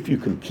 madam, if you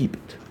can keep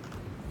it.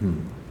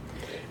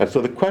 And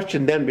so the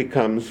question then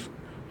becomes,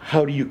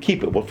 how do you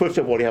keep it? Well, first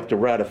of all, you have to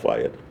ratify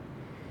it.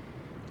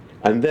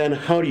 And then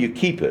how do you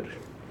keep it?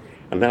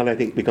 And that, I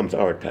think, becomes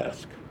our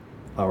task.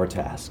 Our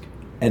task.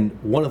 And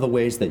one of the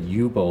ways that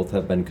you both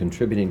have been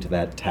contributing to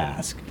that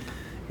task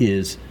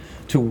is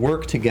to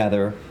work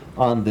together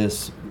on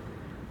this,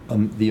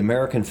 the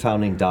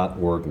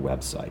AmericanFounding.org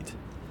website,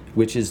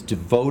 which is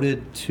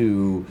devoted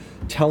to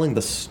telling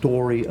the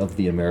story of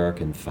the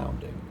American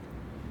founding.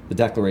 The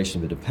Declaration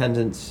of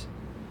Independence,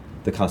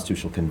 the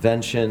Constitutional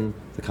Convention,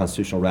 the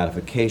constitutional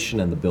ratification,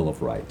 and the Bill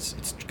of Rights.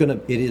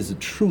 It is a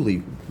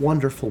truly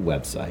wonderful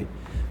website.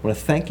 I want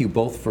to thank you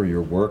both for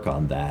your work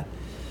on that.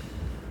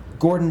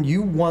 Gordon,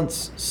 you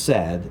once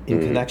said in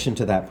connection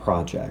to that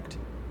project,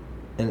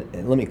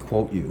 and let me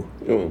quote you,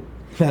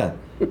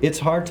 it's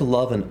hard to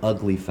love an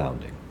ugly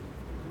founding.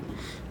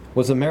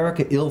 Was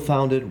America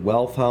ill-founded,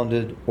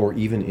 well-founded, or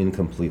even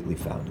incompletely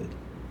founded?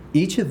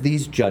 Each of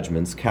these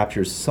judgments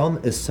captures some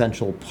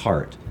essential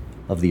part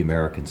of the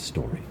American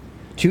story.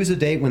 Choose a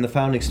date when the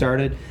founding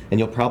started, and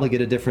you'll probably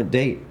get a different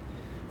date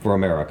for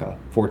America.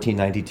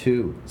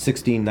 1492,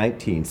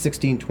 1619,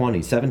 1620,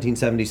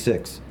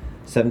 1776,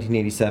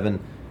 1787,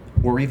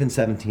 or even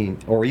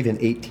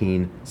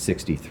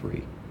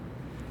 1863.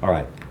 All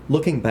right,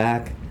 looking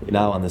back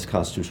now on this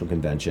Constitutional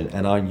Convention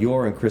and on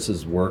your and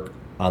Chris's work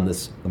on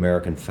this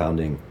American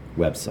Founding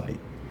website,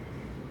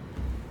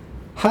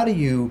 how do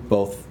you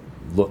both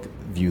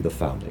view the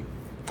founding?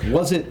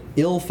 Was it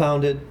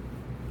ill-founded?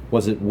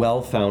 Was it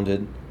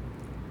well-founded?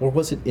 Or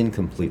was it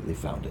incompletely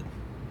founded?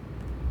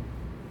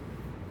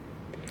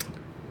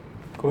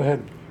 Go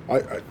ahead.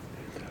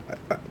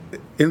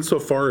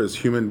 Insofar as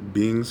human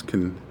beings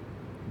can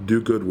do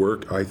good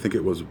work, I think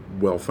it was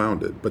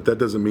well-founded. But that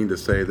doesn't mean to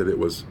say that it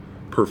was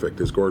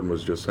perfect, as Gordon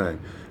was just saying.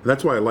 And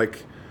that's why I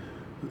like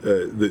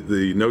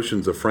the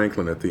notions of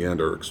Franklin at the end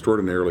are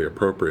extraordinarily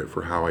appropriate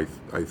for how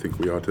I think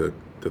we ought to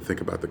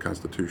think about the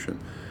Constitution.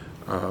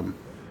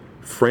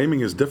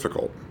 Framing is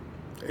difficult,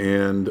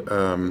 and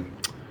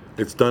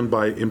it's done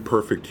by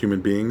imperfect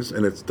human beings,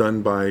 and it's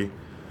done by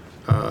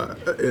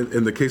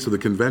in the case of the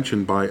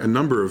convention, by a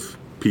number of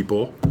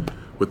people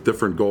with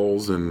different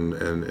goals and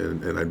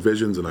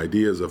visions and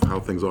ideas of how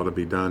things ought to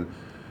be done.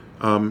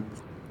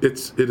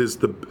 It is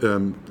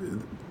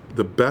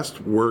the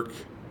best work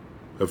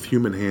of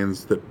human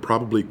hands that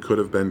probably could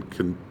have been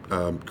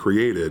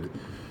created,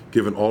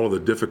 given all of the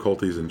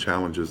difficulties and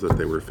challenges that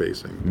they were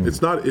facing.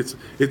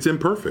 It's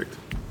imperfect,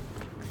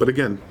 but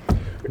again,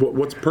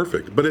 what's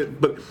perfect? But it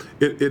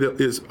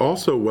is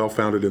also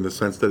well-founded in the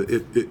sense that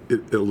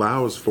it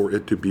allows for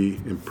it to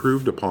be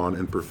improved upon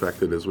and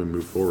perfected as we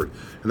move forward.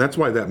 And that's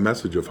why that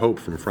message of hope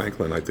from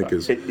Franklin, I think,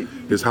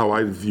 is how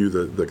I view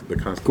the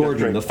Constitution.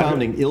 Gordon, the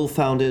founding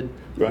ill-founded,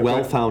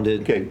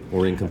 well-founded, okay,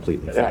 or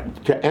incompletely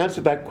founded? To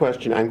answer that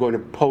question, I'm going to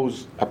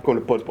pose.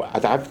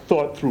 I've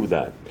thought through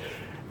that.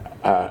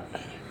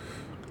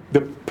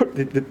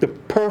 The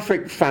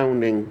perfect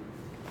founding,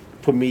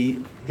 for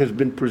me, has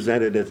been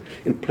presented as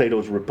in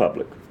Plato's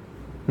Republic.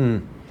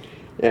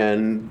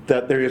 And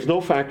that there is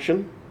no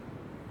faction,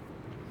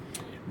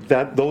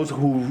 that those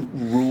who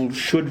rule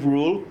should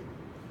rule,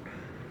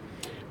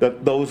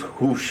 that those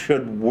who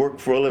should work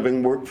for a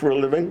living work for a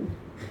living,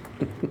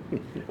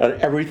 and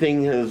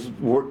everything has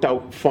worked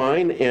out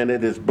fine, and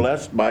it is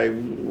blessed by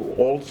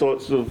all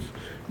sorts of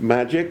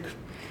magic,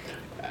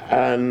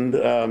 and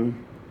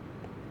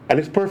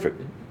it's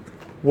perfect.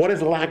 What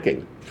is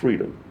lacking?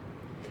 Freedom.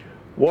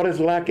 What is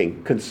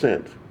lacking?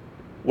 Consent.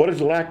 What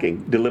is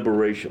lacking?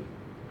 Deliberation.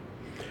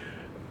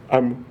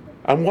 And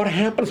what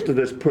happens to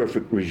this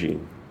perfect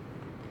regime?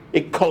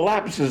 It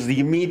collapses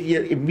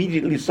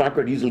immediately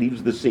Socrates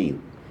leaves the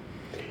scene.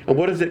 And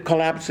what does it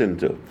collapse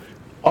into?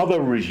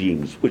 Other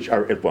regimes which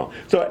are involved.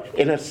 So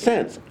in a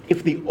sense,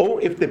 if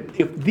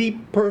the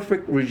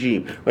perfect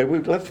regime,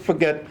 right, let's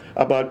forget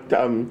about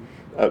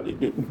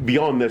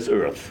beyond this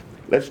earth.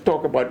 Let's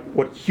talk about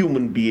what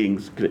human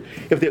beings could.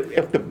 If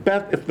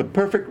the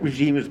perfect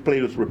regime is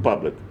Plato's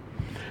Republic,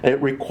 and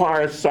it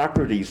requires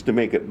Socrates to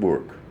make it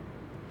work,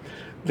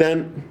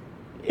 then,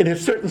 in a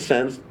certain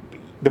sense,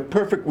 the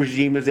perfect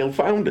regime is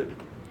ill-founded.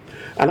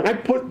 And I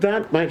put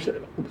that my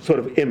sort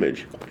of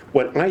image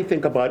when I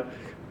think about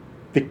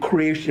the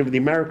creation of the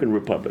American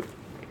Republic.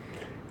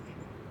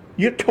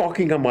 You're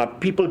talking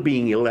about people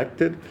being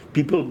elected,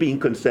 people being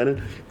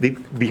consented.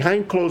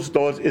 Behind closed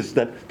doors is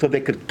that so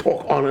they can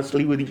talk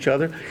honestly with each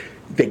other.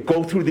 They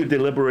go through the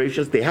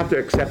deliberations. They have to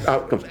accept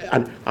outcomes.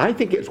 And I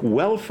think it's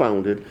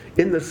well-founded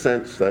in the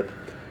sense that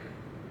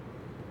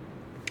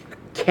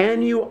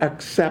can you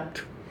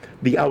accept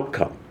the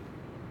outcome?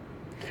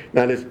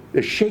 Now, there's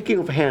the shaking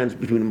of hands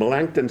between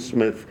Melancton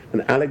Smith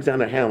and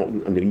Alexander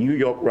Hamilton on the New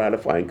York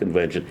ratifying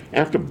convention,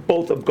 after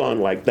both have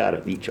gone like that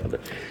at each other,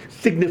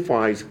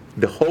 signifies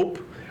the hope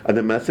and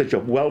the message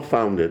of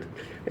well-founded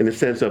in the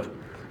sense of,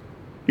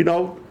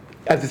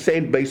 as they say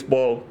in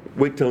baseball,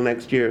 wait till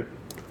next year.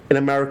 In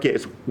America,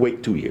 it's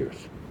wait 2 years.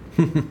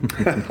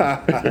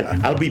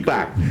 I'll be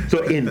back.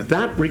 So in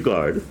that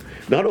regard,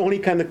 not only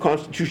can the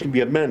Constitution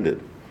be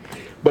amended,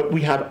 but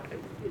we have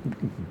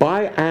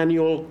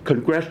biannual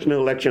congressional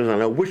elections,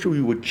 and I wish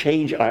we would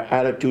change our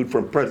attitude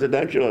from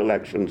presidential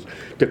elections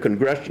to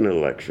congressional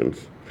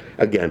elections.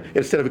 Again,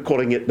 instead of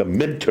calling it the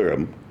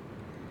midterm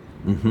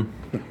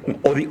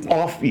or the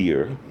off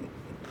year,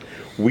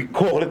 we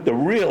call it the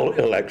real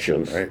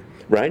elections,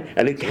 right?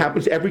 And it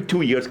happens every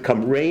 2 years,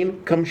 come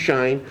rain, come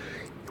shine.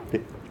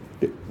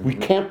 We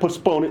can't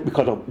postpone it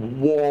because of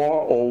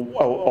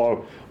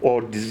war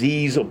or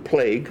disease or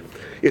plague.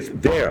 It's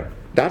there.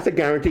 That's a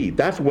guarantee.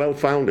 That's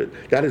well-founded.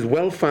 That is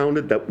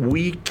well-founded that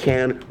we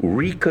can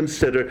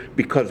reconsider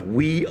because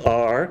we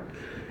are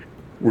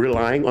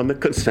relying on the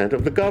consent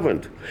of the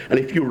governed. And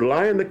if you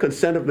rely on the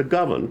consent of the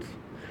governed,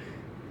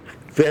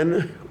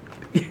 then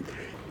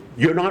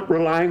you're not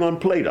relying on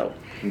Plato.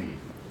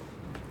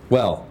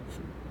 Well,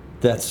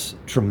 that's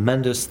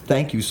tremendous.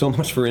 Thank you so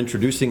much for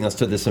introducing us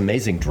to this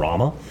amazing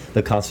drama,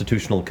 the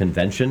Constitutional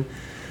Convention.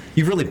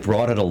 You've really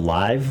brought it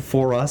alive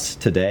for us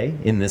today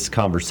in this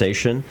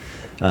conversation.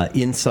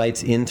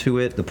 Insights into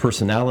it, the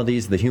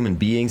personalities, the human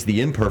beings, the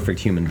imperfect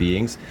human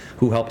beings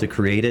who helped to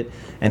create it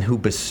and who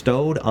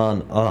bestowed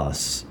on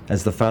us,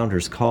 as the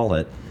founders call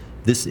it,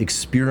 this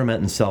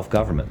experiment in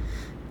self-government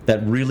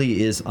that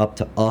really is up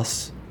to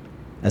us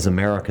as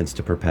Americans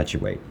to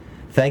perpetuate.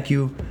 Thank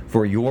you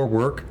for your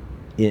work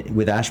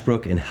with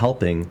Ashbrook in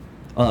helping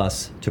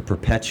us to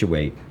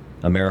perpetuate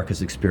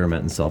America's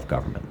experiment in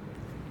self-government.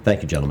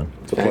 Thank you, gentlemen.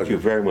 Thank you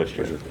very much,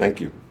 Joseph.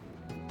 Thank you.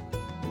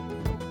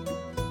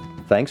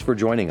 Thanks for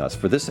joining us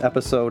for this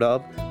episode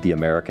of The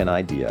American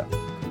Idea,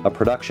 a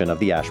production of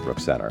the Ashbrook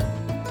Center.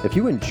 If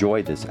you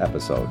enjoyed this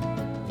episode,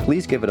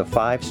 please give it a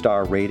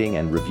 5-star rating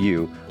and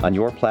review on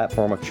your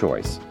platform of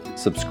choice.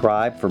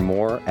 Subscribe for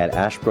more at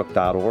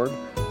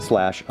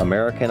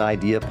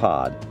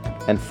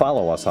ashbrook.org/AmericanIdeaPod and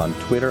follow us on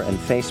Twitter and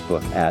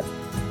Facebook at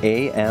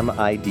AM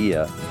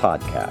Idea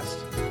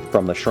Podcast.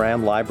 From the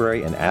Schramm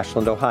Library in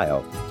Ashland,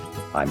 Ohio,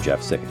 I'm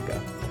Jeff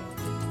Sickinga.